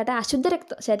ഓക്സൈഡ് നോക്കിയാട്ടെ, അശുദ്ധ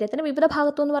രക്തം ശരീരത്തിൻ്റെ വിവിധ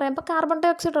ഭാഗത്തു എന്ന് പറയുമ്പോൾ കാർബൺ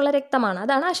ഡൈ ഓക്സൈഡ് ഉള്ള രക്തമാണ്,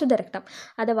 അതാണ് അശുദ്ധ രക്തം.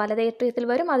 അത് വലത് ഏട്രിയത്തിൽ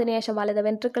വരും, അതിനുശേഷം വലത്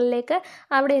വെൻട്രിക്കിളിലേക്ക്,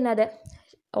 അവിടെ നിന്ന് അത്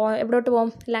എവിടോട്ട് പോകും,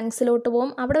 ലങ്സിലോട്ട് പോകും.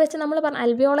 അവിടെ വെച്ച് നമ്മൾ പറഞ്ഞ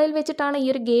അൽവിയോളയിൽ വെച്ചിട്ടാണ് ഈ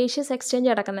ഒരു ഗേഷ്യസ് എക്സ്ചേഞ്ച്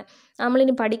നടക്കുന്നത്.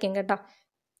 നമ്മളിനി പഠിക്കും കേട്ടോ,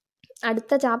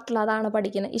 അടുത്ത ചാപ്റ്ററിൽ അതാണ്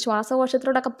പഠിക്കുന്നത്. ഈ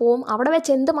ശ്വാസകോശത്തിലൂടെയൊക്കെ പോവും, അവിടെ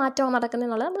വെച്ച് എന്ത് മാറ്റമാണ് നടക്കുന്നത്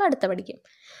എന്നുള്ളത് നമ്മൾ അടുത്ത പഠിക്കും.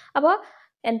 അപ്പോൾ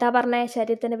എന്താ പറഞ്ഞത്,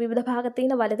 ശരീരത്തിൻ്റെ വിവിധ ഭാഗത്തു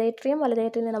നിന്ന് വലതേട്രിയം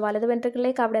നിന്ന് വലത്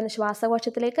വെൻട്രിക്കിളിലേക്ക്, അവിടെ നിന്ന്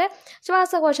ശ്വാസകോശത്തിലേക്ക്,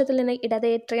 ശ്വാസകോശത്തിൽ നിന്ന്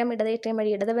ഇടതേട്രിയം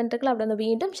വഴി ഇടത് വെൻട്രിക്കിൾ, അവിടെ നിന്ന്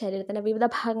വീണ്ടും ശരീരത്തിൻ്റെ വിവിധ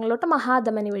ഭാഗങ്ങളിലോട്ട്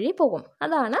മഹാധമനി വഴി പോകും.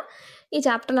 അതാണ് ഈ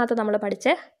ചാപ്റ്ററിനകത്ത് നമ്മൾ പഠിച്ച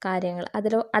കാര്യങ്ങൾ.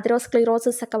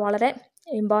 അതിരോസ്ക്ലീറോസിസ് ഒക്കെ വളരെ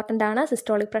ഇമ്പോർട്ടൻ്റ് ആണ്.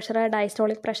 സിസ്റ്റോളിക് പ്രഷർ,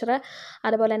 ഡയസ്റ്റോളിക് പ്രഷർ,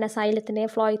 അതുപോലെ തന്നെ സൈലത്തിൻ്റെയും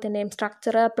ഫ്ലോയത്തിൻ്റെയും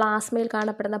സ്ട്രക്ചർ, പ്ലാസ്മയിൽ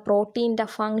കാണപ്പെടുന്ന പ്രോട്ടീൻ്റെ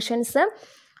ഫങ്ഷൻസ്,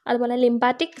 അതുപോലെ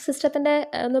ലിംപാറ്റിക് സിസ്റ്റത്തിൻ്റെ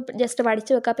ഒന്ന് ജസ്റ്റ്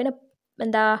പഠിച്ചു വെക്കുക. പിന്നെ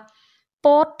എന്താ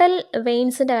പോർട്ടൽ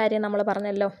വെയിൻസിൻ്റെ കാര്യം നമ്മൾ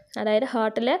പറഞ്ഞല്ലോ, അതായത്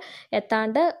ഹാർട്ടിൽ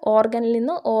എത്താണ്ട് ഓർഗനിൽ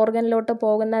നിന്ന് ഓർഗനിലോട്ട്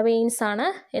പോകുന്ന വെയിൻസാണ്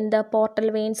എന്ത് പോർട്ടൽ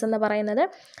വെയിൻസ് എന്ന് പറയുന്നത്.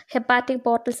 ഹെപ്പാറ്റിക്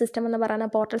പോർട്ടൽ സിസ്റ്റം എന്ന് പറയുന്ന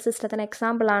പോർട്ടൽ സിസ്റ്റത്തിന്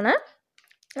എക്സാമ്പിളാണ്.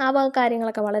 ആ വക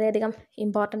കാര്യങ്ങളൊക്കെ വളരെയധികം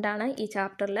ഇമ്പോർട്ടൻ്റ് ആണ് ഈ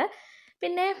ചാപ്റ്ററിൽ.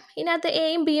 പിന്നെ ഇതിനകത്ത്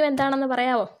എയും ബിയും എന്താണെന്ന്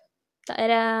പറയാമോ?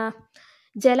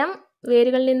 ജലം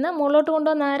വേരുകളിൽ നിന്ന് മുകളിലോട്ട്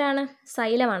കൊണ്ടുവന്ന ആരാണ്?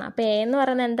 സൈലമാണ്. അപ്പോൾ എ എന്ന്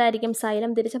പറയുന്നത് എന്തായിരിക്കും?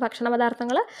 സൈലം തിരിച്ച ഭക്ഷണ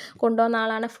പദാർത്ഥങ്ങൾ കൊണ്ടുവന്ന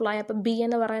ആളാണ് ഫ്ലോയം. അപ്പോൾ ബി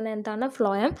എന്ന് പറയുന്നത് എന്താണ്?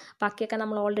 ഫ്ലോയം. ബാക്കിയൊക്കെ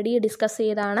നമ്മൾ ഓൾറെഡി ഡിസ്കസ്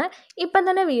ചെയ്തതാണ്. ഇപ്പം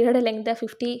തന്നെ വീഡിയോയുടെ ലെങ്ത്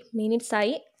 50 minutes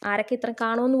ആയി. ആരൊക്കെ ഇത്ര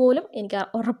കാണുമെന്ന് പോലും എനിക്ക്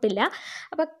ഉറപ്പില്ല.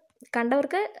 അപ്പോൾ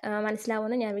കണ്ടവർക്ക്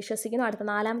മനസ്സിലാവുമെന്ന് ഞാൻ വിശ്വസിക്കുന്നു. അടുത്ത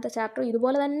 4ാമത്തെ ചാപ്റ്റർ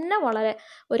ഇതുപോലെ തന്നെ വളരെ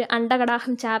ഒരു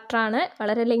അണ്ടകടാഹം ചാപ്റ്ററാണ്,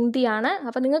 വളരെ ലെങ്തിയാണ്.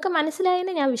 അപ്പോൾ നിങ്ങൾക്ക്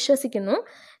മനസ്സിലായെന്ന് ഞാൻ വിശ്വസിക്കുന്നു.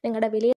 നിങ്ങളുടെ വലിയ